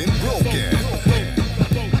has been broken.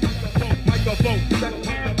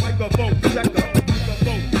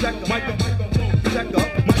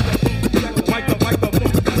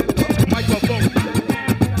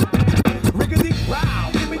 Riggedy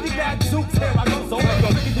round, give me the gadzooks, here I go, so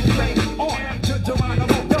riggedy play on to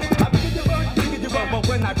Geronimo.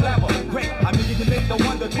 When I blabber, great, I'm eager to make the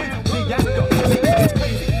wonder twins, the actor, it's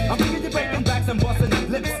crazy. I'm eager to breaking backs and busting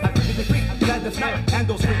lips. I'm eager to freak, glad this night, and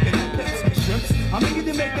those freaking lips, shrimps. I'm eager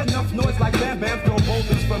to make enough noise like Bam Bam, throw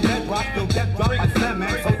boulders from bedrock, you'll get dropped like Slam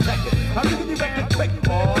Man, so check it. I'm eager to wreck it quick,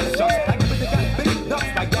 oh shucks, I give it the guy big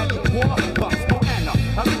ducks like Daddy War Bucks, oh Anna.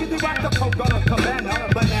 I'm eager to rock the coke on a cabana,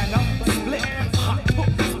 banana, split, hot,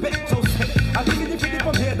 spit, so sick. I'm eager to freak it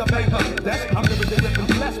from here to Bangladesh. I'm living the ripping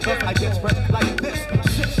flesh, plus I get fresh like this.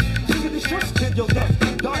 Kid, you'll get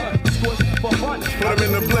done, squish for fun. Put them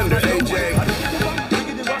in the blender, AJ. I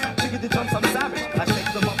dig it rush, dig it jumps, I'm savage. I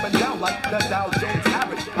shake them up and down like the Dow Jones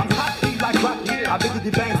average. I'm hot, like Rocky, I dig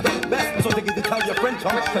it bangs the best. So dig it to tell your friend,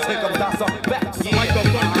 Thomas, cause here comes down some backs.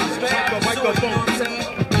 Microphone, check,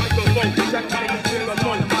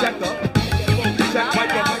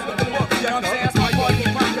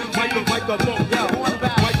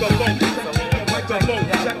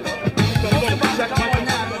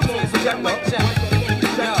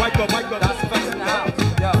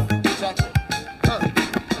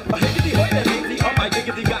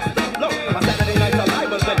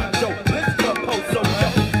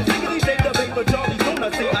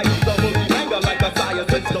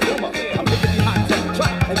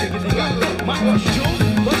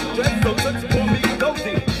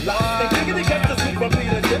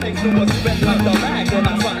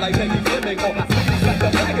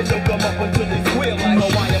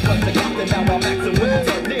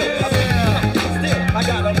 I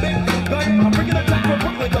got a big gun, I'm bringing it back from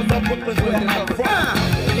Brooklyn, cause I'm Brooklyn's where I'm from.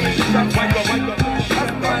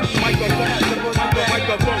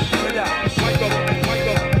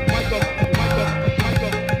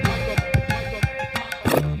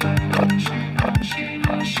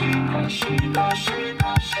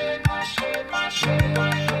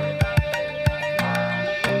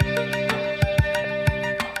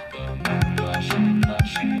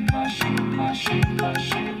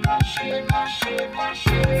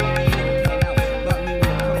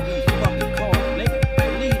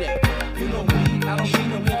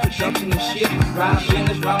 Drive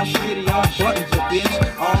fingers round city on buttons, a bitch.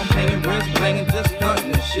 Arm hanging, wrist banging, just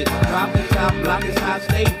cutting and shit. Drop the top, block is high,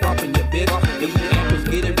 stay bumping your bitch. These ankles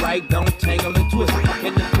get it right, don't tangle and twist.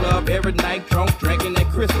 Hit the club every night, drunk, drinking that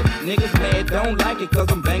crystal. Niggas mad, don't like it, cause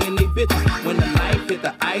I'm banging they bitches. When the knife hit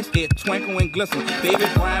the ice, it twinkle and glisten. Baby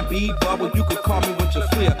Brian B. Bubble, you could call me with your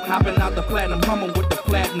flip. Hopping out the platinum Hummer with the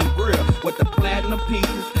platinum grill. With the platinum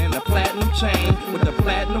pieces and the platinum chain. With the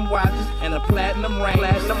platinum watches and the platinum ring.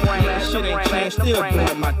 That shit ain't changed, still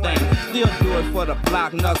doing my thing. Still do it for the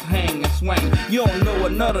block, nuts hang and swing. You don't know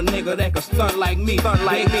another nigga that can stunt like me. Stunt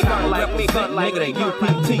like me, stunt like me, stunt like that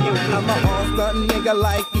UPT. I'm a all-stunt nigga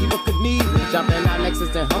like Evel Knievel. Jumping out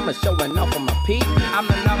Lexus and Hummer, showing off on my peak. I'm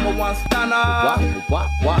the #1 stunner.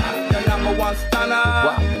 The #1 stunner.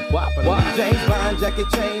 James Bond, Jackie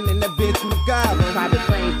Chain, and the bitch MacGyver. Private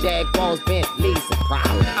plane, Jag Balls, Bentleys and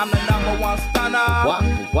prowlers. I'm the number one stunner. What?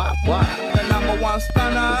 The number one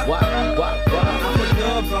stunner. What? I put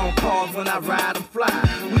dubs on cars when I ride and fly.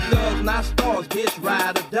 We thugs, not stars, bitch,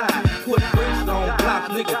 ride or die. Put bricks on blocks,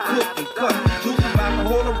 nigga, cook and cut. Juice about the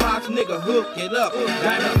whole of rocks, nigga, hook it up.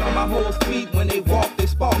 Diamonds on my whole feet when they walk, they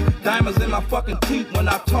spark. Diamonds in my fucking teeth when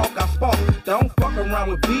I talk, I spark. Don't fuck around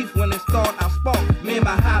with beef when it start, I spark. Me and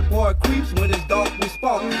my hot boy creeps when it's dark, we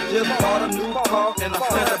spark. Just bought a new car and I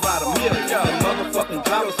spent about $1 million. The motherfucking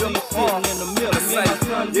driver's seat sitting in the middle. Me and my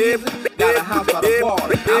son got a house by the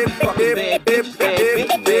water. I be fucking bad bitches, bad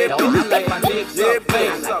bitches. I like my dicks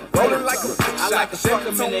up, rolling like a bitch. I like to fuck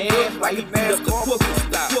him in the ass while he beat up the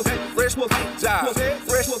pussy. Fresh pussy job,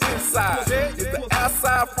 fresh inside. Is the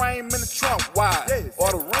outside frame in the trunk wide?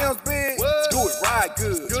 Or the rims big? Do it right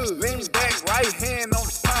good. Lean back, right hand on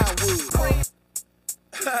the pine wood.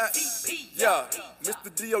 Yeah, Mr.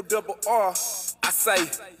 D-O-double-R. I say,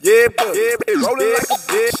 yeah, but rolling like a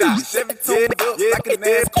bitch shot. Chevy tuned up like a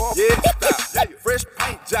NASCAR stop. Fresh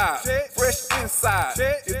paint job, fresh inside.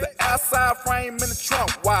 Is the outside frame in the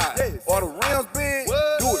trunk wide? Or the rims big?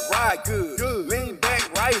 Do it right good. Lean back,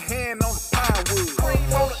 right hand on the pine wood.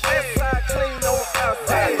 Cream on the inside, clean on the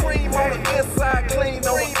outside. Cream on the inside, clean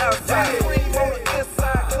on the outside. Cream on the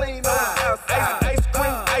inside, clean on the outside.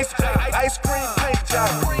 Ice cream paint job.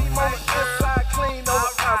 Cream on the inside, clean on the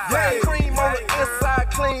outside. Cream on the inside,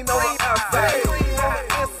 clean on the outside. Cream on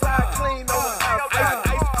the inside, clean on the outside.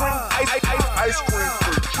 Ice cream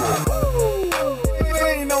paint job.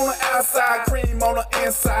 Clean on the outside, cream on the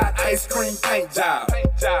inside. Ice cream paint job.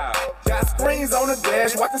 Got screens on the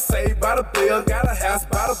dash, watching Saved by the Bell. Got a house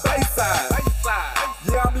by the Bayside.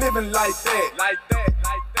 Yeah, I'm living like that.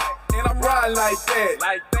 And I'm riding like that.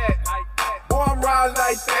 Boy, I'm riding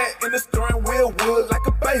like that, and the steering wheel wood like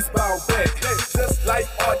a baseball bat. Just like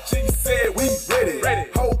RG said, we ready.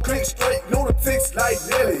 Whole click straight, lunatics like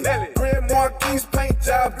Nelly. Grand Marquis paint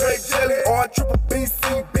job, Drake Jelly. Or triple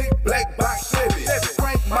BC, big black box Chevy.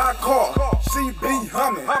 Crank my car, she be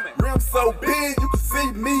humming. Rim so big, you can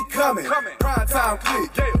see me coming. Prime time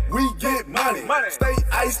click, we get money. Stay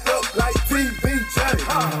iced up like TV Johnny.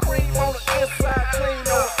 Cream on the inside, clean on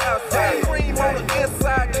the outside. Cream on the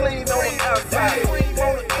inside, clean on the outside. Cream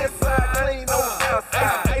on the inside, clean on the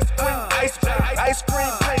outside. Ice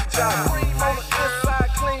cream paint job. Cream on the inside,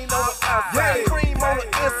 clean on the outside. Cream on the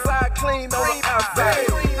inside, clean on the outside.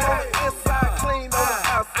 Cream on the inside, clean on the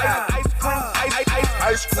outside.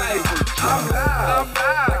 Ice cream. I'm live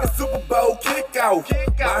like a Super Bowl kickoff.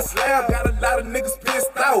 My slab got a lot of niggas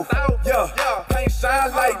pissed off. Yeah, paint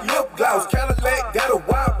shine like lip gloss. Cadillac got a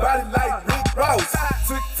wide body like Rick Ross.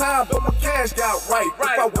 Took time, but my cash got right.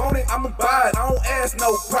 If I want it, I'ma buy it. I don't ask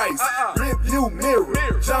no price. Rear view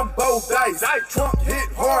mirror, jumbo dice. Trunk hit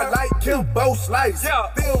hard like Kimbo Slice.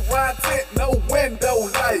 Still ride tent, no window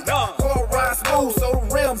light. Car ride smooth, so the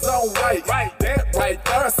rims on right. That right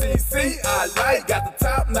there, CC, I like. Got the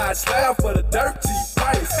top notch slab for the dirt cheap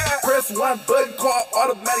price. Press one button, car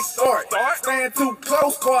automatic start. Stand too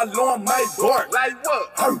close, car alarm might bark. Like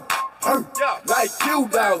what? Like you,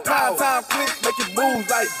 dog. Time click, make it move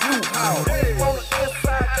like you, how. Cream on the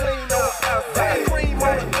inside, clean on the outside. Cream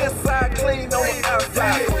on the inside, clean on the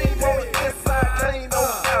outside. Cream on the inside, clean on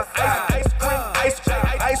the outside.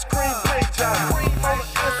 Ice cream paint job. Cream on the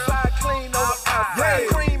inside, clean on the outside.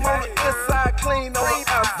 Cream on the inside, clean on the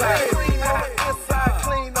outside. Cream on the inside,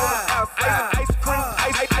 clean on the outside. Ice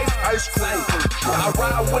cream. I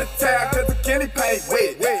ride with a tag cause the candy paint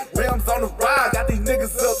wet. Rims on the ride, got these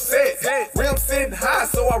niggas upset. Rims sitting high,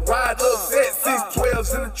 so I ride upset.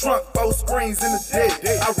 612s in the trunk, 4 screens in the deck.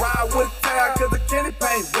 I ride with a tag cause the candy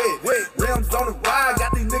paint wet. Rims on the ride,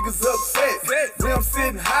 got these niggas upset. Rims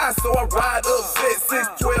sitting high, so I ride upset.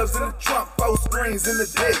 612s in the trunk, 4 screens in the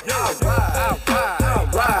deck. I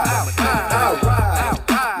ride.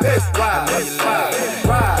 Let's ride. Let's ride.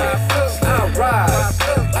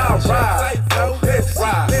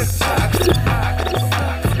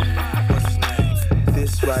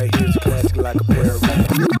 This right here's classic like a pair of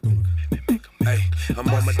Hey, I'm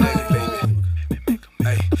on my daily, baby.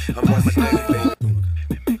 Hey, I'm on my daily, baby.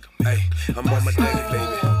 Hey, I'm on my daily, baby.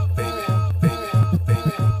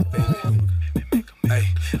 Hey,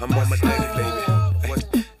 I'm on my daily, baby. What?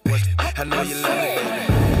 I know you love it,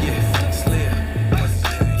 baby. Yeah, Slim.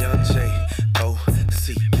 Young J. O.C.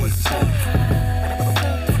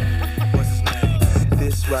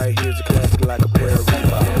 This right here's a classic like a pair of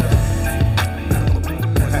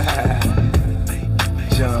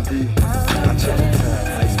John B. I check the time.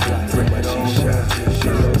 Ice block. Bring my G-shot.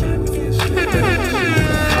 Feel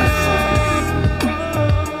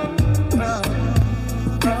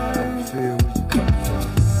where you come from.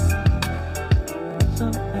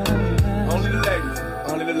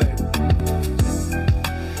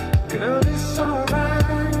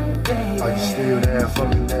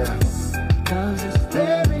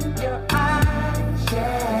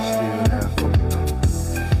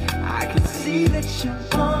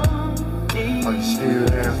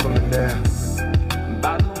 now?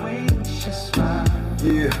 By the way she smiles.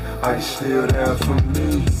 Yeah, are you still there for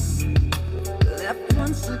me? Left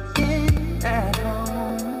once again at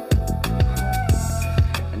home.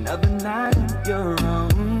 Another night on your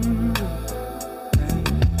own.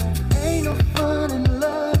 Ain't no fun in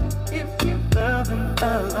love if you're loving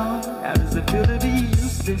alone. How does it feel to be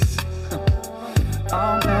useless?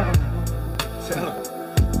 Oh no.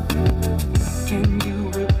 Can you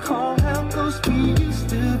recall how close we used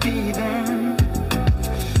to be then?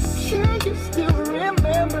 Can you still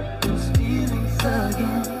remember those feelings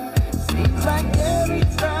again? Seems like every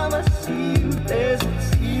time I see you, there's a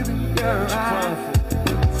tear in your eye.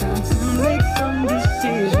 Time to make some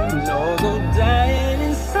decisions or go dying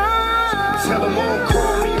inside. Tell them all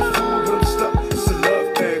call me a fool, but I'm stuck. It's a love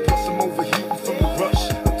thing, plus I'm overheating from the rush.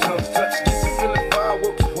 I'm tongue touch, get you feeling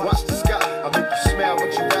fireworks. Watch the sky, I make you smile,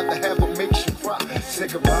 but you rather have what makes you cry. Say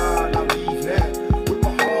goodbye and I leave now. With my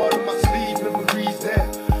heart on my sleeve, memories there.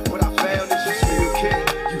 What I found is you still care.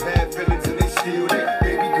 You had feelings and they still there.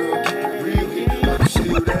 Baby girl, keep it real here, but you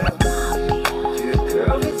still there. Yeah,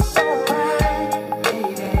 girl, it's alright,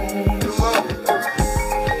 baby. Come on.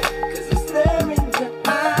 Cause it's there in your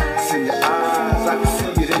eyes. It's in your eyes, I can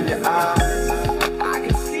see it in your eyes. I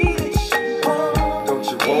can see that you want. Don't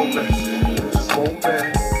you want me? Don't you want me?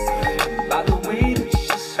 By the way that she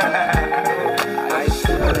smiles. I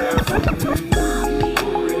still there for me.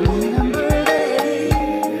 Remember that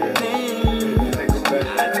evening.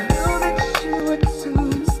 I know that you were too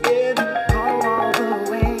scared to go all the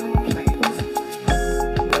way.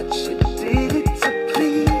 But you did it to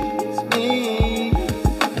please me.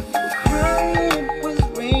 Crying it was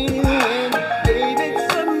raining when you gave it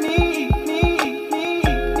to me.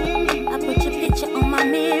 I put your picture on my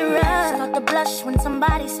mirror. Start to blush when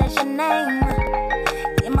somebody says your name.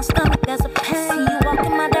 In my stomach there's a pain. See you walk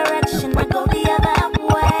in my direction, I go the other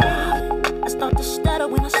way. I start to stutter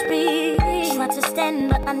when I speak. Try to stand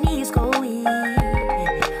but my knees go weak.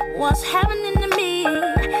 What's happening to me?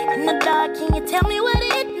 In the dark, can you tell me what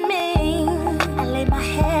it means? I lay my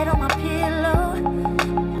head on my pillow.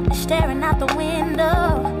 I'm staring out the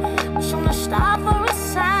window. Wish on a star for a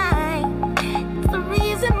sign. It's the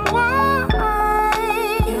reason why.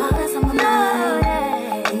 You're always on my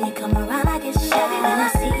mind. When you come around, I get shy. When I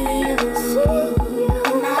see you,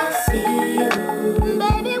 when I see you,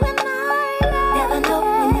 baby, when I never know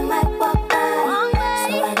when you might walk by.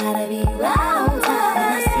 So I gotta be right on time. When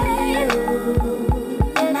I see you,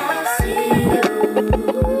 when I see you,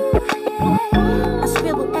 I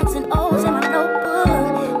scribble X and O's in my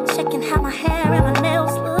notebook, checking how my hair and my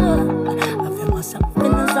nails look. I feel myself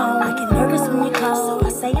in the zone. I get nervous when you call, so I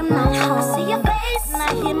say I'm not home. I see your face and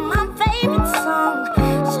I hear my favorite song.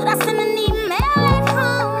 Should I send an email at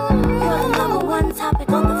home? You're the number one topic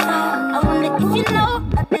on the phone. I wonder if you know,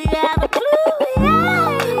 I do you have a clue?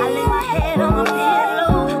 Yeah. I lay my head on my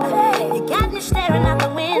pillow. You got me staring out the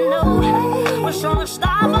window. Wish on a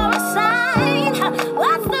star for a sign.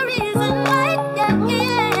 What's the reason why?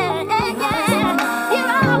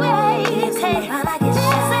 You're always hey,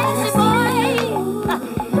 sexy boy.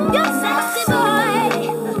 You're sexy boy.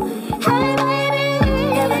 Hey baby,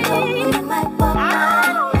 never know when you might walk by.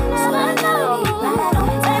 So I know,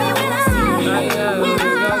 baby, when I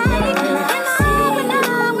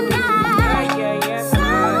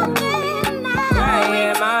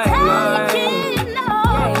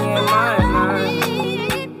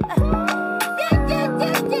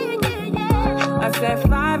I said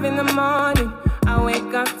 5 in the morning, I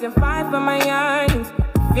wake up to 5 for my yearnings.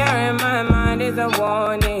 Fear in my mind is a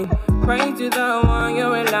warning. Pray to the one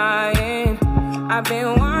you're relying. I've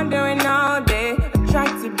been wandering all day. I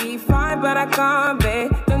tried to be fine, but I can't be.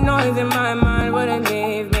 The noise in my mind wouldn't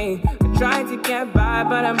leave me. I tried to get by,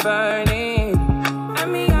 but I'm burning.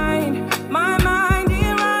 I'm behind my mind,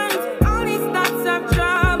 it runs. All these thoughts of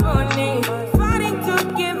trouble me. Fighting to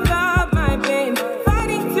give up my pain.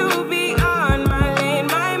 Fighting to be on my lane.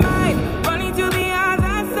 My mind running to the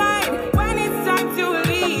other side. When it's time to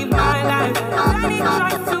leave my life, then it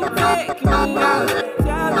tries to take me out.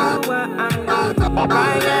 Tell you what I need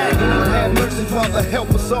right now. Have mercy, Father, help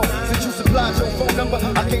us all. Since you supplied your phone number,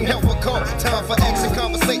 I can't help but call. Time for action,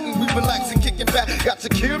 conversating, we relaxing, kicking back. Got you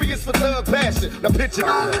curious for love, passion. Now picture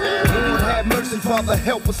Lord have mercy, Father,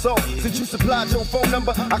 help us all. Since you supplied your phone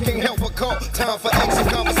number, I can't help but call. Time for action,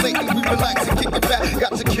 conversating, we relaxing, kicking back.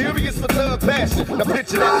 Got you curious for love, passion. Now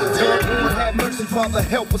picture that. Lord have mercy, Father,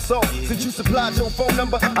 help us all. Since you supplied your phone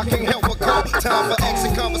number, I can't help but call. Time for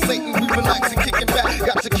action, conversating, we relaxing, kicking back.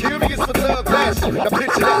 Got you curious for love, passion. Now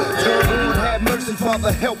picture that. Lord have mercy,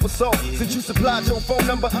 Father, help us all. Since you supplied your phone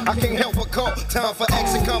number, I can't help but call. Time for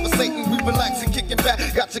action, conversating, we relaxing, kicking back.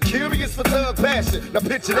 Got you curious for love, passion. Now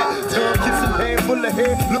picture that. Tongue kissing, hand full of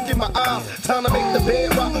hair. Look in my eyes. Time to make the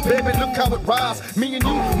bed rock. Baby, look how it rise. Me and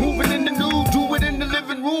you moving in the nude. Do it in the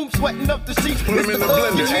living room. Sweating up the sheets. It's the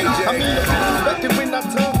love you need. I mean, I'm disrespected when I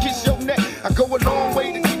tongue kiss your neck. I go a long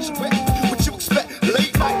way to get you wet. What you expect?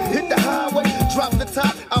 Late night, hit the highway. Drop the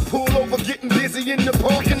top. I pull over, getting busy in the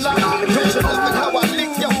parking lot. And don't you love it how I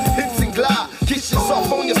lick your hips and glide? Kiss you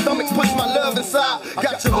soft on your stomach. Push my love inside.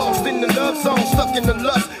 Got you lost in the love song. Stuck in the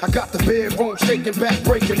lust. I got the bedroom shaking back,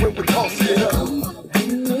 breaking when we toss it up.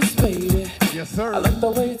 Miss baby, yes sir. I like the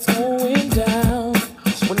way it's going down.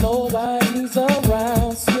 When nobody's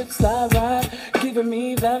around, slip slide right, giving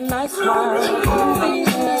me that nice smile. Everything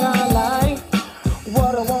that I like,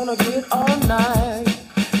 what I wanna get all night.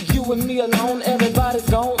 You and me alone, everybody's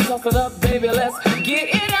gone. Toss it up, baby, let's get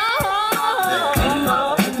it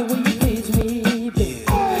on. The way you please me, baby.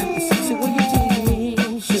 The sexy way you tease me,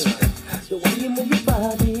 sure. The way you move your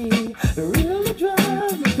body, really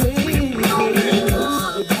drives me crazy.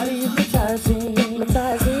 Your body is hypnotizing,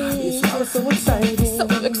 it's so exciting. So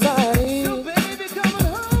exciting. So baby, come on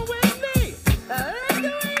home with me. Let's do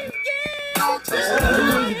it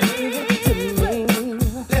again.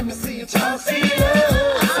 Let me see you toss it up.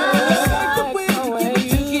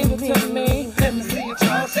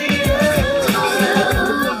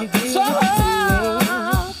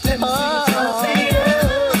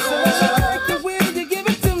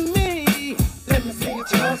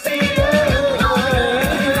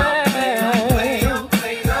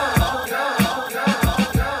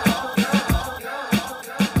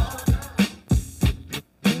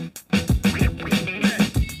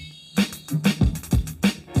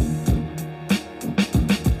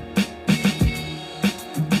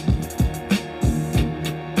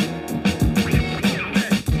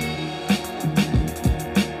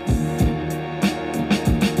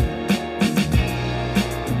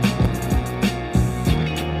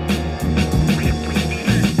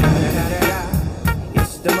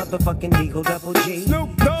 Motherfucking Deagle Double G.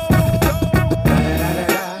 Snoop Dogg.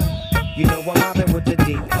 You know I'm mobbing with the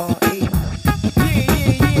D.R.E.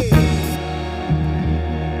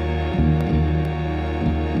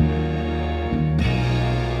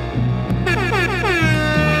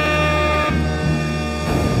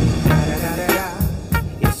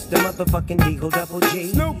 It's the motherfucking Deagle Double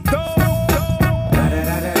G. Snoop Dogg.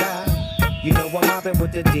 You know I'm mobbing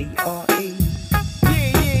with the D.R.E.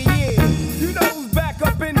 You know who's back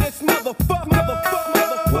up in this motherfucker.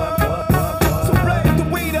 So blaze the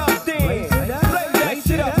weed up then. Blaze that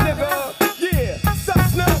shit up, nigga. Yeah, suck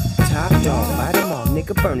Snoop. Top dog, light 'em all,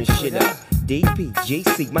 nigga, burn this shit up.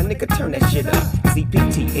 DPGC, my nigga, turn that shit up.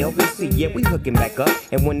 CPT, LBC, yeah, we hooking back up.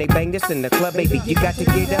 And when they bang this in the club, baby, you got to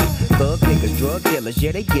get up. Thug niggas, drug dealers,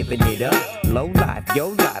 yeah, they giving it up. Low life, yo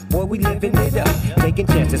life, boy, we living it up. Taking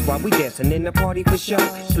chances while we dancing in the party for sure.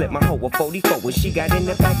 Slip my hoe a 44 when she got in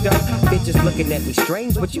the back door. Bitches looking at me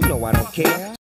strange, but you know I don't care.